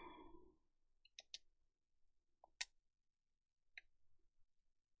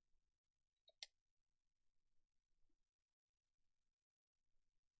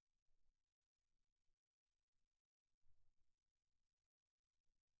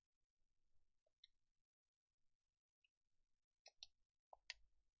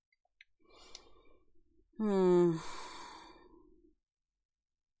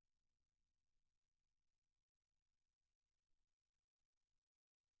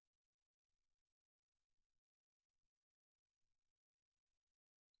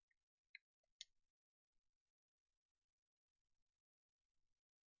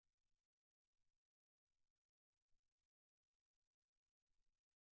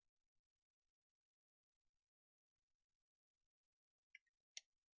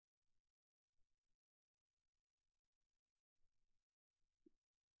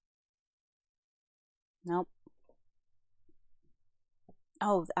 Nope.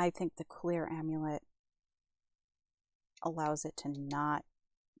 Oh, I think the clear amulet allows it to not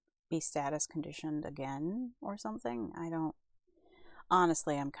be status conditioned again or something. I don't.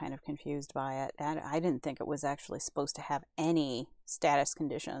 Honestly, I'm kind of confused by it. I didn't think it was actually supposed to have any status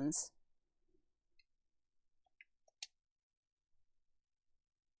conditions.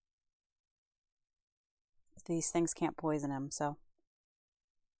 These things can't poison him, so.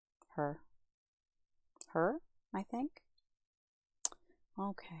 Her. Her, I think?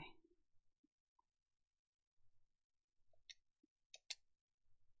 Okay.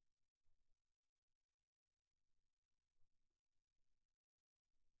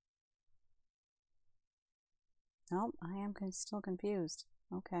 Nope, I am still confused.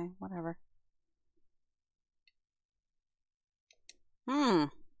 Okay, whatever. Hmm.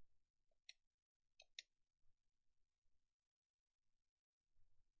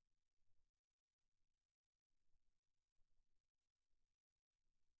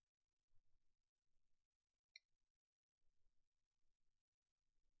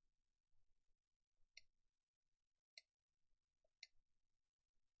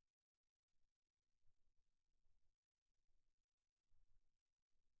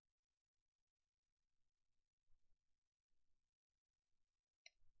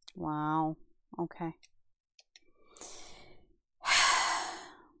 Wow. Okay.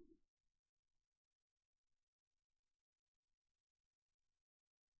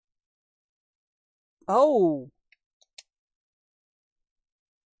 Oh!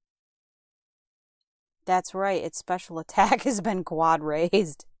 That's right, its special attack has been quad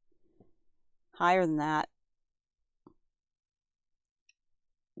raised. Higher than that.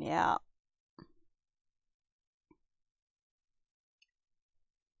 Yeah.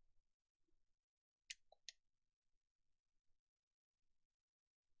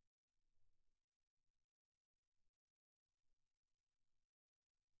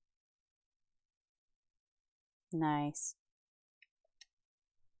 Nice.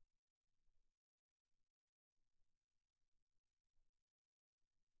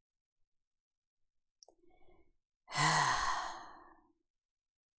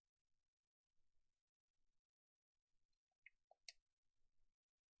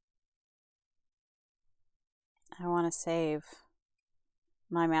 I want to save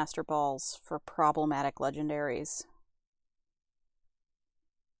my Master Balls for problematic legendaries.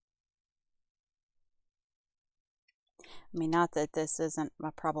 I mean, not that this isn't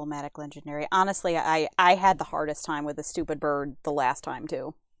a problematic legendary. Honestly, I had the hardest time with the stupid bird the last time,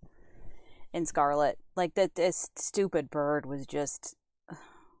 too. In Scarlet. Like, that this stupid bird was just a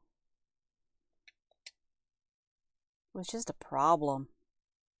problem.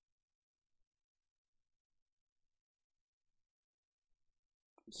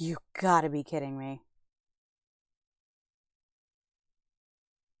 You gotta be kidding me.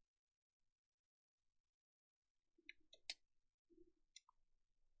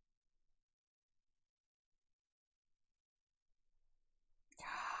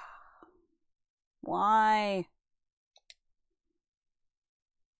 Why?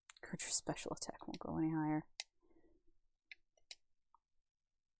 Creature's special attack won't go any higher.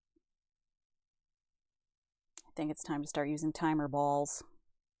 I think it's time to start using timer balls.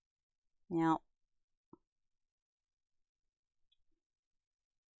 Yeah.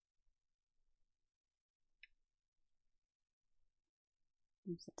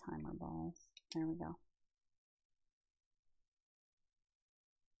 Use the timer balls. There we go.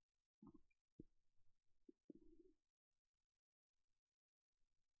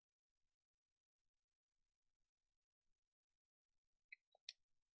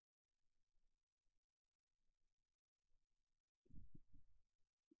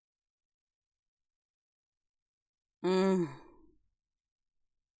 Mm.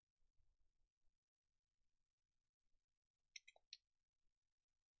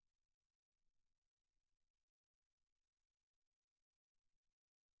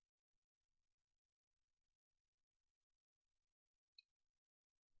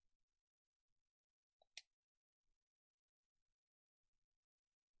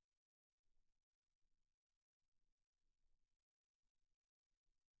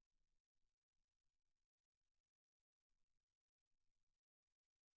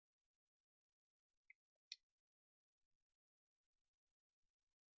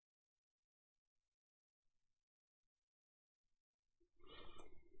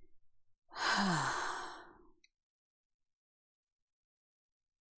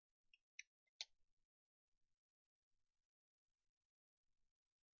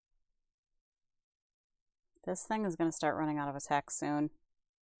 This thing is going to start running out of attacks soon.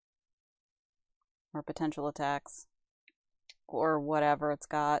 Or potential attacks. Or whatever it's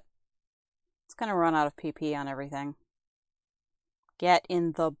got. It's going to run out of PP on everything. Get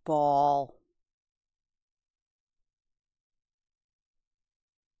in the ball.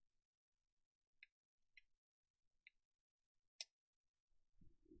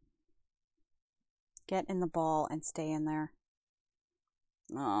 Get in the ball and stay in there.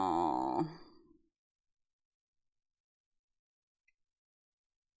 Oh.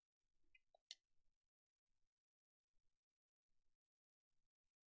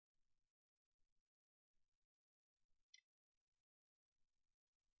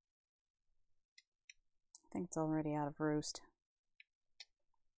 think it's already out of roost.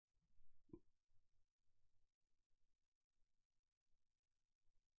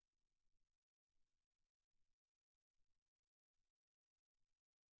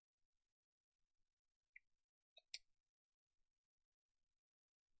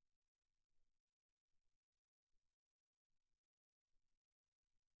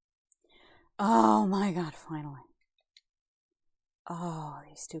 Oh my god, finally. Oh,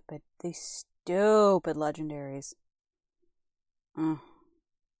 these stupid legendaries.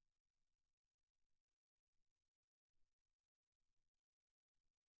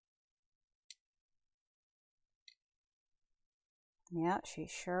 Yeah, she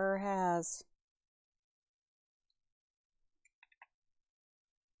sure has.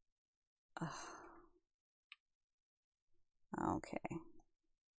 Okay.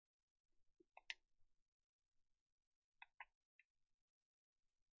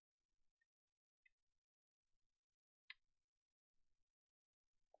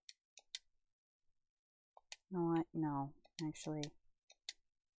 You know what? No, actually.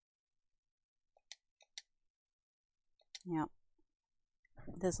 Yeah.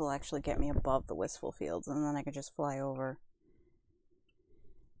 This will actually get me above the wistful fields, and then I can just fly over.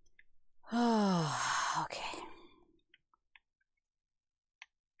 Okay.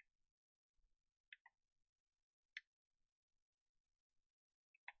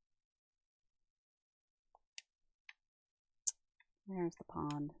 There's the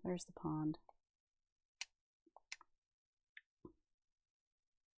pond. There's the pond.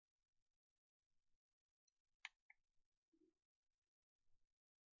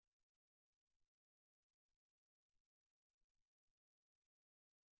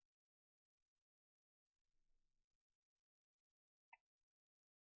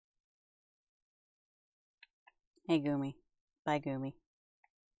 Hey, Goomy. Bye, Goomy.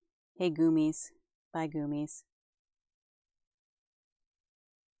 Hey, Goomies. Bye, Goomies.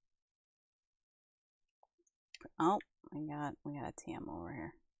 Oh, we got a TM over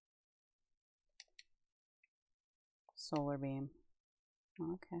here. Solar beam.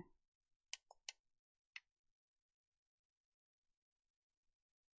 Okay.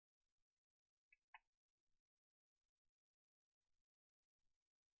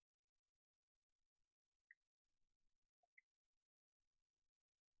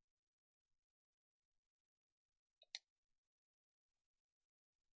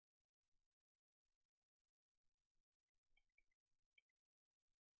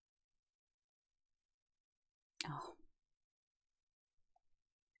 Oh.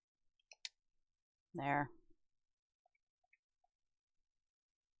 There.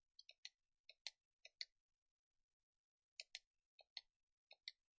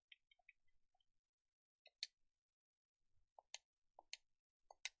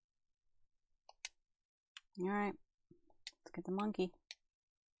 Alright. Let's get the monkey.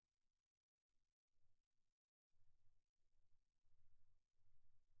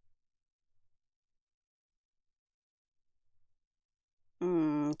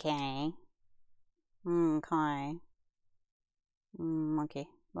 Okay. Okay. Monkey.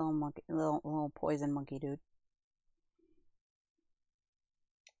 Little poison monkey dude.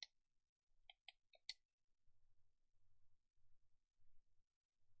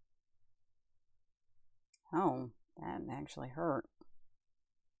 Oh, that actually hurt.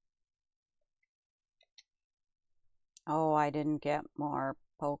 Oh, I didn't get more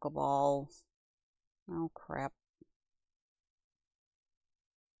Pokeballs. Oh, crap.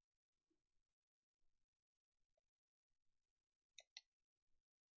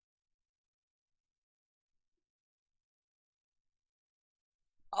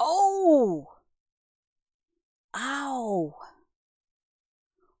 Oh! Ow!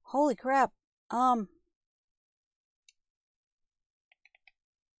 Holy crap.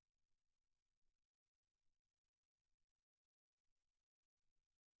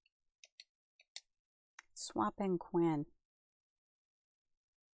 Swapping Quinn.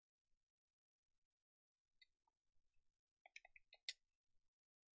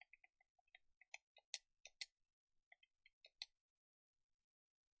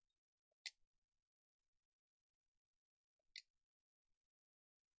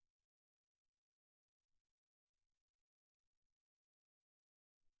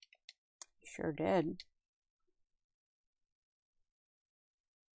 Sure did.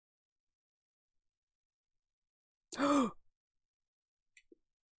 Oh!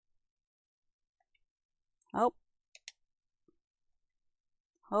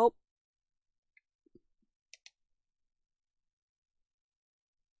 Oh.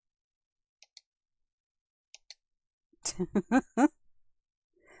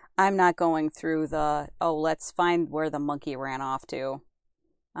 I'm not going through the, oh, let's find where the monkey ran off to.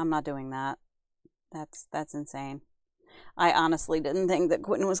 I'm not doing that. That's insane. I honestly didn't think that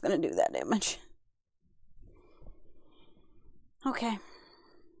Quinn was going to do that damage. Okay.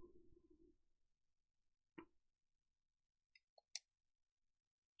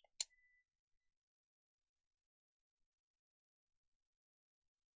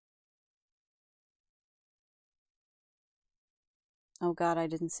 Oh god, I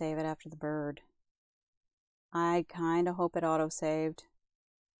didn't save it after the bird. I kind of hope it auto-saved.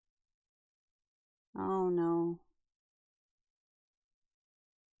 Oh no.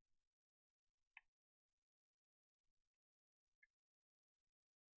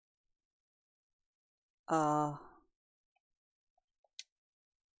 Uh.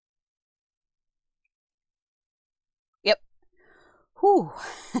 Yep. Whew.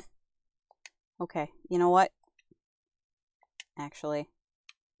 Okay, you know what? Actually,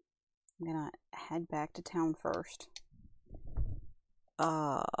 I'm gonna head back to town first.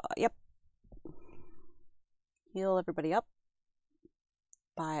 Yep. Heal everybody up.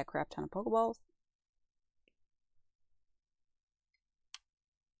 Buy a crap ton of Pokeballs.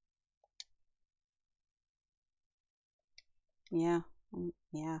 Yeah.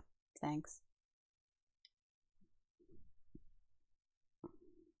 Yeah. Thanks.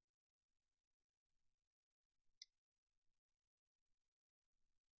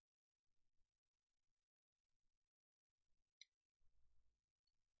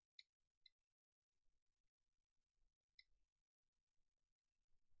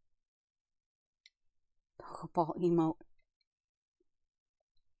 Pokeball emote.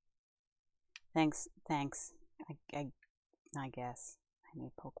 Thanks. Thanks. I guess. I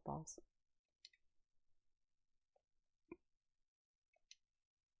need Pokeballs.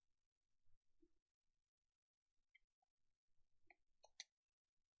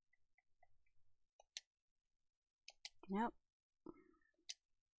 Yep.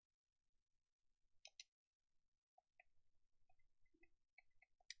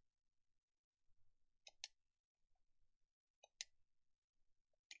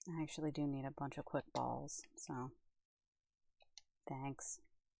 I actually do need a bunch of quick balls, so thanks.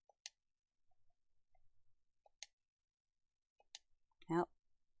 Yep,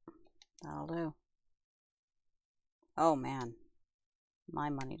 that'll do. Oh man, my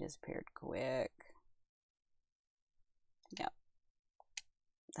money disappeared quick. Yep,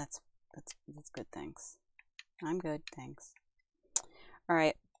 that's good. Thanks. I'm good. Thanks. All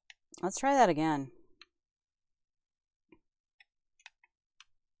right, let's try that again.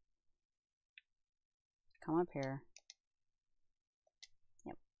 Come up here.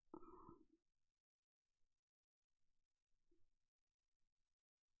 Yep.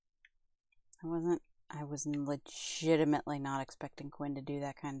 I was legitimately not expecting Quinn to do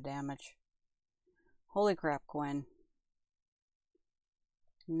that kind of damage. Holy crap, Quinn.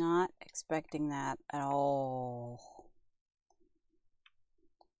 Not expecting that at all.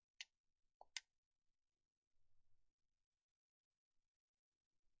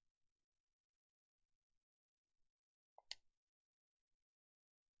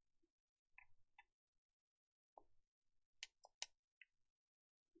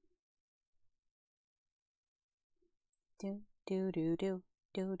 Do do do do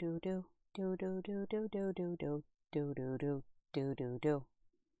do do do do do do do do do do do do do do do do.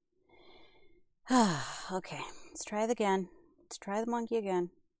 Okay, let's try it again. Let's try the monkey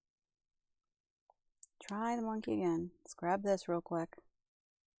again. Try the monkey again. Let's grab this real quick.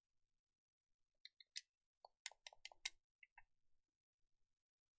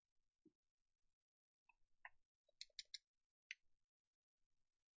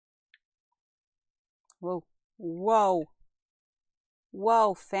 Whoa. Whoa.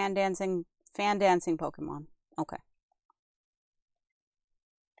 Whoa. Fan dancing Pokemon. Okay.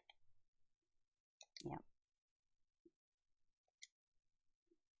 Yeah.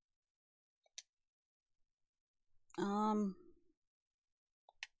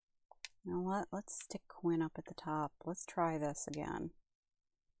 You know what? Let's stick Quinn up at the top. Let's try this again.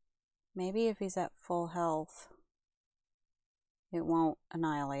 Maybe if he's at full health, it won't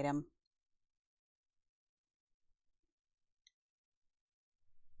annihilate him.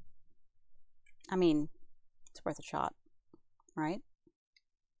 I mean, it's worth a shot, right?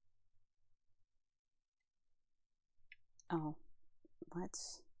 Oh,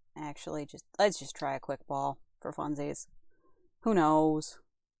 let's just try a quick ball for funsies. Who knows?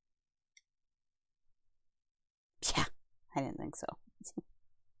 Yeah, I didn't think so.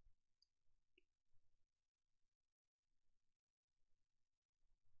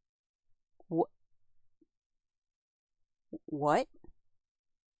 What?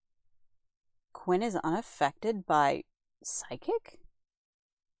 Quinn is unaffected by psychic?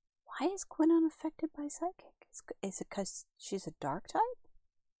 Why is Quinn unaffected by psychic? Is it because she's a dark type?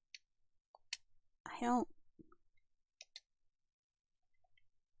 I don't...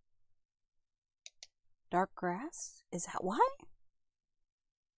 Dark grass? Is that why?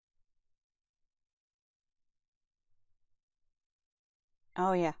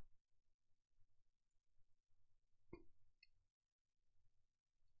 Oh, yeah.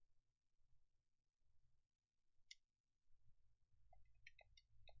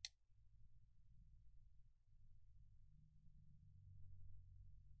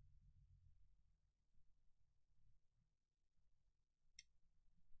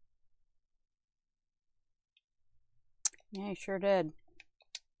 Yeah, you sure did.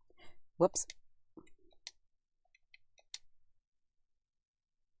 Whoops.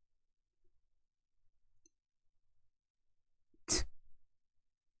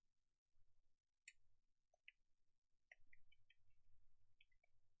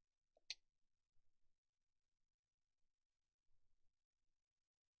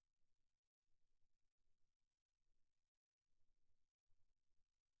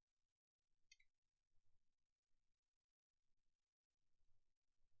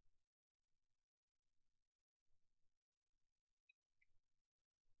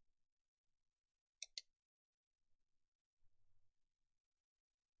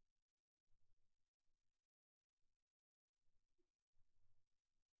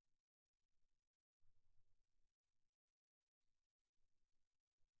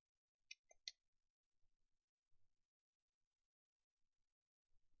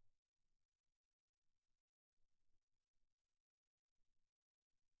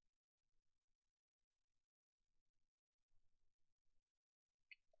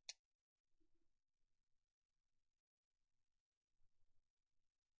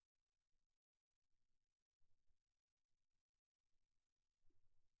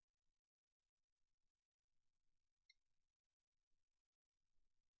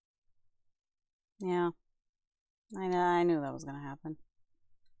 Yeah. I knew that was going to happen.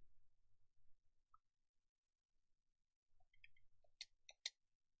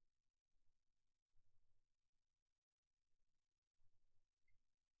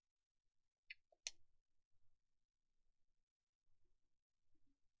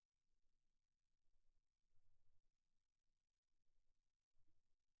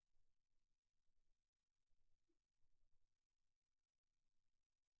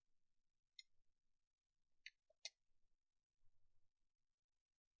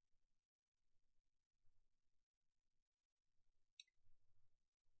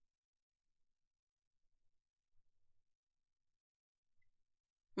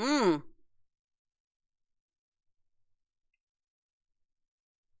 Mmm.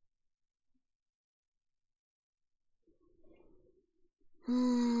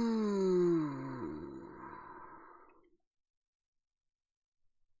 Mmm.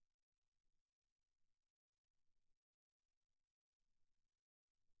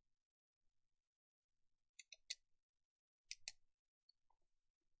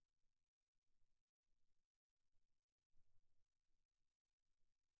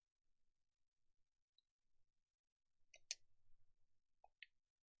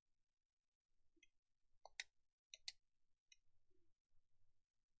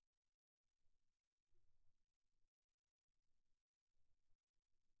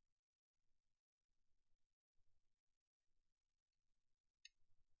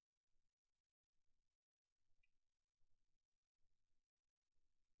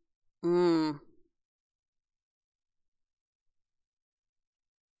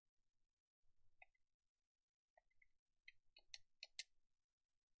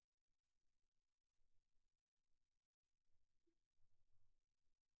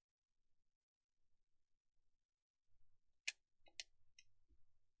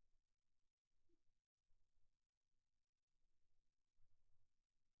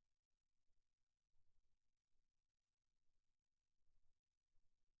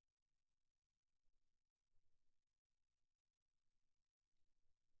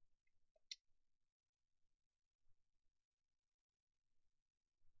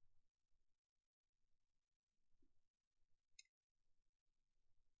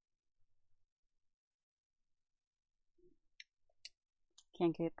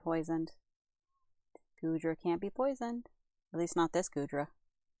 Can't get poisoned. Gudra can't be poisoned. At least not this Gudra.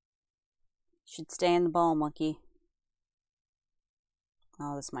 Should stay in the ball, monkey.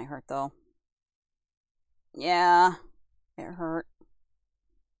 Oh, this might hurt though. Yeah, it hurt.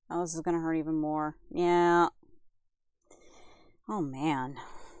 Oh, this is gonna hurt even more. Yeah. Oh man.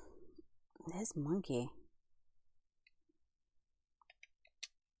 This monkey.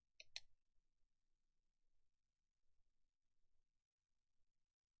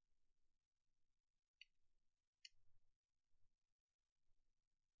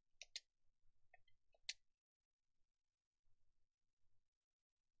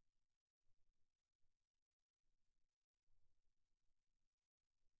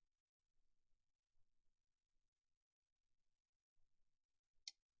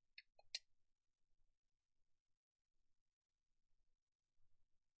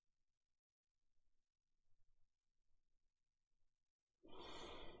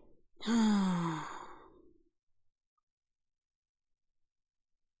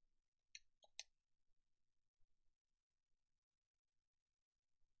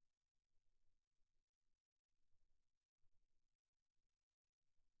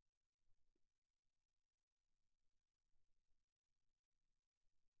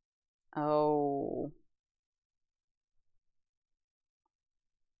 Oh.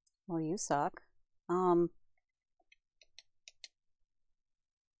 Well, you suck. Mm.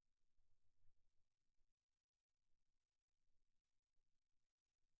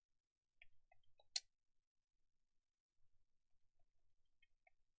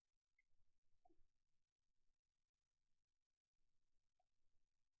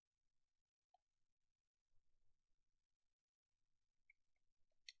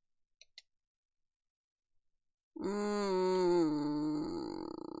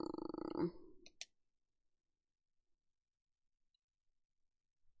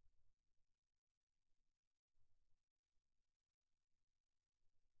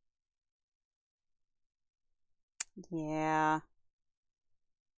 Yeah.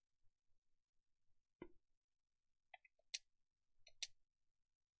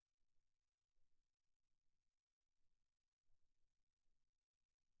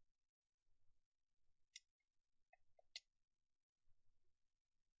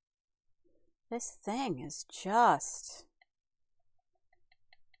 This thing is just...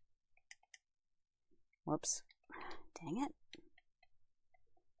 Whoops. Dang it.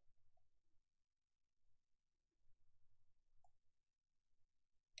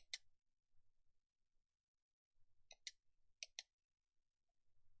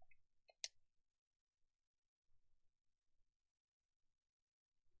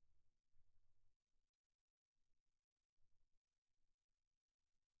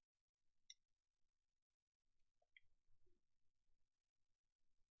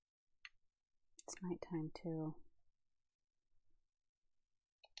 It's nighttime too.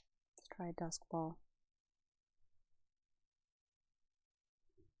 Let's try Dusk Ball.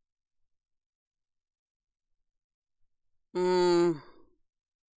 Mmm.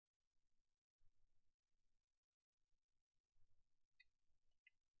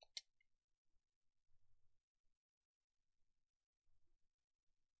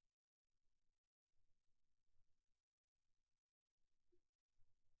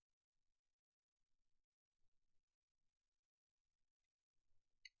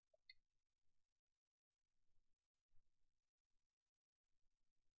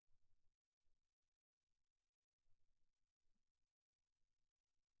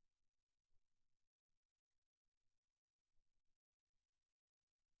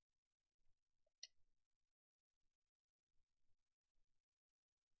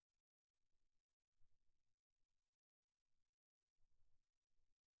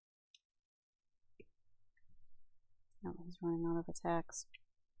 Oh, he's running out of attacks.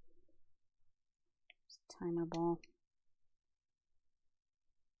 It's a timer ball.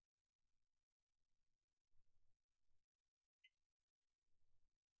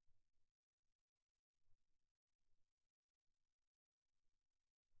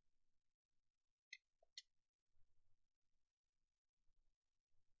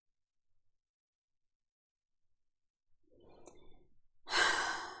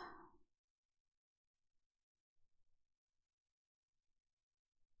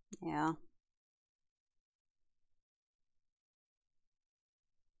 Yeah.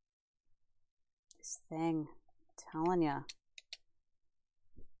 This thing. I'm telling ya.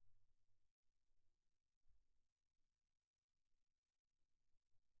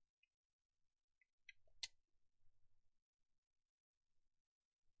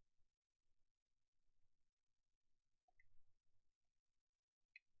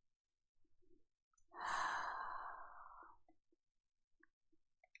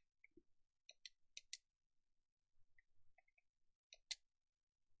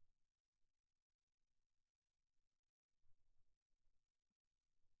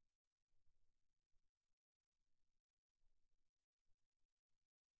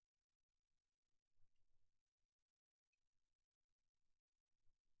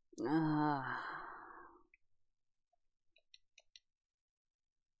 Uh,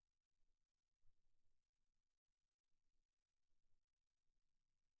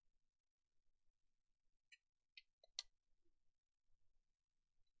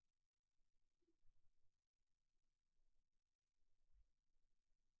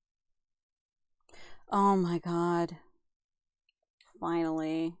 oh my god.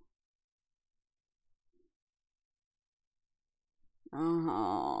 Finally.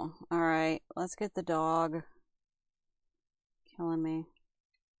 Oh, alright. Let's get the dog. Killing me.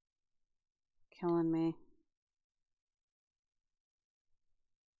 Killing me.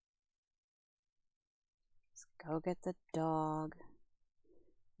 Let's go get the dog.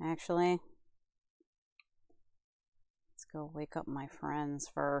 Actually, let's go wake up my friends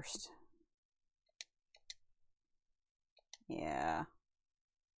first. Yeah.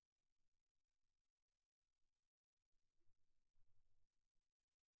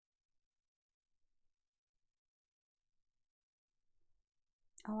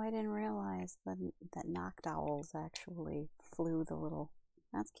 Oh, I didn't realize that knocked owls actually flew the little...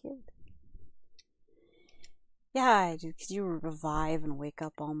 That's cute. Yeah, could you revive and wake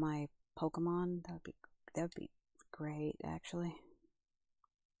up all my Pokemon? That would be great, actually.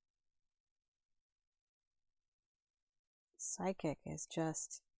 Psychic is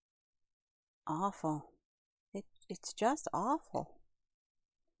just awful. It's just awful.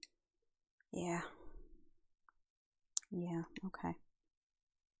 Yeah. Yeah, okay.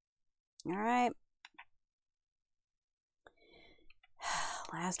 Alright.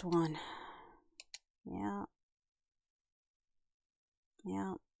 Last one. Yeah.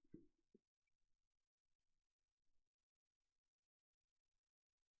 Yeah.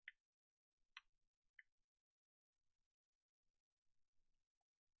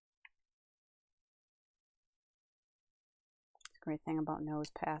 The great thing about nose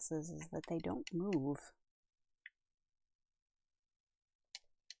passes is that they don't move.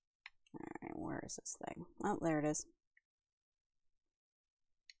 Alright, where is this thing? Oh, there it is.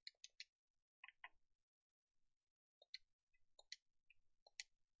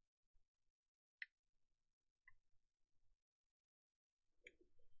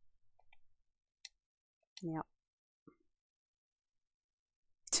 Yep.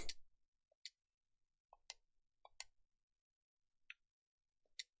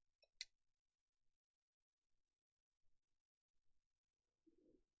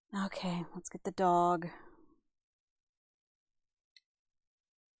 Okay, let's get the dog.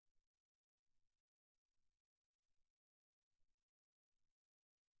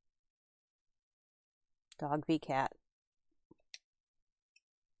 Dog v cat.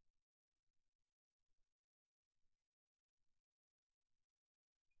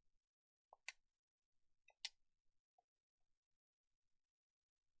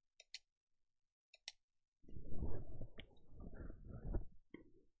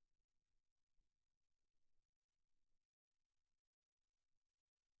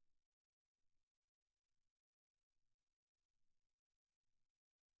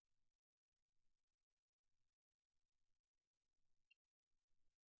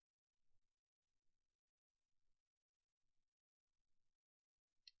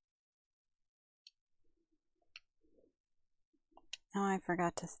 Oh, I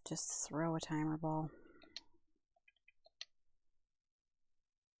forgot to just throw a timer ball.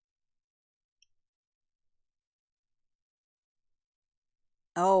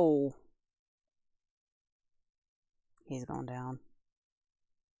 Oh. He's going down.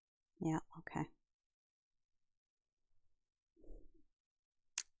 Yeah, okay.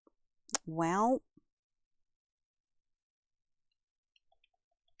 Well.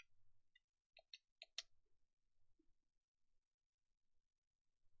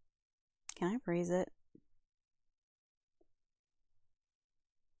 Can I freeze it?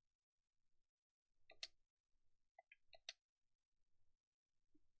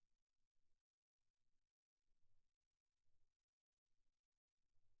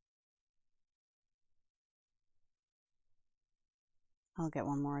 I'll get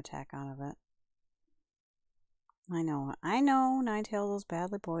one more attack out of it. I know Ninetales was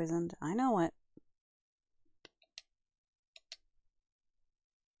badly poisoned. I know it.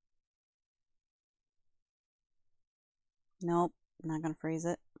 Nope, I'm not gonna freeze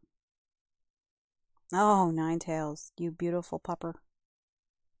it. Oh, Ninetales, you beautiful pupper.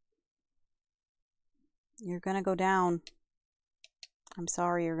 You're gonna go down. I'm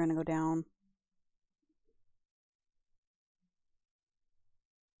sorry, you're gonna go down.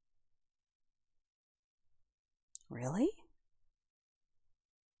 Really?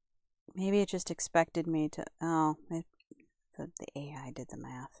 Maybe it just expected me to... Oh, the AI did the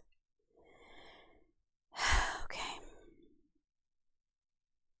math.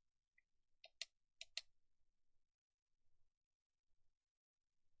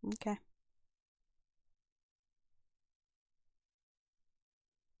 Okay.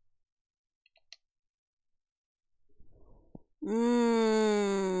 Mm.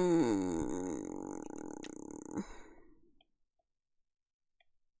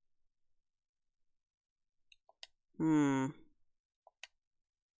 Hmm.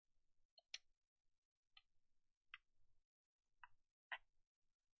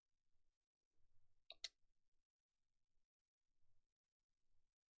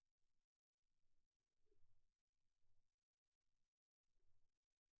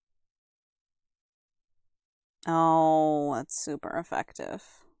 Oh, that's super effective.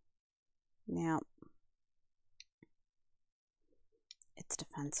 Yeah. Its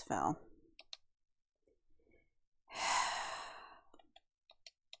defense fell.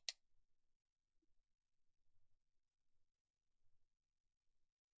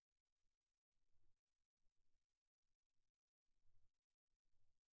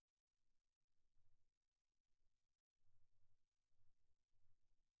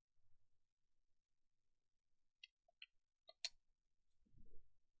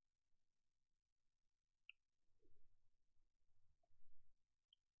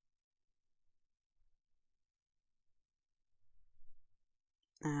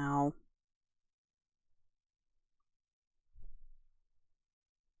 Ow.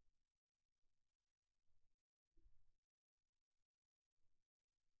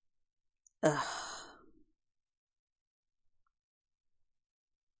 Ugh.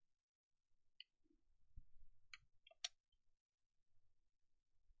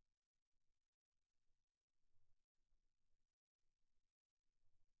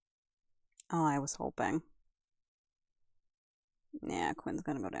 Oh, I was hoping. Yeah, Quinn's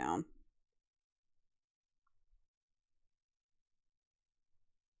gonna go down.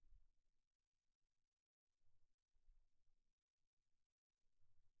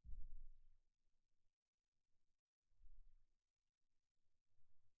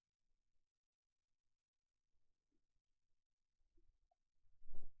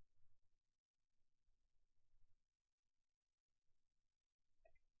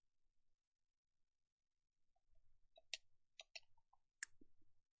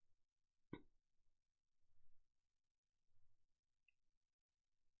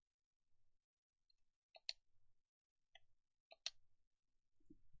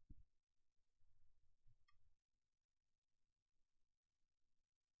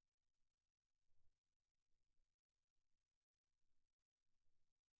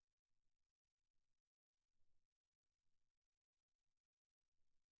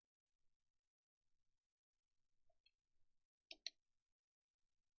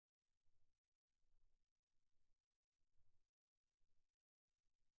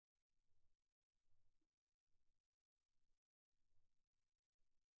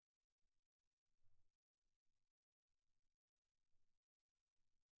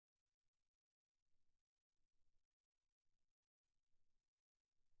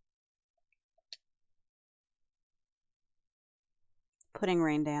 Putting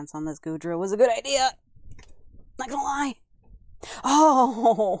Rain Dance on this Goodra was a good idea. Not gonna lie.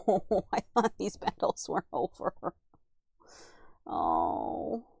 Oh, I thought these battles were over.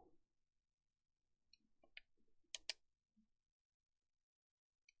 Oh.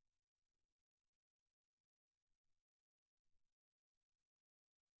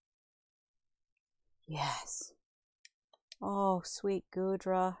 Yes. Oh, sweet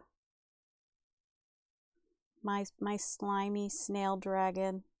Goodra. My slimy snail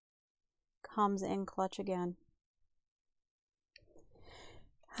dragon comes in clutch again.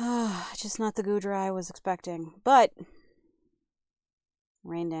 Just not the Goodra I was expecting. But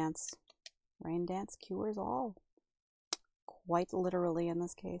Rain Dance. Rain Dance cures all. Quite literally in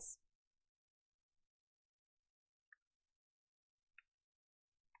this case.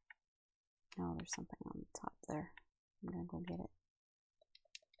 Oh, there's something on the top there. I'm gonna go get it.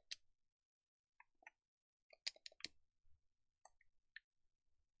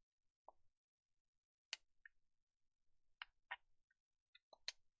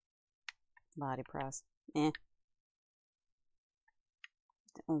 Body press. Eh.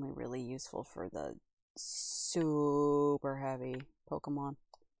 Only really useful for the super heavy Pokemon.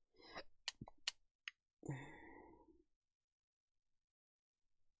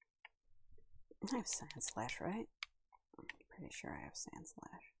 I have Sand Slash, right? I'm pretty sure I have Sand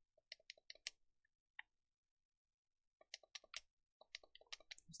Slash.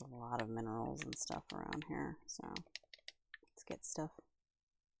 There's a lot of minerals and stuff around here, so let's get stuff.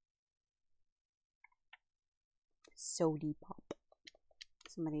 Sody Pop.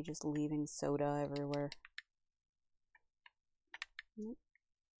 Somebody just leaving soda everywhere. Nope.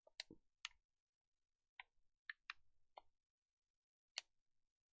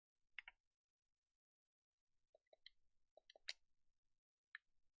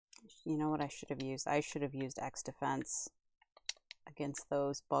 You know what I should have used? I should have used X defense against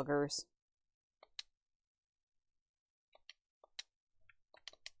those buggers.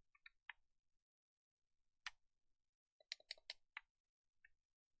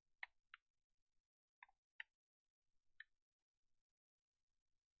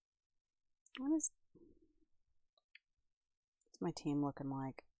 What's my team looking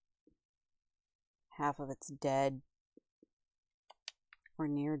like? Half of it's dead or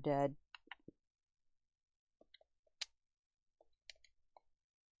near dead.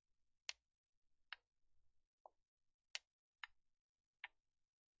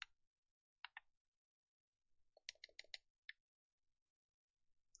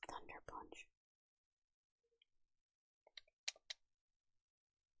 Thunder Punch.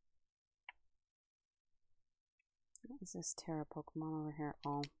 What is this Terra Pokemon over here?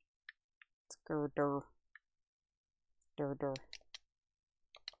 Oh, it's Girder. Durder.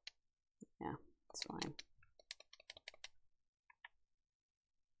 Yeah, it's fine.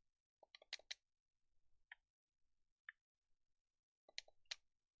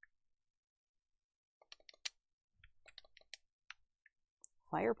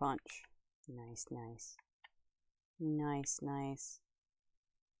 Fire Punch. Nice, nice. Nice, nice.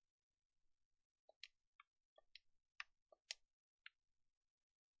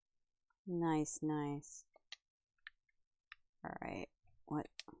 Nice, nice. Alright. What?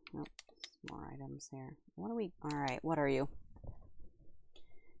 Nope. More items here. What are we? Alright, what are you?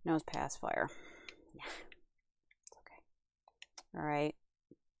 Nose Pass Fire. Yeah. It's okay. Alright.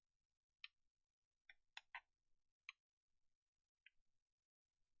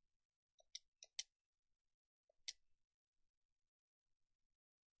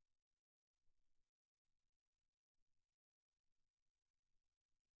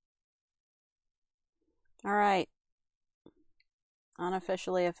 Alright.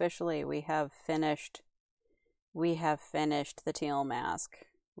 Unofficially, officially, we have finished the Teal mask.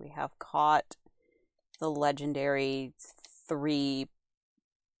 We have caught the legendary 3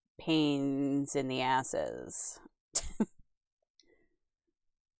 pains in the asses.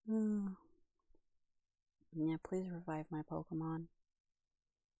 Yeah, please revive my Pokemon.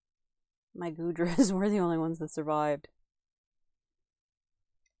 My Goodras were the only ones that survived.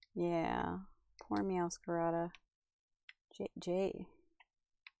 Yeah, poor Meowscarada. Jade.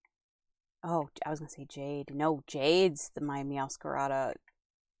 Oh, I was gonna say Jade. No, Jade's my Meowscarada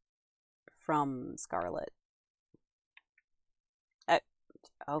from Scarlet.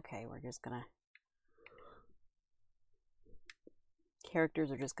 Okay, we're just gonna...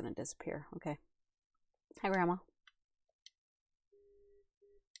 Characters are just gonna disappear. Okay. Hi, Grandma.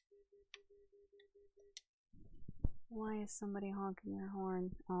 Why is somebody honking their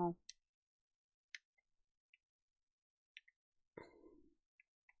horn? Oh.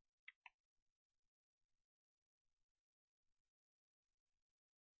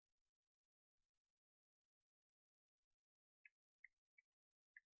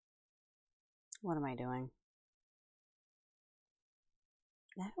 What am I doing?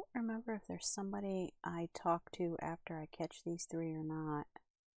 I don't remember if there's somebody I talk to after I catch these 3 or not.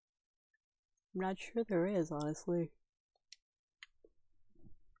 I'm not sure there is, honestly.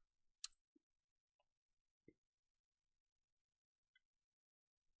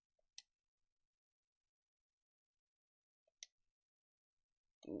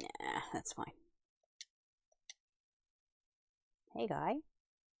 Nah, that's fine. Hey, guy.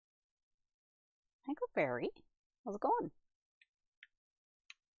 Hey, Clefairy. How's it going?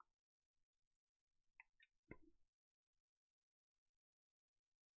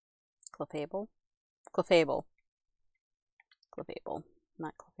 Clefable? Clefable. Clefable,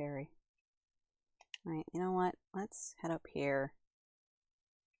 not Clefairy. Alright, you know what? Let's head up here.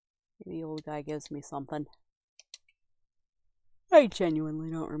 Maybe the old guy gives me something. I genuinely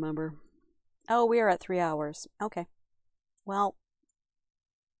don't remember. Oh, we are at 3 hours. Okay. Well,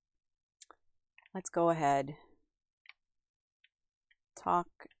 let's go ahead. Talk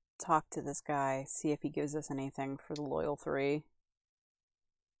to this guy. See if he gives us anything for the loyal 3.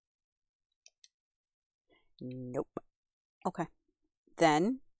 Nope. Okay.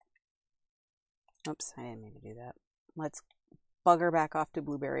 Then, oops, I didn't mean to do that. Let's bugger back off to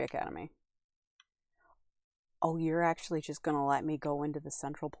Blueberry Academy. Oh, you're actually just gonna let me go into the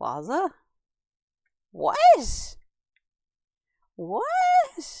Central Plaza? What?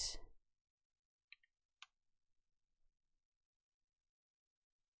 What?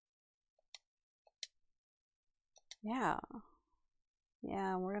 Yeah.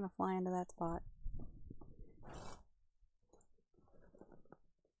 Yeah, we're gonna fly into that spot.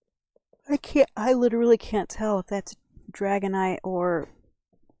 I literally can't tell if that's Dragonite or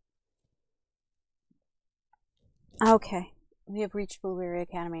Okay, we have reached Blueberry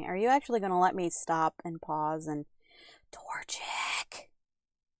Academy. Are you actually going to let me stop and pause and... Torchic!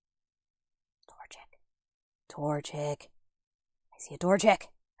 Torchic. Torchic. I see a Torchic.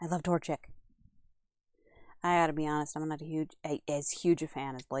 I love Torchic. I gotta be honest, I'm not as huge a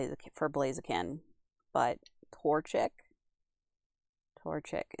fan as Blaziken, but Torchic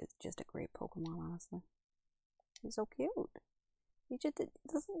is just a great Pokemon, honestly. He's so cute. He's just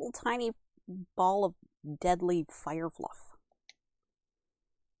this little tiny ball of deadly fire fluff.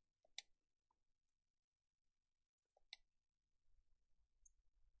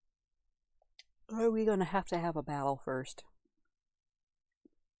 Are we gonna have to have a battle first?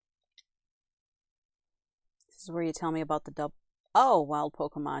 This is where you tell me about the Oh, wild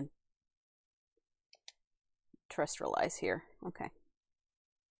Pokemon. Terrestrialize here. Okay.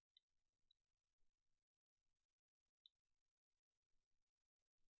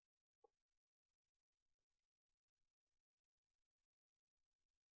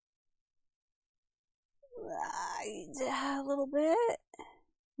 A little bit.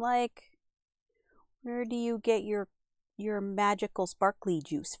 Like, where do you get your magical sparkly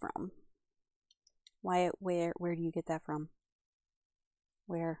juice from? Where do you get that from?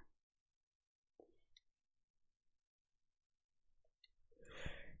 Where?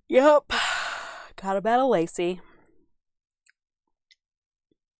 Yep. Gotta battle Lacey.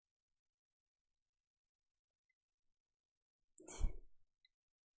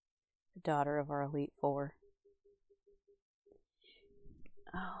 The daughter of our Elite Four.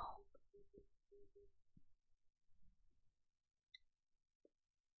 Oh.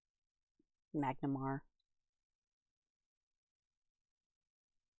 Magnamar.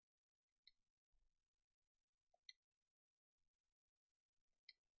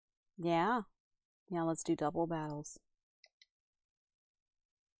 Yeah. Yeah, let's do double battles.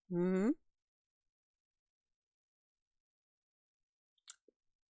 Mm-hmm.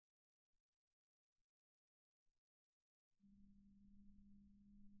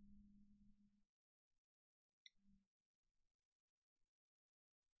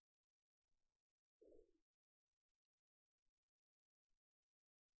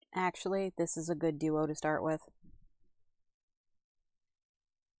 Actually, this is a good duo to start with.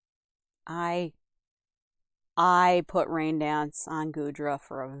 I put Rain Dance on Goodra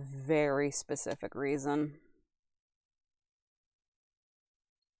for a very specific reason.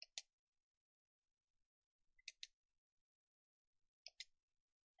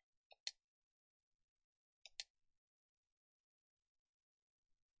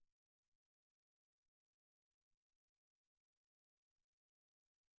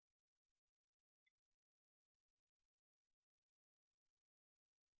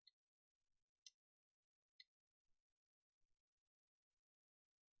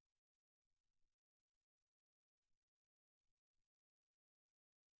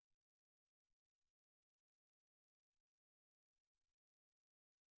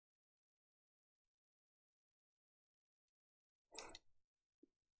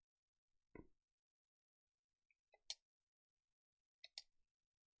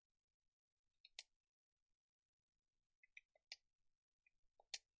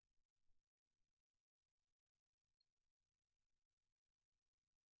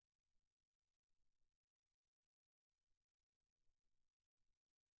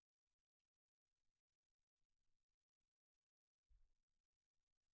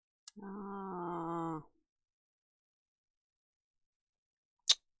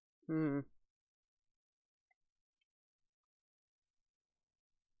 Hmm.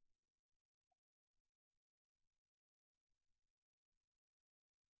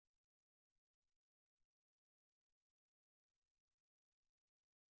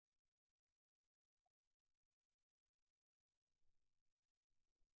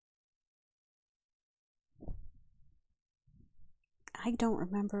 I don't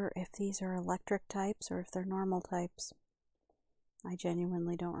remember if these are electric types or if they're normal types. I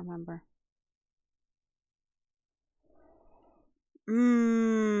genuinely don't remember.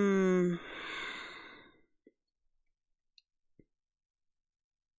 Mmm.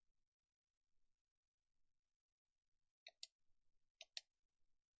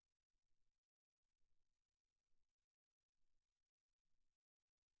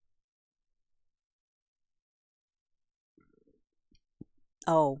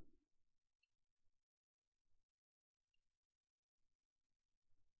 Oh.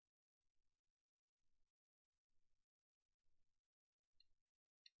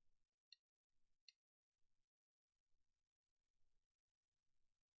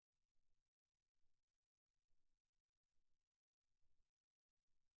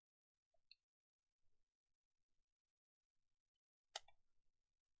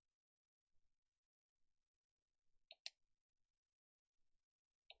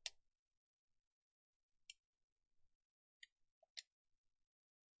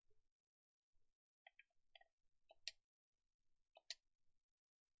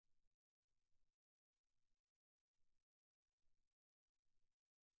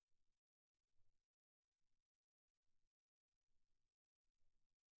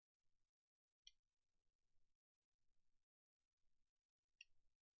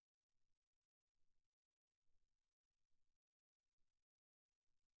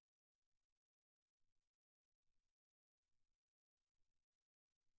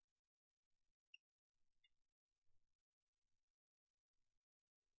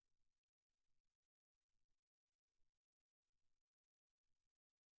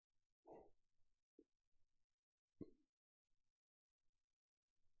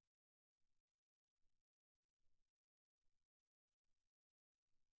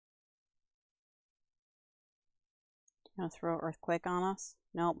 Gonna throw Earthquake on us?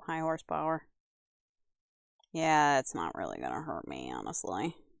 Nope, high horsepower. Yeah, it's not really gonna hurt me,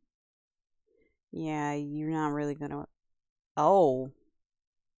 honestly. Yeah, you're not really gonna... Oh.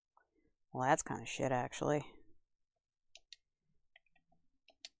 Well, that's kind of shit, actually.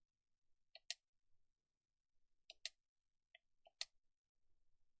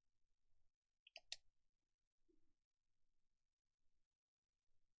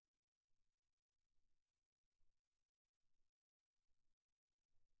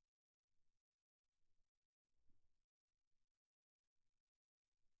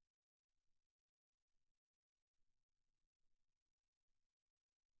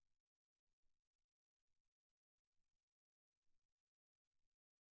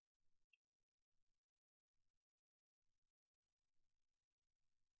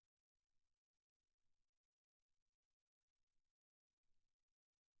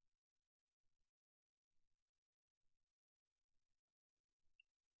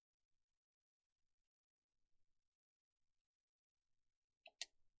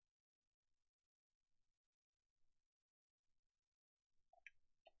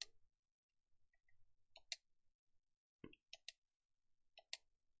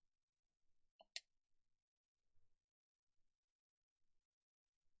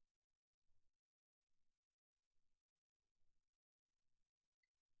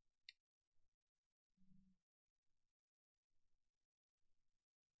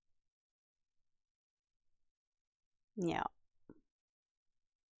 Yeah.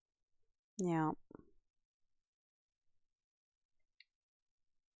 Yeah.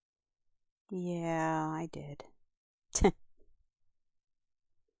 Yeah, I did.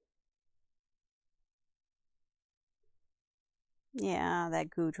 Yeah, that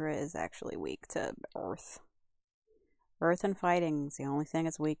Gudra is actually weak to Earth. Earth and fighting is the only thing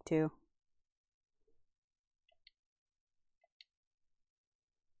it's weak to.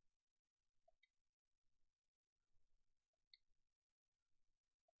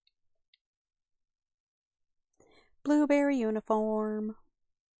 Blueberry uniform.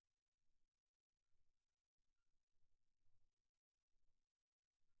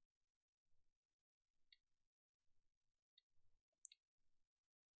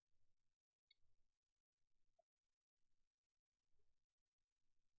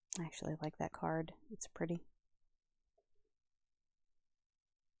 I actually like that card. It's pretty.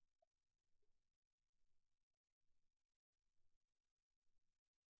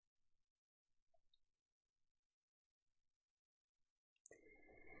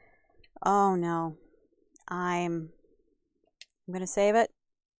 Oh no. I'm gonna save it,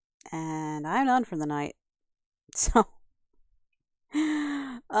 and I'm done for the night. So,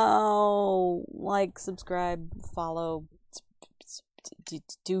 oh, like, subscribe, follow,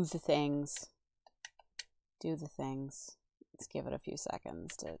 do the things. Do the things. Let's give it a few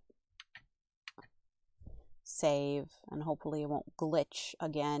seconds to save, and hopefully it won't glitch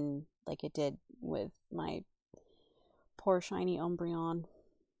again like it did with my poor shiny Umbreon.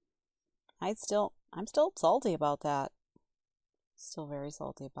 I'm still salty about that. Still very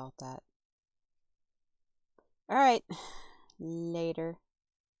salty about that. Alright. Later.